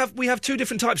 yeah, we have two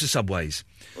different types of subways.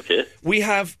 Okay. We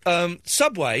have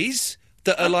subways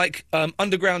that are like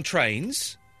underground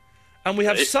trains, and we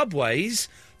have subways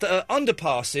that are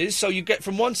underpasses, so you get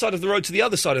from one side of the road to the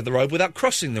other side of the road without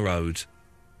crossing the road.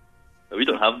 We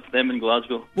don't have them in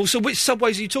Glasgow. Well, so which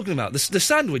subways are you talking about? The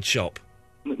sandwich shop?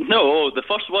 No, the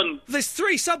first one. There's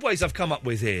 3 subways I've come up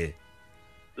with here.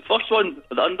 The first one,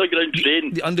 the underground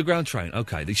train. The underground train,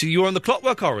 okay. So you're on the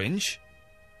Clockwork Orange?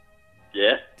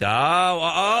 Yeah.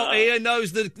 Oh, Ian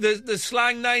knows the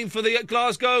slang name for the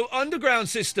Glasgow underground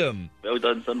system. Well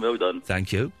done, son, well done.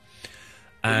 Thank you.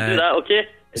 You do that, okay?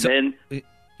 And then...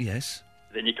 Yes?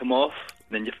 Then you come off,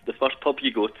 and then the first pub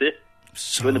you go to,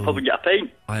 go in the pub and get a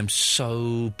pint. I am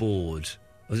so bored.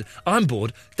 I'm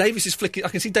bored. Davis is flicking... I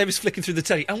can see Davis flicking through the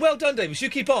telly. And well done, Davis. You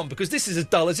keep on, because this is as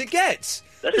dull as it gets.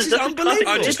 This is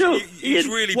unbelievable. He's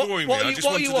really boring me. What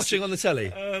are you watching on the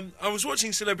telly? I was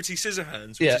watching Celebrity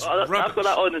Scissorhands. Yeah. I've got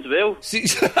that on as well.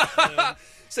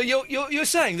 So you're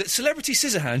saying that Celebrity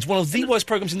Scissorhands, one of the worst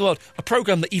programmes in the world, a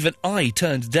programme that even I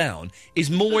turned down, is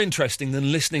more interesting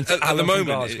than listening to Alan at the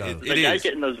moment. From Glasgow. The guy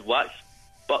getting those wax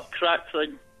butt crack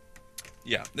thing.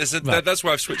 Yeah, that's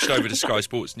why I've switched over to Sky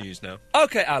Sports News now.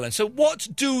 OK, Alan, so what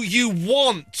do you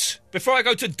want? Before I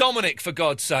go to Dominic, for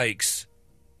God's sakes.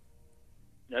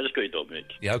 Yeah, just go to Dominic.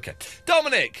 Yeah, OK.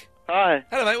 Dominic! Hi.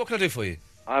 Hello, mate, what can I do for you?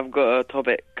 I've got a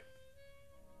topic.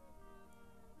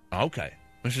 OK.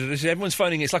 Everyone's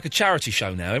phoning. It's like a charity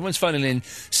show now. Everyone's phoning in,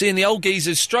 seeing the old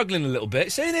geezers struggling a little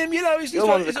bit, seeing him, he's... Your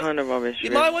one's kind of rubbish. Yeah,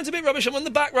 my one's a bit rubbish. I'm on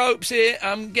the back ropes here.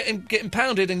 I'm getting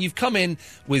pounded, and you've come in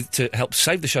to help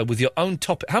save the show with your own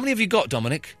topic. How many have you got,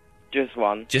 Dominic? Just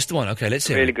one. Just the one. OK, let's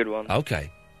hear it. Really good one.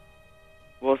 OK.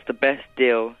 What's the best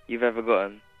deal you've ever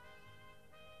gotten?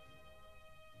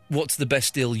 What's the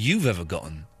best deal you've ever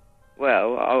gotten?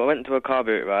 Well, I went to a car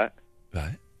boot, right?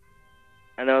 Right.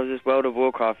 And there was this World of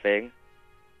Warcraft thing.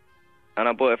 And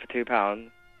I bought it for £2.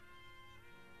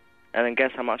 And then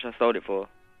guess how much I sold it for?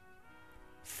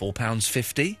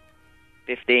 £4.50?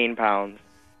 £15.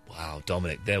 Wow,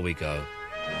 Dominic, there we go.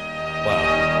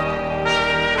 Wow.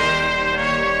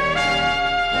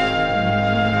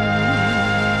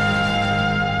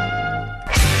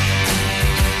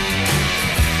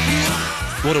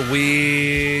 What a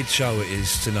weird show it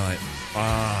is tonight.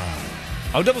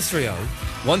 0330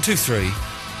 123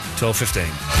 1215.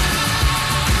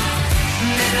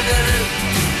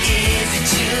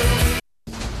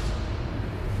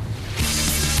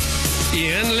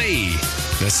 Ian Lee,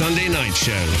 The Sunday Night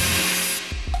Show.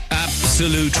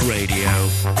 Absolute Radio.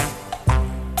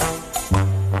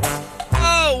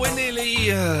 Oh, we're nearly...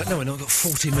 no, we're not. We've got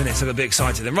 40 minutes. I got a bit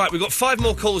excited then. Right, we've got 5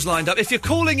 more calls lined up. If you're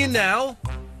calling in now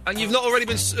and you've not already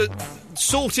been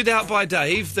sorted out by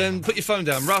Dave, then put your phone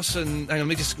down. Russ and... Hang on, let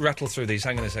me just rattle through these.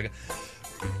 Hang on a second.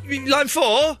 Line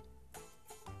 4?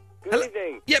 Good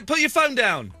evening. Yeah, put your phone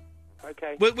down.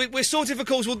 Okay. We're sorting for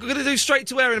calls. We're going to do straight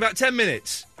to air in about 10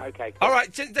 minutes. Okay. Cool. All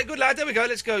right, good lad. There we go.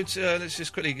 Let's go to... let's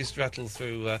just quickly rattle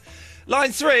through...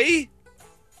 line 3.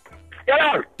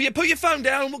 Hello. Yeah, put your phone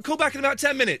down. We'll call back in about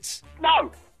 10 minutes.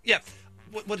 No. Yeah.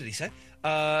 What did he say?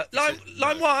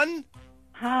 Line 1.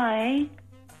 Hi.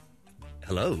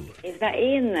 Hello. Is that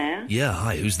Ian there? Yeah,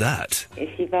 hi. Who's that?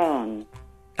 It's Yvonne.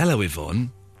 Hello,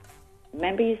 Yvonne.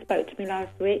 Remember you spoke to me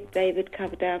last week, David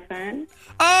Coverdale fan?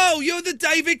 Oh, you're the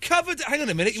David Coverdale... Hang on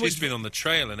a minute. She's been on the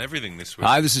trail and everything this week.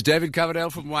 Hi, this is David Coverdale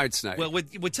from Whitesnake. Well,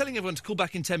 we're telling everyone to call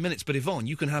back in 10 minutes, but Yvonne,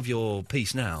 you can have your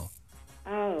piece now.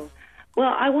 Oh.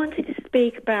 Well, I wanted to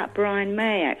speak about Brian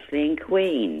May, actually, in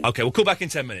Queen. OK, we'll call back in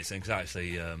 10 minutes then, because that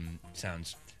actually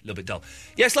sounds a little bit dull.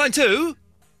 Yes, line 2?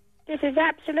 This is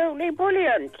absolutely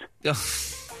brilliant.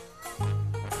 Yes.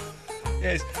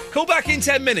 Call back in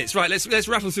 10 minutes. Right, let's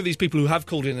rattle through these people who have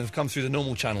called in and have come through the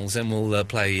normal channels, and we'll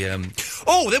play... then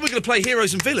we're going to play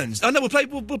Heroes and Villains. Oh, no, we'll play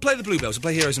the Bluebells. We'll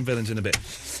play Heroes and Villains in a bit.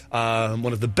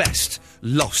 One of the best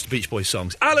lost Beach Boys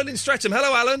songs. Alan in Streatham.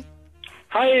 Hello, Alan.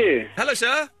 Hi. Hello,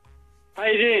 sir. How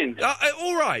you doing?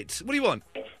 All right. What do you want?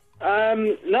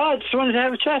 No, I just wanted to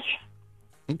have a chat.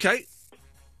 OK.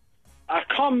 I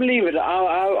can't believe it.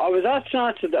 I was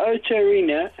outside at the O2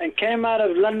 Arena and came out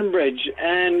of London Bridge,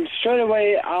 and straight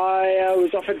away I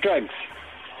was offered drugs.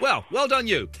 Well done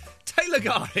you. Taylor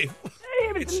Guy. Hey,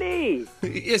 it's me.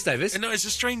 Yes, Davis? No, it's a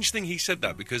strange thing he said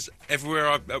that, because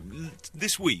everywhere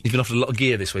this week... You've been offered a lot of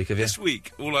gear this week, have you? This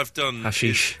week, all I've done...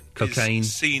 Hashish, cocaine...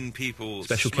 seen people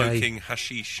Special smoking K.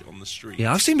 hashish on the street.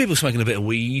 Yeah, I've seen people smoking a bit of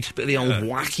weed, a bit of the old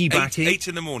wacky-backy. 8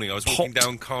 in the morning, I was walking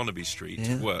down Carnaby Street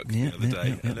to work the other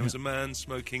day, and there was a man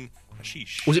smoking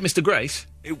Hashish. Was it Mr. Grace?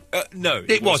 No.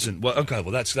 It wasn't. Well, okay,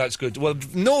 well, that's good. Well,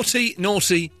 naughty.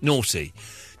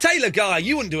 Taylor Guy,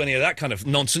 you wouldn't do any of that kind of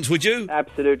nonsense, would you?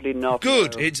 Absolutely not.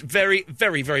 Good. No. It's very,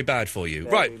 very, very bad for you.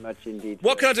 Very much indeed.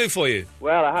 What can I do for you?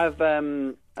 Well, I have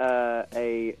a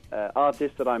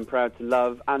artist that I'm proud to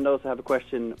love, and also have a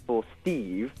question for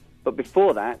Steve. But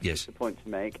before that, just a point to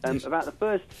make. About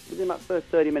within the first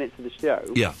 30 minutes of the show,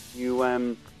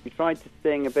 you tried to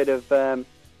sing a bit of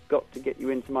 "Got to Get You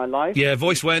Into My Life." Yeah,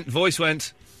 voice went.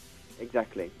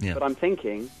 Exactly. Yeah. But I'm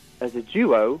thinking, as a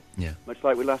duo, much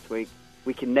like we last week,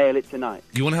 we can nail it tonight.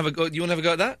 You want to have a go? You want to have a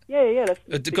go at that? Yeah.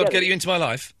 Let's Got to Get You Into My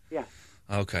Life. Yeah.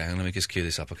 Okay, let me just cue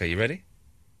this up. Okay, you ready?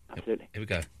 Absolutely. Here we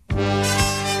go.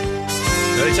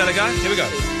 Ready, Taylor Guy? Here we go.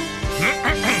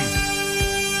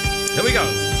 Here we go.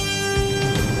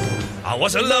 I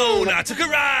was alone, I took a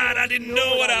ride, I didn't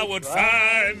know what I would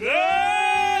find.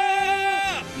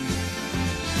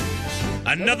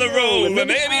 Another road where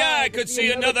maybe I could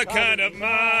see another kind of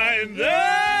mind.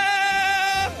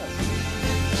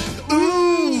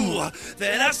 Ooh,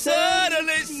 then I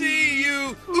suddenly see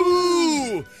you.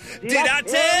 Ooh, did I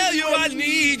tell you I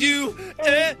need you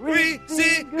every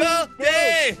single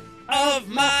day of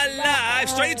my life?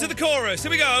 Straight into the chorus,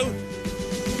 here we go.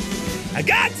 I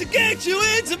got to get you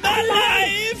into my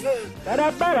life.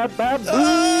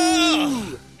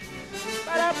 Oh.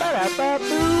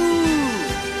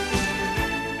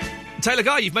 Taylor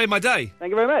Guy, you've made my day. Thank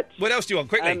you very much. What else do you want?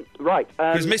 Quickly.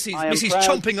 Because Missy's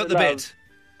chomping at the bit.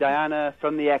 Diana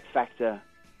from the X Factor.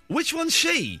 Which one's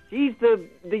she? She's the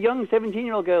young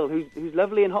 17-year-old girl who's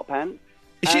lovely in hot pants.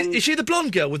 Is she the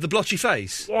blonde girl with the blotchy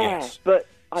face? Yeah, yes. But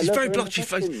she's very blotchy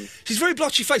face. She's very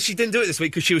blotchy face. She didn't do it this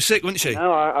week because she was sick, wasn't she?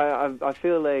 No, I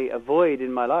feel a void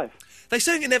in my life. They're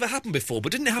saying it never happened before,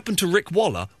 but didn't it happen to Rick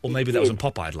Waller? Or maybe that was on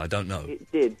Pop Idol, I don't know. It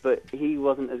did, but he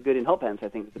wasn't as good in hot pants, I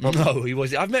think. No, he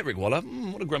was. I've met Rick Waller.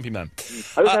 What a grumpy man.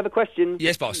 I also have a question.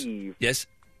 Yes, boss. Steve. Yes?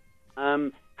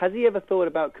 Has he ever thought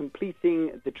about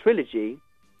completing the trilogy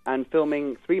and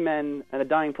filming 3 Men and a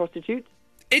Dying Prostitute?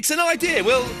 It's an idea.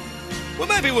 Well,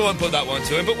 maybe we won't put that one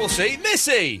to him, but we'll see.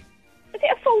 Missy! Is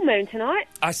it a full moon tonight?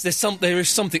 There is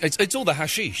something. It's all the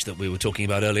hashish that we were talking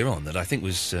about earlier on that I think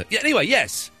was... anyway,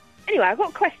 yes. Anyway, I've got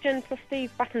a question for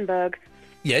Steve Battenberg.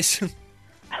 Yes. Fancy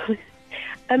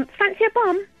a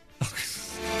bum?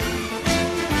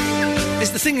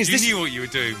 The thing is, you knew what you were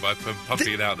doing by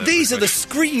pumping it out there. These are the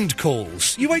screened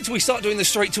calls. You wait till we start doing the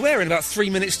straight to air in about 3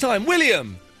 minutes' time.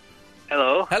 William!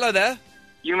 Hello. Hello there.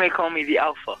 You may call me the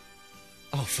Alpha.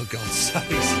 Oh, for God's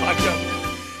sakes.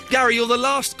 Gary, you're the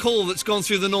last call that's gone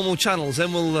through the normal channels,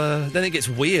 then then it gets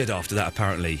weird after that,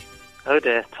 apparently. Oh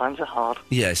dear, times are hard.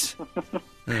 Yes.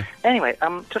 Anyway,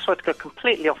 just wanted to go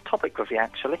completely off topic with you,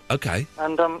 actually. Okay.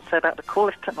 And say about the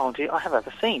coolest technology I have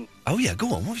ever seen. Oh, yeah, go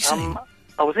on. What have you seen?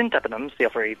 I was in Debenhams the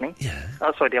other evening. Yeah.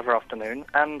 The other afternoon,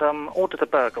 and ordered a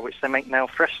burger, which they make now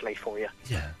freshly for you.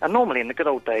 Yeah. And normally, in the good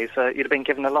old days, you'd have been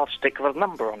given a large stick with a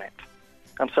number on it.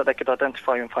 And so they could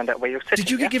identify you and find out where you're sitting.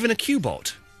 Did you get given a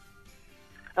Q-bot?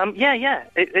 Yeah.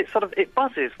 It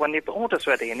buzzes when your order's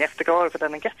ready and you have to go over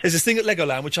there and get it. There's this thing at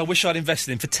Legoland which I wish I'd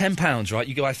invested in for £10, right?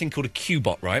 You go, I think, called a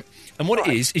Q-bot, right? And what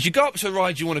it is you go up to a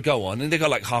ride you want to go on, and they've got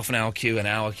like half an hour queue, an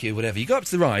hour queue, whatever. You go up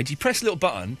to the ride, you press a little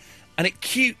button, and it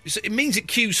means it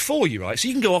queues for you, right? So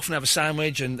you can go off and have a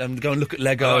sandwich and go and look at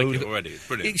Lego. I like it already. It's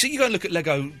brilliant. So you go and look at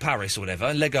Lego Paris or whatever,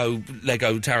 and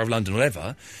Lego Tower of London or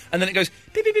whatever, and then it goes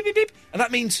beep, beep, beep, beep, beep, and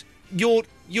that means you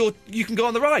can go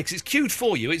on the ride because it's queued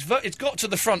for you. It's got to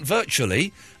the front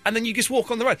virtually, and then you just walk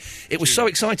on the ride. It was so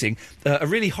exciting. A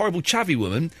really horrible chavvy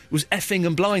woman was effing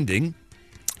and blinding,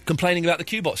 complaining about the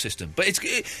Q-bot system. But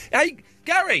hey,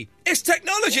 Gary, it's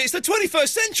technology. It's the 21st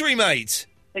century, mate.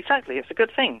 Exactly. It's a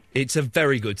good thing. It's a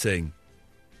very good thing.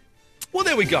 Well,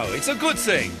 there we go. It's a good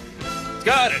thing.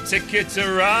 Got a ticket to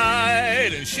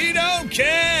ride, and she don't care.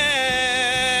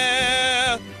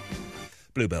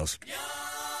 Bluebells.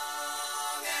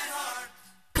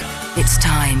 It's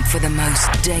time for the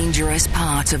most dangerous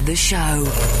part of the show.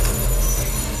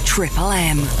 Triple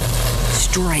M.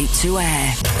 Straight to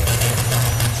air.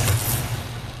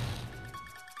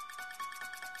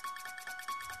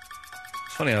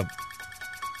 It's funny how,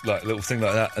 like, a little thing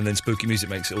like that, and then spooky music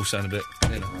makes it all sound a bit,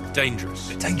 dangerous. A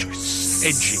bit dangerous.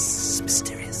 Edgy.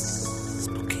 Mysterious.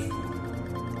 Spooky.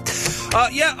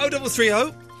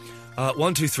 0330.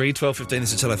 123 1215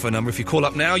 is the telephone number. If you call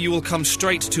up now, you will come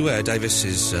straight to air. Davis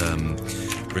is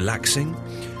relaxing.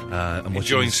 And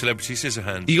enjoying Celebrity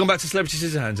Scissorhands. You gone back to Celebrity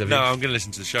Scissorhands, have you? No, I'm going to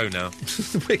listen to the show now.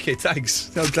 Wicked,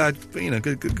 thanks. I'm glad,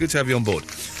 good to have you on board.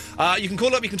 You can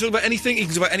call up, you can talk about anything. You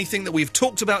can talk about anything that we've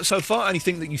talked about so far,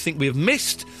 anything that you think we have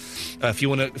missed. If you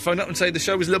want to phone up and say the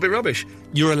show was a little bit rubbish,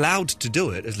 you're allowed to do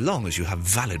it as long as you have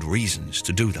valid reasons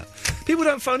to do that. People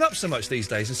don't phone up so much these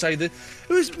days and say that,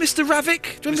 who is Mr.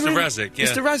 Ravik? Mr. Razik, yeah.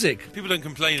 Mr. Razik. People don't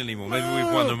complain anymore. Maybe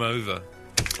we've won them over.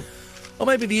 Or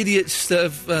maybe the idiots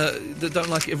that don't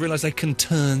like it have realised they can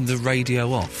turn the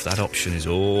radio off. That option is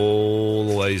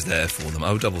always there for them.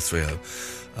 0330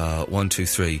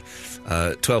 123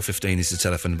 1215 is the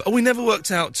telephone number. Oh, we never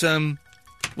worked out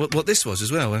what this was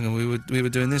as well. We were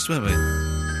doing this, weren't we?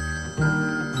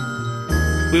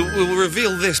 We'll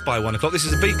reveal this by 1 o'clock. This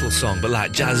is a Beatles song, but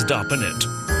like jazzed up, isn't it?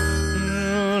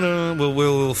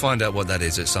 We'll find out what that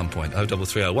is at some point.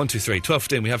 0330 123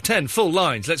 1215. We have 10 full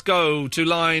lines. Let's go to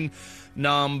line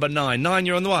number 9. 9,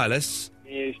 you're on the wireless.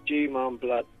 Yeah, it's G-Man,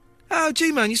 blood. Oh,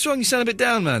 G-Man, you're strong. You sound a bit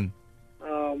down, man.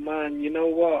 Oh, man, you know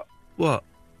what? What?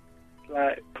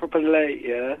 Like, proper late,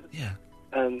 yeah? Yeah.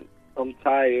 And I'm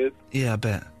tired. Yeah, I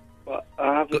bet. But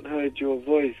I haven't heard your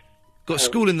voice. Got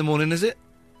school in the morning, is it?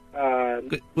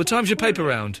 What time's your paper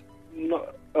round?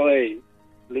 Wait,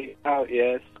 leave out,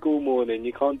 yeah? School morning.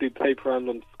 You can't do paper round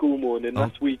on school morning. Oh.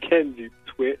 That's weekend, you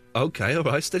twit. Okay, all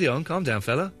right, steady on. Calm down,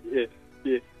 fella. Yeah.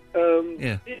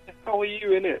 Yeah. How are you,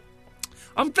 innit?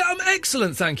 I'm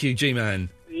excellent, thank you, G-Man.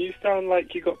 You sound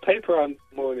like you got paper round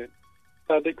this morning.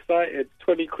 Sound excited.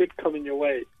 20 quid coming your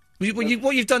way. What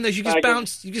you've done is you just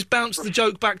bounced the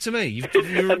joke back to me.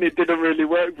 And it didn't really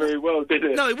work very well, did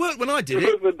it? No, it worked when I did it.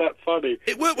 It wasn't that funny.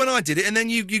 It worked when I did it, and then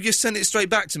you just sent it straight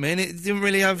back to me, and it didn't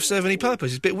really serve any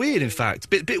purpose. It's a bit weird, in fact.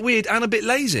 Bit weird and a bit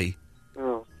lazy.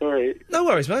 Oh, sorry. No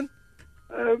worries, man.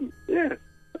 Yeah.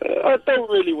 I don't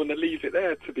really want to leave it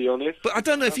there, to be honest. But I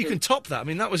don't know if you can top that. I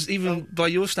mean, that was, even by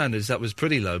your standards, that was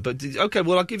pretty low. But, OK,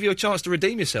 well, I'll give you a chance to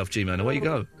redeem yourself, G-Man. Away you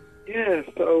go. Yeah,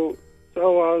 so I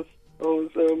was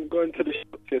going to the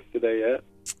shops yesterday,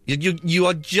 yeah? You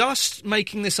are just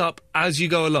making this up as you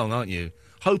go along, aren't you?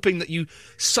 Hoping that you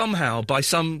somehow, by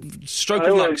some stroke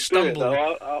of luck, stumble...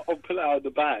 I'll pull it out of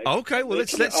the bag. OK, well,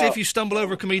 let's see if you stumble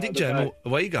over a comedic gem.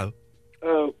 Away you go.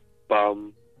 Oh,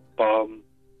 bum.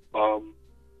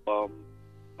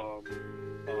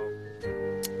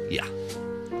 Yeah.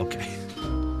 OK.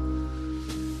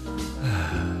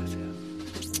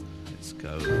 Let's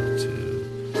go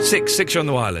to... Six, you're on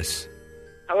the wireless.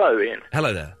 Hello, Ian.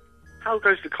 Hello there. How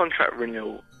goes the contract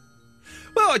renewal?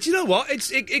 Well, do you know what?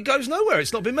 It goes nowhere.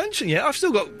 It's not been mentioned yet. I've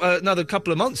still got another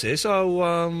couple of months here,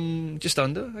 so just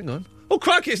under. Hang on. Oh,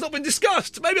 crikey, it's not been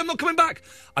discussed. Maybe I'm not coming back.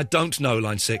 I don't know,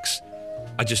 line 6.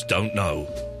 I just don't know.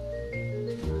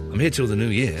 I'm here till the new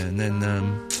year, and then...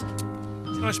 It's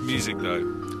nice music, though.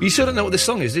 You still don't know what this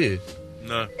song is, do you?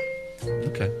 No.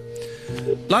 OK.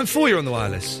 Line 4, you're on the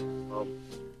wireless.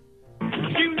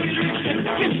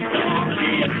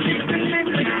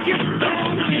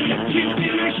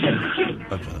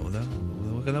 I don't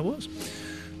know what that was.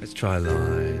 Let's try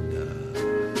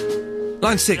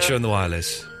line 6, you're on the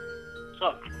wireless. What's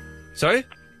up? Sorry?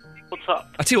 What's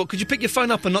up? I tell you what, could you pick your phone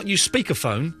up and not use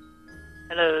speakerphone?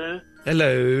 Hello?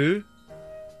 Hello?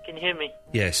 Can you hear me?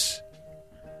 Yes.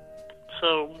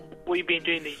 So, what have you been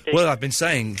doing these days? Well, I've been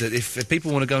saying that if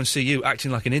people want to go and see you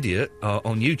acting like an idiot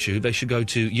on YouTube, they should go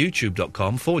to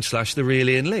youtube.com/The Real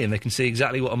Ian Lee, and they can see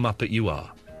exactly what a muppet you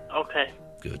are. Okay.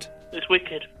 Good. It's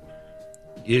wicked.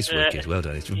 It's wicked. Well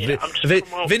done. It's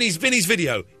I'm Vinny's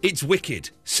video. It's wicked,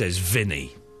 says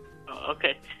Vinny. Oh,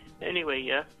 okay. Anyway,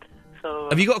 yeah. So.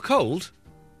 Have you got a cold?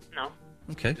 No.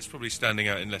 Okay. It's probably standing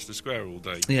out in Leicester Square all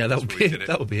day. Yeah, that would be it.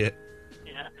 That would be it.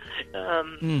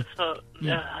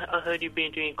 Yeah. I heard you've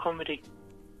been doing comedy.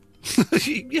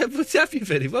 Yeah, but have you,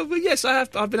 Vinny? Well, yes, I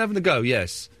have. I've been having a go.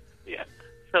 Yes. Yeah.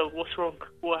 So what's wrong?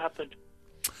 What happened?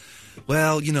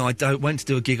 Well, you know, I went to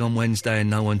do a gig on Wednesday and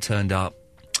no one turned up.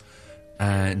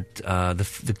 And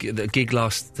the gig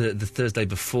the Thursday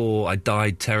before, I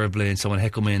died terribly and someone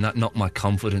heckled me and that knocked my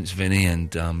confidence, Vinny.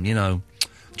 And, you know,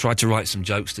 tried to write some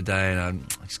jokes today and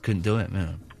I just couldn't do it,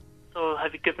 man. So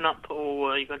have you given up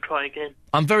or are you going to try again?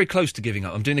 I'm very close to giving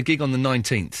up. I'm doing a gig on the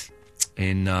 19th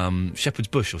in Shepherd's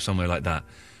Bush or somewhere like that.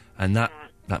 And that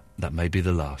may be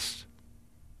the last.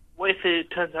 What if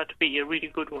it turns out to be a really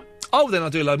good one? Oh, then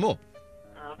I'll do a load more.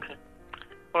 Okay.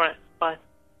 All right, bye.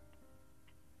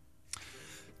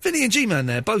 Vinny and G-Man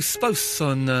there, both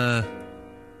on, not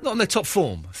on their top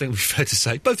form, I think we'd be fair to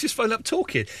say. Both just phoned up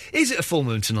talking. Is it a full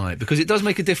moon tonight? Because it does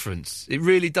make a difference. It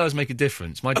really does make a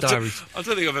difference. My diary... I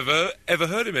don't think I've ever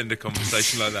heard him end a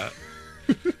conversation like that.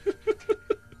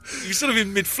 He was sort of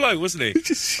in mid-flow, wasn't he?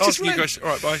 Asking you questions.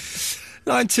 All right, bye.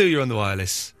 Line 2, you're on the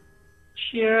wireless.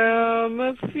 Share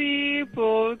my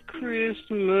feeble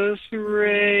Christmas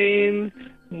rain.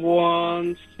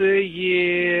 Once a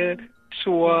year,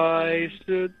 twice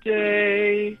a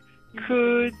day,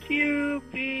 could you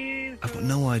be... I've got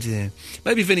no idea.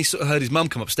 Maybe Vinny sort of heard his mum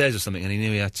come upstairs or something and he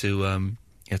knew he had to end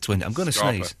it. I'm going to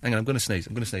sneeze. Hang on, I'm going to sneeze.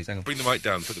 Hang on. Bring the mic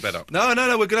down, put the bed up. No,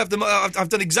 we're going to have the... I've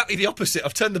done exactly the opposite.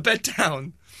 I've turned the bed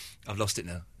down. I've lost it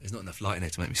now. There's not enough light in here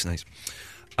to make me sneeze.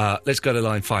 Let's go to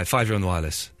line 5. 5, you're on the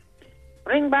wireless.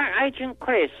 Ring back Agent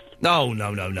Chris. No.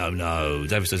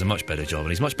 Davis does a much better job, and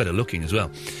he's much better looking as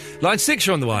well. Line 6,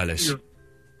 you're on the wireless.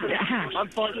 I'm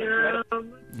fine. I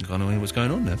can't know what's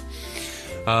going on there.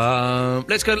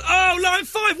 Let's go... line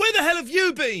 5, where the hell have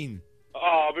you been?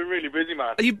 Oh, I've been really busy,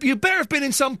 man. You better have been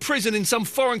in some prison in some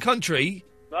foreign country.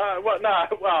 I wouldn't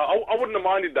have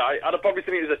minded that. I'd have probably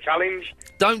seen it as a challenge.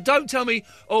 Don't tell me,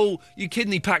 your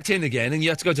kidney packed in again and you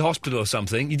had to go to hospital or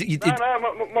something.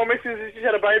 My missus, she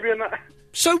had a baby and that.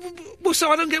 So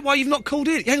I don't get why you've not called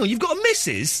in. Hang on, you've got a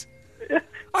missus? I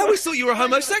always thought you were a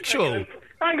homosexual.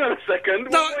 Hang on a second.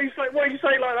 No, what are you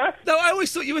saying like that? No, I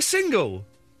always thought you were single.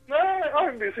 No, I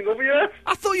haven't been single for years.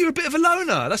 I thought you were a bit of a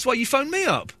loner. That's why you phoned me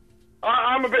up.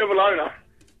 I'm a bit of a loner.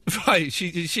 Right,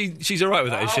 she's all right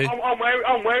with that, is she?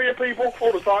 I'm wary of people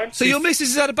all the time. So your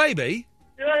missus has had a baby?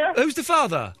 Yeah. Who's the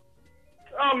father?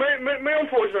 Oh, me,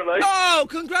 unfortunately. Oh,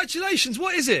 congratulations.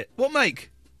 What is it? What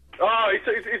make? Oh,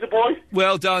 it's a boy.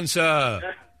 Well done, sir.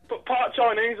 Yeah. But part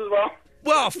Chinese as well.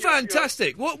 Well,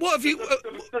 fantastic. What have you...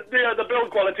 The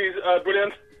build quality is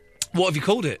brilliant. What have you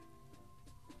called it?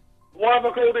 What have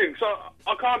I called it? So,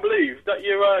 I can't believe that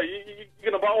you're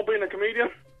going to battle being a comedian.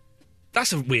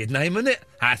 That's a weird name, isn't it?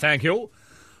 Thank you.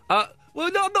 Well,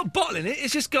 no, I'm not bottling it.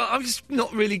 It's just I'm just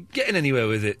not really getting anywhere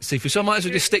with it. See, so I might as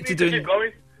well just stick to doing... Keep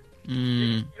going.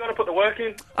 You got to put the work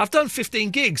in. I've done 15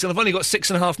 gigs and I've only got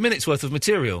 6.5 minutes worth of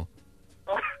material.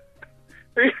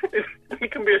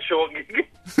 It can be a short gig.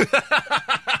 There's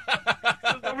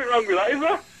nothing wrong with that, is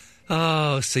there?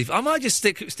 Oh, Steve, I might just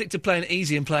stick to playing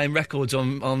easy and playing records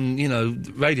on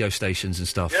radio stations and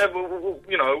stuff. Yeah, but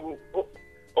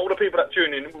all the people that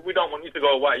tune in, we don't want you to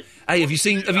go away. Hey, have you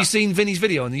seen Vinny's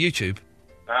video on the YouTube?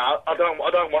 I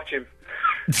don't watch him.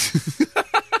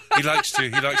 He likes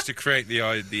to create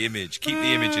the image, keep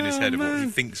the image in his head of what he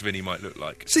thinks Vinny might look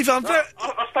like. Steve, I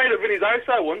stayed at Vinny's house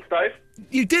there once, Dave.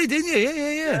 You did, didn't you?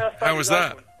 Yeah. How was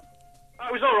that?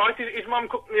 It was all right. His mum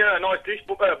cooked me a nice dish,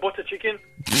 butter chicken.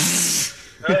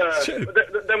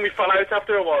 Then we fell out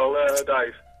after a while,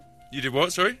 Dave. You did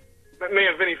what? Sorry. Me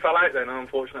and Vinny fell out then,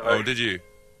 unfortunately. Oh, did you?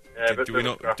 Yeah, do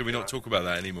we not talk about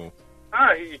that anymore?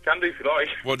 You can do if you like.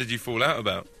 What did you fall out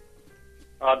about?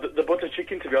 The butter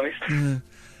chicken, to be honest. Yeah.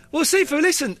 Well, Steve,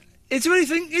 listen, is there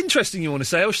anything interesting you want to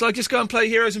say, or shall I just go and play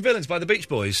Heroes and Villains by the Beach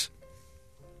Boys?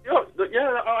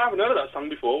 Yeah, I haven't heard of that song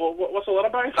before. What's all that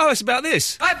about? Oh, it's about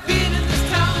this. I've been in this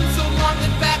town so long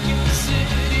that back in the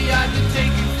city I've been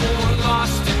taken for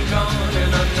lost and gone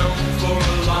and unknown for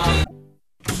a long.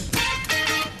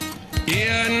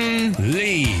 Ian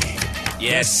Lee.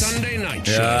 Yes. The Sunday Night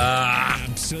Show.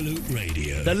 Absolute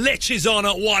Radio. The Lich is on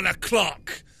at 1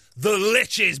 o'clock. The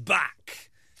Lich is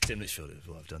back. Tim Litchfield is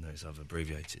what I've done there is I've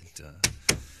abbreviated.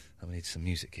 I need some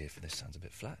music here for this. Sounds a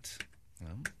bit flat.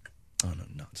 Oh, no,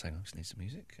 nuts. Hang on, I just need some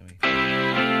music. Hang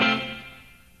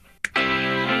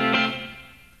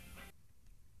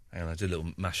on, I'll do a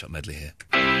little mash-up medley here.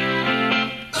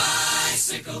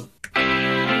 Bicycle.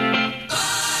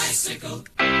 Bicycle.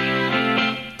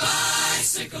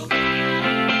 Bicycle.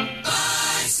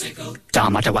 Bicycle.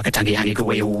 Tamata wakatangi hangi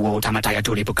kuwe uo tamataya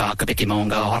tuli puka kapiki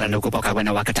monga hora nuku poka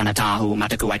wena wakatana tahu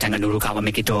mataku waitanga nuru kawa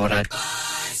mikitora.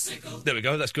 There we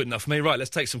go, that's good enough for me. Right, let's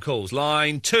take some calls.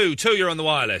 Line 2, you're on the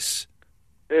wireless.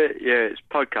 Yeah, it's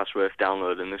podcast worth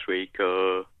downloading this week.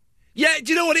 Yeah,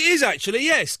 do you know what it is, actually?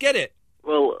 Yes, get it.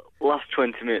 Well, last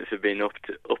 20 minutes have been up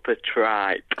a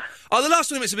tripe. Oh, the last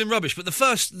 20 minutes have been rubbish, but the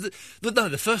first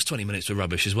 20 minutes were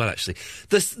rubbish as well, actually.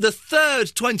 The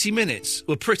third 20 minutes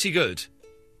were pretty good.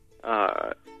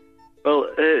 Well,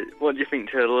 what do you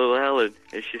think to Lily Allen?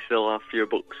 Is she still after your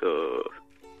books, or...?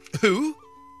 Who?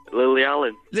 Lily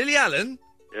Allen. Lily Allen?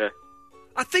 Yeah.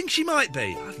 I think she might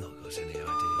be. I've not got any idea.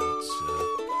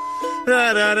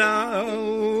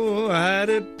 Da-da-da, had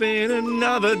it been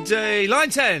another day.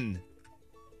 Line 10.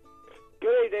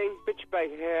 Good evening, Bitch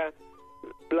Baker here.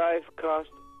 Live cast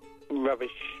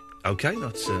rubbish. Okay,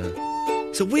 that's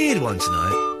it's a weird one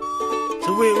tonight. It's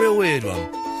a real weird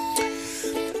one.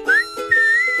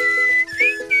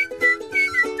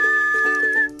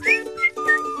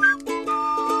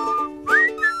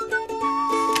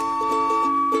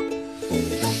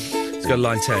 Let's go to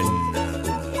line 10.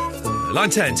 Line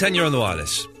 10, you're on the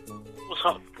wireless. What's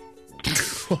up?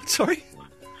 What, sorry?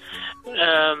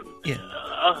 Yeah.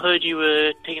 I heard you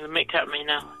were taking the mick at me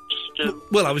now.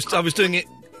 Well, I was doing it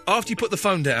after you put the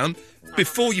phone down,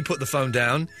 before you put the phone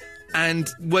down, and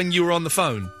when you were on the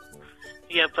phone.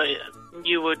 Yeah, but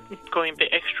you were going a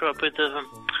bit extra with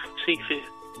Sifu.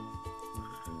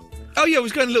 Oh yeah, I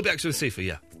was going a little bit extra with Sifu.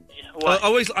 Yeah. Why?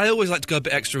 I always like to go a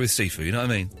bit extra with Sifu. You know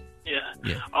what I mean? Yeah.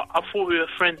 Yeah. I thought we were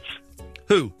friends.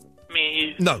 Who? Me and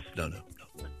you. No.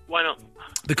 Why not?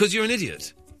 Because you're an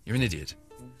idiot. You're an idiot.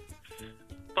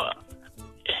 But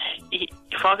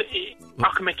if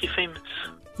I can make you famous.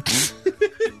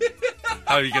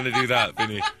 How are you going to do that,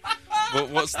 Vinny?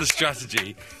 What's the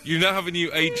strategy? You now have a new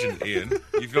agent, Ian.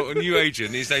 You've got a new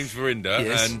agent. His name's Verinda.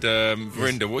 Yes. And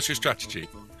Verinda, what's your strategy?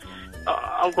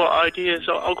 I've got ideas.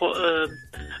 I've got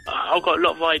a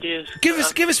lot of ideas. Give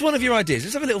us one of your ideas.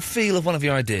 Let's have a little feel of one of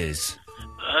your ideas.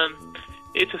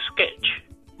 It's a sketch.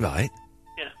 Right.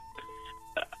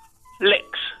 Yeah. Lex,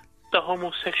 the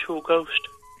homosexual ghost.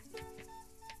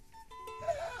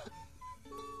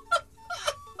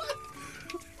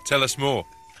 Tell us more.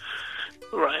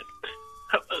 Right.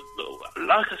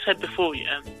 Like I said before,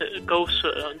 yeah, the ghosts,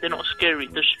 they're not scary,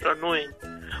 they're just annoying.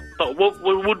 But what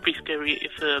would be scary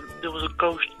if there was a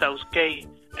ghost that was gay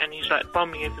and he's like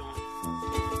bumming everyone.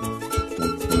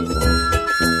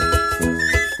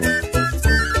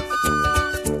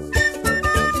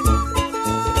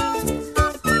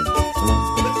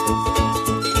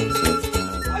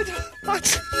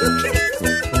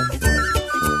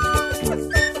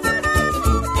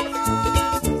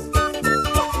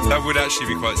 That would actually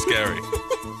be quite scary.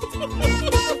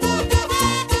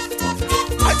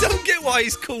 I don't get why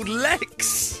he's called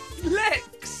Lex.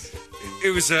 Lex.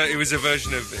 It was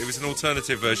an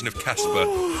alternative version of Casper.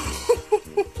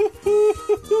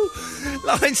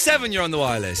 Line 7, you're on the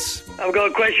wireless. I've got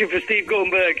a question for Steve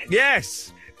Guttenberg.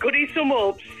 Yes. Could he sum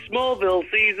up Smallville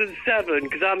season 7?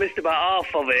 Because I missed about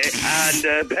half of it,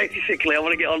 and basically I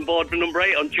want to get on board for number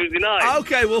 8 on Tuesday night.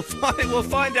 Okay, we'll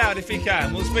find out if he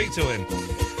can. We'll speak to him.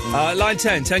 Line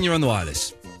 10, you're on the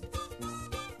wireless.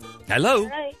 Hello?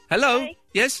 Hello? Hey.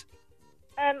 Yes?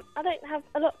 I don't have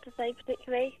a lot to say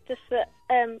particularly, just that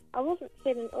I wasn't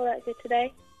feeling all that good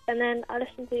today, and then I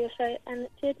listened to your show and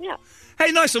it cheered me up.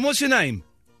 Hey, nice one. What's your name?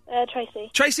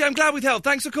 Tracy. Tracy, I'm glad we've helped.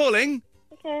 Thanks for calling.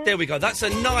 Okay. There we go. That's a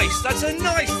nice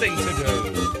thing to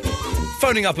do.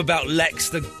 Phoning up about Lex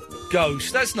the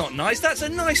ghost. That's not nice. That's a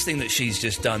nice thing that she's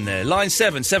just done there. Line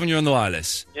 7, you're on the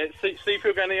wireless. Yeah, Steve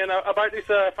again, Ian, about this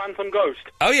phantom ghost.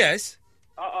 Oh, yes?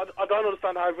 I don't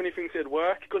understand how Vinny thinks it'd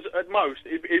work, because at most,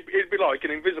 it'd be like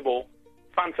an invisible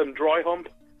phantom dry hump.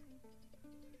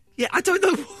 Yeah, I don't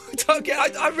know.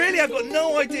 I really have got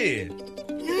no idea.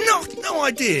 No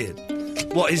idea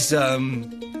what is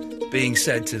being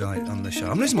said tonight on the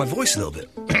show. I'm losing my voice a little bit.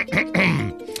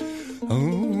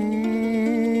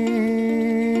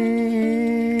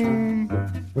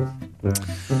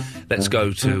 Let's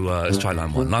go to, let's try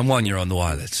line 1. Line 1, you're on the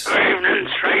wireless. Good evening,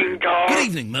 stranger. Good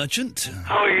evening, merchant.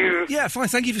 How are you? Yeah, fine.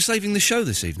 Thank you for saving the show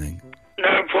this evening.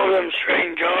 No problem,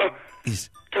 stranger. Yes.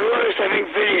 To be honest, I think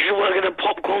Vinny should work at a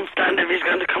popcorn stand if he's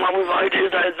going to come up with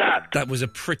ideas like that. That was a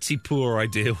pretty poor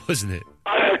idea, wasn't it?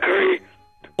 I agree.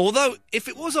 Although, if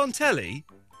it was on telly,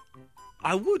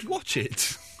 I would watch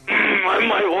it. I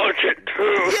might watch it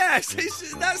too. Yes,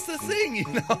 that's the thing, you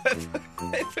know.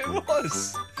 If it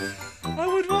was, I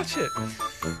would watch it.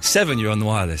 7, you're on the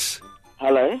wireless.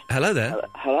 Hello. Hello there.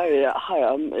 Hello, yeah. Hi,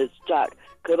 it's Jack.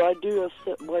 Could I do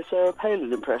my Sarah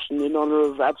Palin impression in honour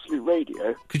of Absolute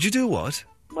Radio? Could you do what?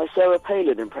 My Sarah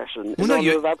Palin impression in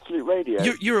honour of Absolute Radio.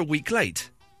 You're a week late.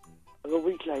 I'm a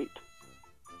week late.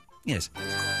 Yes.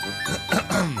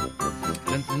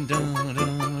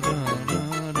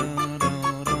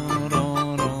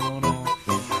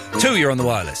 2, you're on the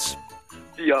wireless.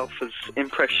 The Alpha's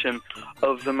impression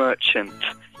of the merchant.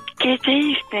 Good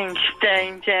evening,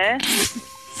 stranger.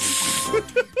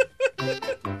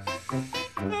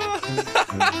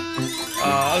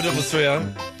 0330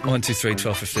 123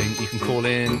 1215. You can call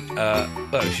in,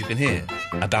 as you can hear,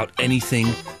 about anything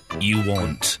you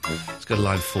want. Let's go to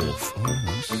line 4.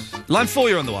 Line 4,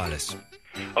 you're on the wireless.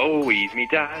 Oh, he's me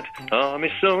dad, I'm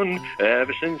his son,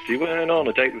 ever since he went on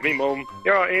a date with me mum.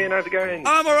 You alright, Ian, how's it going?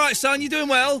 I'm alright, son, you doing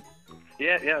well?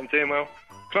 Yeah, I'm doing well.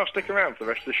 Can I stick around for the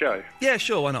rest of the show? Yeah,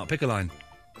 sure, why not? Pick a line.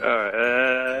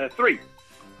 3.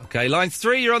 Okay, line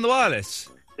 3, you're on the wireless.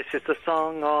 This is the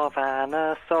song of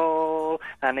Anna Soul,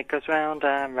 and it goes round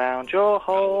and round your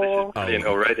hole. Brilliant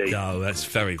already. No, that's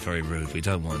very, very rude. We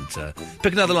don't want...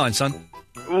 Pick another line, son.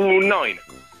 Ooh, 9.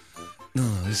 No,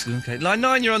 this is okay. Line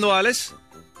 9, you're on the wireless.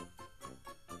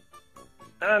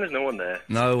 There's no one there.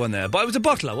 No one there. But it was a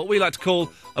bottler, what we like to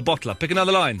call a bottler. Pick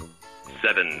another line.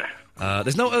 7.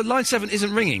 There's no... line 7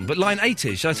 isn't ringing, but line 8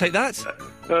 is. Shall I take that?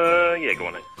 Yeah, go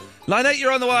on then. Line 8,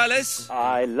 you're on the wireless.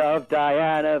 I love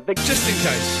Diana. Just in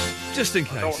case. Just in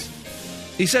case.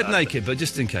 He said naked, but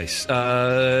just in case.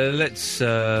 Let's... You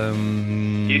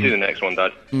do the next one,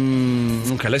 Dad.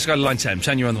 OK, let's go to line 10.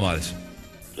 10, you're on the wireless.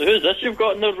 So who's this you've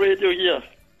got on the radio here?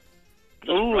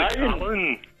 Oh, it's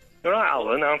Alan. All right,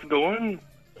 Alan, how's it going?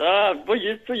 Were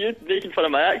you making fun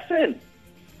of my accent?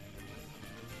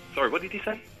 Sorry, what did you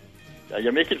say?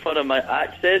 You're making fun of my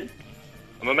accent?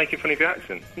 Am I making fun of your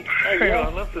accent? Yeah.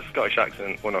 I love the Scottish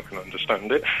accent when I can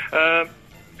understand it.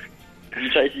 You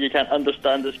try to say you can't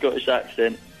understand the Scottish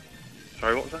accent.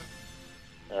 Sorry, what was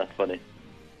that? Funny.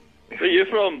 Where are you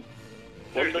from?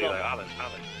 Seriously, though, Alan.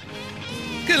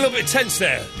 Get a little bit tense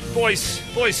there. Boys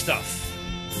stuff.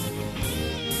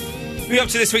 What are you up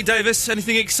to this week, Davis?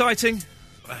 Anything exciting?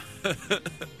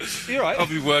 You all right? I'll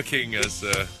be working as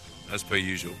per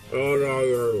usual. Oh,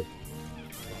 no.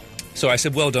 Sorry, I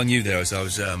said well done you there as I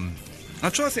was...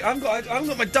 I'm trying to think. I haven't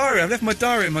got my diary. I've left my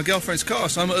diary in my girlfriend's car,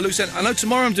 so I'm at a loose end. I know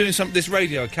tomorrow I'm doing this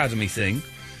Radio Academy thing.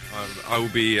 I will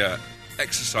be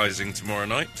exercising tomorrow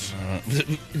night.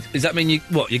 Does that mean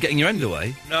you're getting your end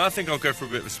away? No, I think I'll go for a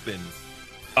bit of a spin.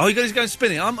 Oh, you're going to go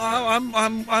spinning?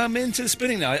 I'm into the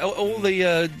spinning now. All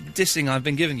the dissing I've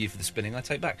been giving you for the spinning, I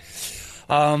take back.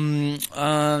 Wednesday,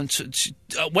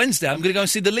 I'm going to go and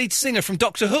see the lead singer from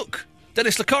Doctor Hook,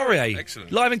 Dennis Le Corrier.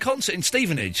 Excellent. Live in concert in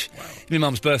Stevenage. Wow. My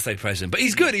mum's birthday present. But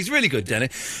he's good. He's really good,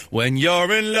 Dennis. When you're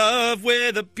in love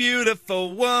with a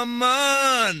beautiful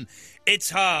woman, it's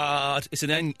hard. It's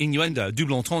an innuendo.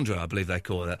 Double entendre, I believe they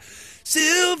call that.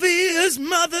 Sylvia's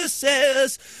mother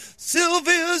says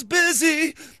Sylvia's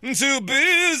busy, too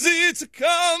busy to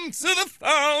come to the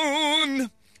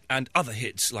phone. And other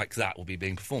hits like that will be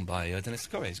being performed by Dennis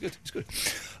Le Corrier. It's good. It's good.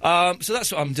 So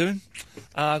that's what I'm doing.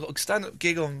 I've got a stand-up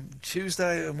gig on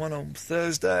Tuesday and one on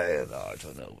Thursday. And I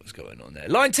don't know what's going on there.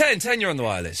 Line 10, you're on the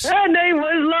wireless. Her name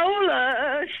was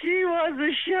Lola. She was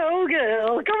a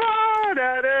showgirl. Come on,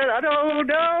 I don't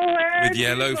know where. With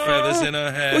yellow feathers in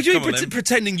her hair. Well, you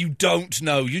pretending you don't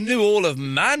know. You knew all of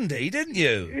Mandy, didn't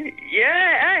you?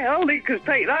 Yeah, only because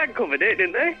Take That covered it,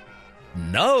 didn't they?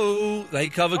 No, they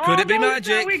covered Could It Be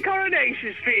Magic? We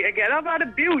Coronation Street again. I've had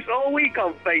abuse all week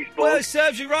on Facebook. Well, it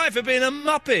serves you right for being a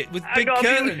muppet with big curtains.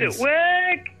 I got abuse at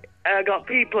work. I got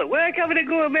people at work having a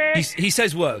go at me. He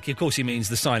says work. Of course, he means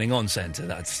the signing on centre.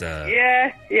 That's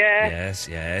Yeah. Yes.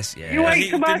 You wait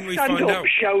till my stand-up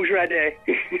show's ready.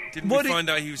 Didn't we find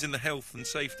out he was in the health and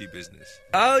safety business?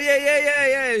 Oh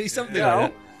yeah. He's something like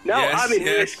that. No, I'm in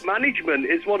risk management.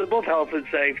 It's one above health and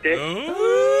safety.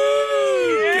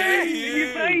 Oh, yeah, your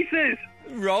faces.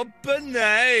 Rob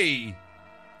Bonet.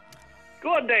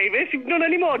 Go on, Davis. You've done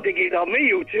any more digging on me,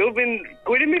 you two. I've been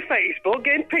going in my Facebook,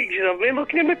 getting pictures of me,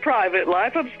 looking in my private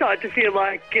life. I'm starting to feel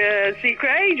like a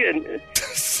secret agent.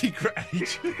 Secret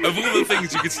agent? Of all the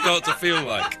things you could start to feel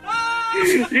like.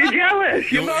 You're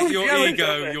jealous. You're both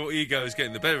jealous. Your ego is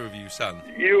getting the better of you, son.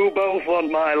 You both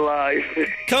want my life.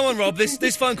 Come on, Rob.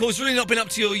 This phone call's really not been up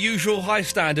to your usual high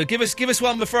standard. Give us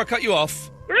one before I cut you off.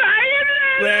 Ryan!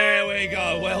 There we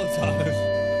go. Well done.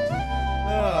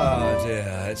 Oh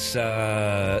dear. It's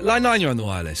line 9. You're on the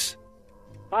wireless.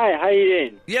 Hi. How you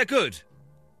doing? Yeah, good.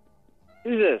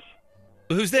 Who's this?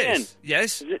 Who's this? Ian.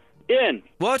 Yes. Is it Ian?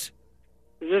 What?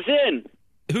 Is this Ian?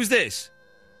 Who's this?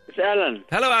 It's Alan.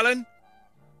 Hello, Alan.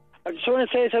 I just want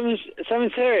to say something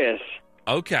serious.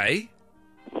 Okay.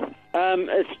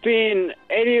 It's been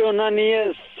 80 or 90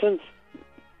 years since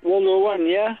World War One.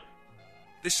 Yeah.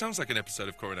 This sounds like an episode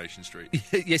of Coronation Street.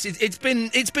 Yes, it's been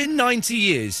 90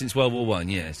 years since World War One.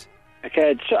 Yes.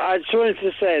 Okay, so I just wanted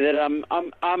to say that I'm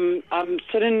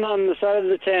sitting on the side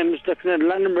of the Thames looking at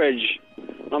London Bridge.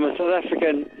 I'm a South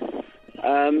African.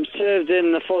 Served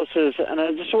in the forces, and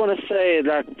I just want to say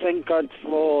that thank God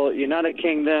for United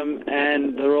Kingdom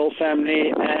and the royal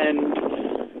family, and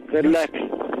good luck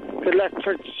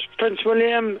Prince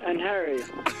William and Harry.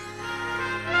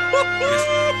 Yes,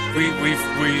 we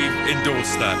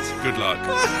endorse that. Good luck.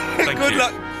 Thank you. Good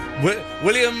luck,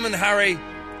 William and Harry.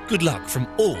 Good luck from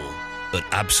all at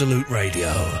Absolute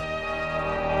Radio.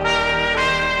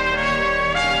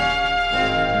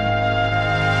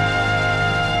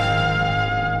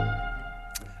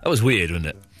 That was weird, wasn't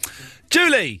it?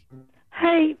 Julie!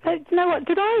 Hey, you know what,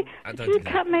 did you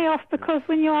cut me off because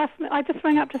when you asked me, I just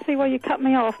rang up to see why you cut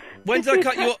me off. When did I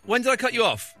cut you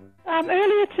off?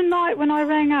 Earlier tonight when I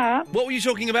rang up. What were you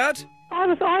talking about?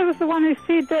 I was the one who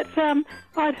said that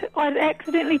I'd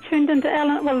accidentally tuned into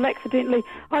Alan. Well, accidentally,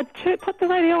 I'd put the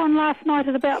radio on last night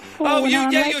at about 4. Oh,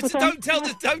 don't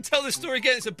tell the story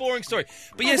again. It's a boring story.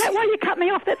 But yes, is that why you cut me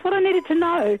off? That's what I needed to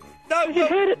know. No, you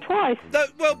heard it twice. No,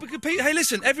 well, because hey,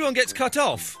 listen, everyone gets cut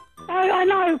off. I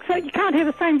know, so you can't hear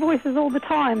the same voices all the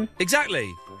time.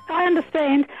 Exactly. I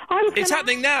understand. It's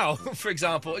happening now, for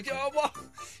example. Oh, what?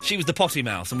 She was the potty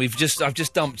mouth, and I've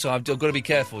just dumped, so I've got to be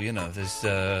careful, you know. There's,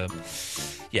 I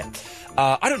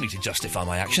don't need to justify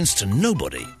my actions to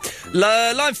nobody.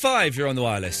 Line 5, you're on the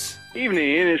wireless. Evening,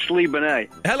 Ian, it's Lee Bonet.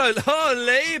 Hello,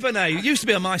 Lee Bonet. He used to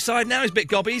be on my side, now he's a bit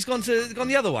gobby. He's gone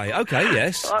the other way. Okay,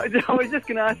 yes. I was just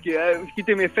going to ask you, if you could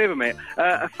do me a favour, mate.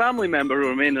 A family member who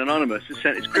remained anonymous has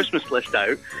sent his Christmas list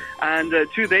out, and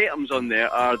 2 of the items on there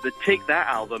are the Take That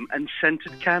album and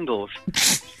scented candles.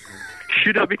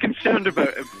 Should I be concerned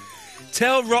about him?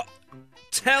 Tell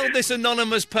this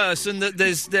anonymous person that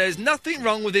there's nothing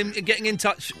wrong with him getting in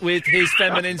touch with his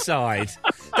feminine side.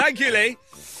 Thank you, Lee.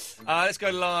 Let's go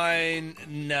to line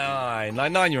 9.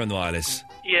 Line 9, you're on the wireless.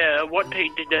 Yeah, what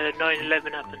date did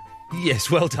 9/11 happen? Yes,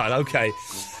 well done, OK.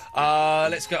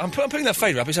 Let's go. I'm putting that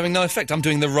fader up. It's having no effect. I'm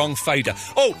doing the wrong fader.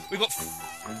 Oh, we've got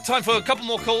time for a couple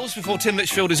more calls before Tim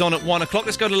Litchfield is on at 1 o'clock.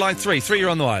 Let's go to line 3. 3, you're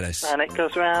on the wireless. And it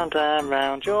goes round and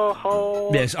round your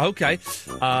hole. Yes, OK.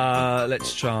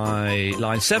 Let's try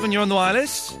line 7, you're on the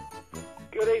wireless.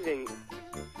 Good evening.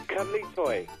 Cuddly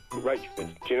Toy,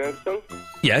 Roachford. Do you know the song?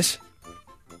 Yes.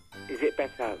 Is it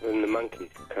better than the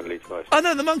Monkeys' Cuddly Toy? Oh,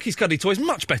 no, the Monkeys' Cuddly Toy is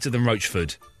much better than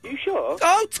Roachford. You sure?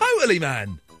 Oh, totally,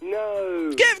 man.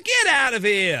 No. Get out of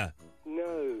here.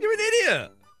 No. You're an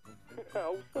idiot.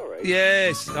 Oh, sorry.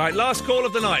 Yes. All right, last call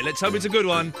of the night. Let's hope it's a good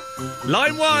one.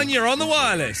 Line 1, you're on the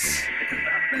wireless.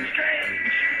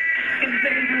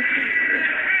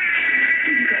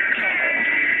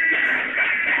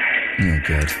 Oh,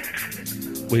 God.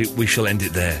 We shall end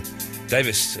it there.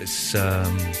 Davis, it's...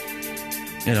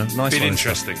 nice been one.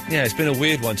 Interesting. Yeah, it's been a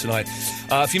weird one tonight.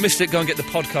 If you missed it, go and get the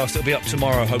podcast. It'll be up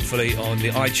tomorrow, hopefully, on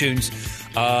the iTunes.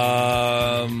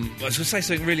 I was going to say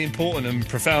something really important and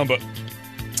profound, but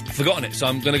I've forgotten it, so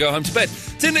I'm going to go home to bed.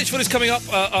 Tim Litchfield is coming up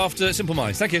after Simple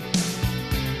Minds. Thank you.